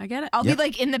it. I'll Yep. be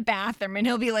like in the bathroom, and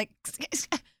he'll be like, It's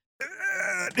like,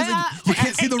 you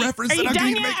can't see the reference Are that you I'm done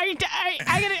trying to yet? make. Are you done?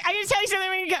 I gotta tell you something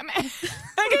when you come.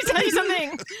 I gotta tell you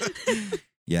something.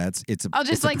 Yeah, it's a. I'll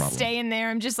just it's a like problem. stay in there.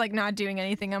 I'm just like not doing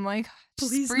anything. I'm like,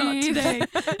 just Please breathe. not today.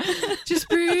 Just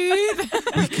breathe.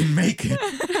 We can make it.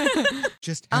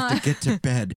 Just have to get to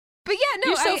bed. But yeah, no,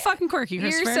 You're so I- fucking quirky, You're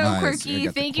Christopher. so Nice. I quirky.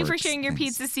 got the Thank you for quirks. sharing your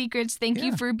Thanks. pizza secrets. Thank you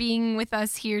Yeah. for being with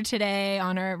us here today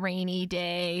on a rainy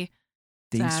day.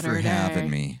 Thanks for Saturday. having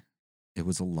me. It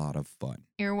was a lot of fun.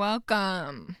 You're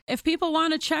welcome. If people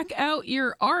want to check out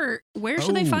your art, where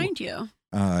should they Oh. find you?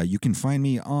 You can find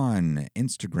me on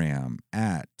Instagram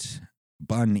at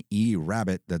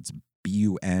BunERabbit. That's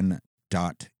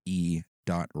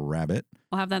BUN.E.rabbit.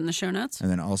 We'll have that in the show notes. And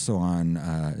then also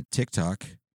on TikTok,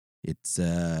 it's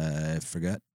I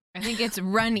forgot. I think it's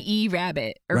Run E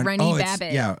Rabbit or Run- Runny oh, it's-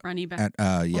 Babbit. Yeah, Runny back.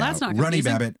 at yeah, that's not Runny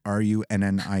confusing.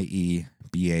 Babbit.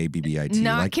 RUNNIEBABBIT.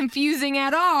 Not like, confusing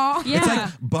at all. Yeah. It's like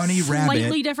Bunny Slightly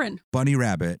Rabbit. different. Bunny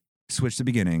Rabbit. Switch the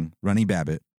beginning. Runny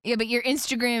Babbit. Yeah, but your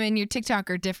Instagram and your TikTok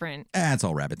are different. It's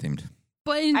all rabbit themed.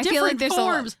 But in I different feel like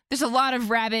forms. there's a lot of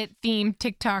rabbit themed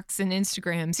TikToks and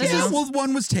Instagrams. You This know? is- Well,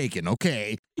 one was taken.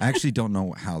 Okay. I actually don't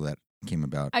know how that came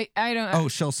about. I don't. Oh,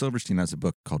 Shel Silverstein has a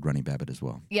book called Running Babbitt as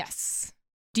well. Yes.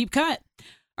 Deep cut.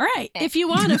 All right. If you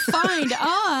want to find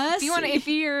us, If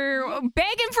you're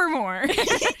begging for more,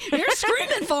 you're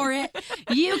screaming for it,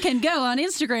 you can go on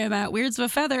Instagram at Weirds of a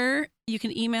Feather. You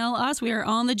can email us. We are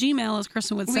on the Gmail, as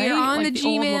Kristen would say. We are on like the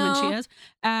old woman Gmail. she is,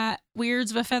 at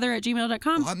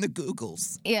weirdsofafeather@gmail.com. On the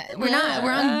Googles. yeah, we're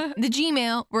on the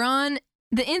Gmail. We're on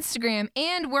the Instagram,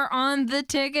 and we're on the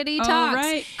Tickety Talks. All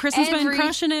right. Kristen's been Every-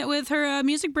 crushing it with her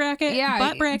music bracket, Yeah,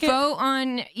 butt bracket. vote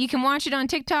on. You can watch it on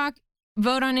TikTok.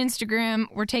 Vote on Instagram.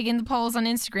 We're taking the polls on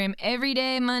Instagram every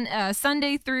day,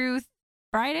 Sunday through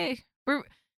Friday. We're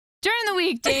during the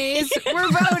weekdays. We're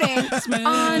voting Smooth.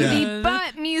 on Yeah. the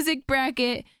butt music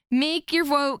bracket. Make your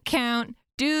vote count.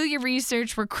 Do your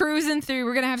research. We're cruising through.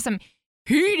 We're gonna have some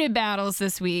heated battles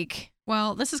this week.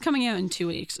 Well, this is coming out in 2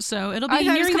 weeks, so it'll be I thought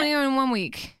it was nearing coming out in 1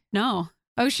 week. No.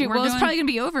 Oh shoot! We're Well, it's doing- probably gonna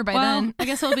be over by Well, then. I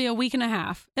guess it'll be a week and a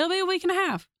half. It'll be a week and a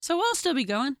half. So we'll still be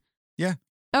going.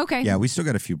 Okay. Yeah, we still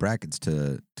got a few brackets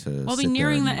to. We'll be sit there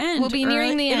nearing the and- end. We'll be or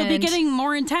nearing the It'll be end. getting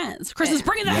more intense. Kristen's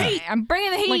bringing the Yeah. heat I'm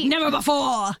bringing the heat. like never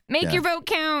before. Make Yeah. your vote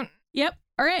count. Yep.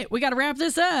 All right, we got to wrap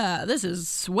this up. This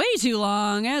is way too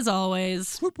long, as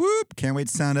always. Whoop whoop! Can't wait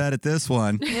to sound out at this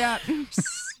one. Yeah.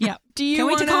 Yep. Do you Can't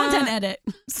wait to wanna content edit.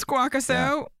 squawk us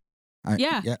Yeah. out?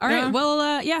 Yeah. All right.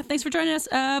 Well, yeah. Thanks for joining us.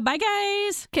 Bye,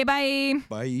 guys. Okay, bye.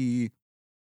 Bye.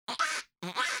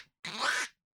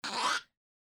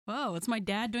 Whoa, it's my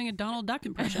dad doing a Donald Duck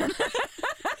impression.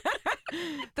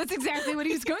 That's exactly what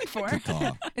he was going for. Good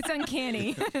call. It's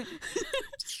uncanny.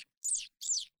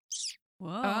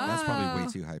 Whoa. That's probably Oh.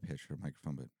 way too high pitched for a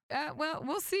microphone, but Well,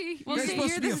 we'll see. We'll you guys see. are supposed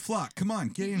You're to be a the- flock. Come on,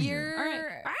 get in here.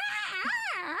 You're.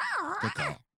 Good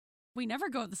call. We never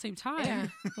go at the same time. Yeah.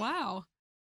 Wow.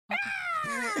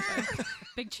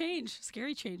 Big change.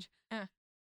 Scary change.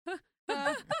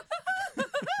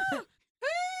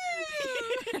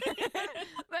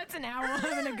 That's an owl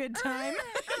having a good time.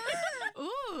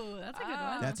 Ooh, that's a good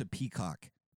one. That's a peacock.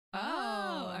 Oh,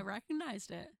 I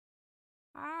recognized it.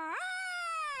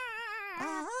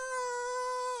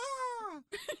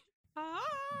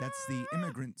 That's the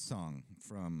immigrant song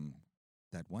from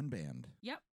that one band.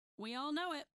 Yep, we all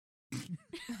know it.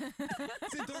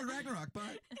 It's in Thor Ragnarok, but All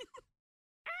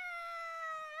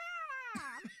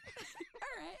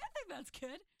right, I think that's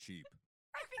good. cheap.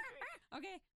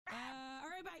 Okay. All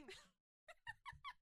right, bye.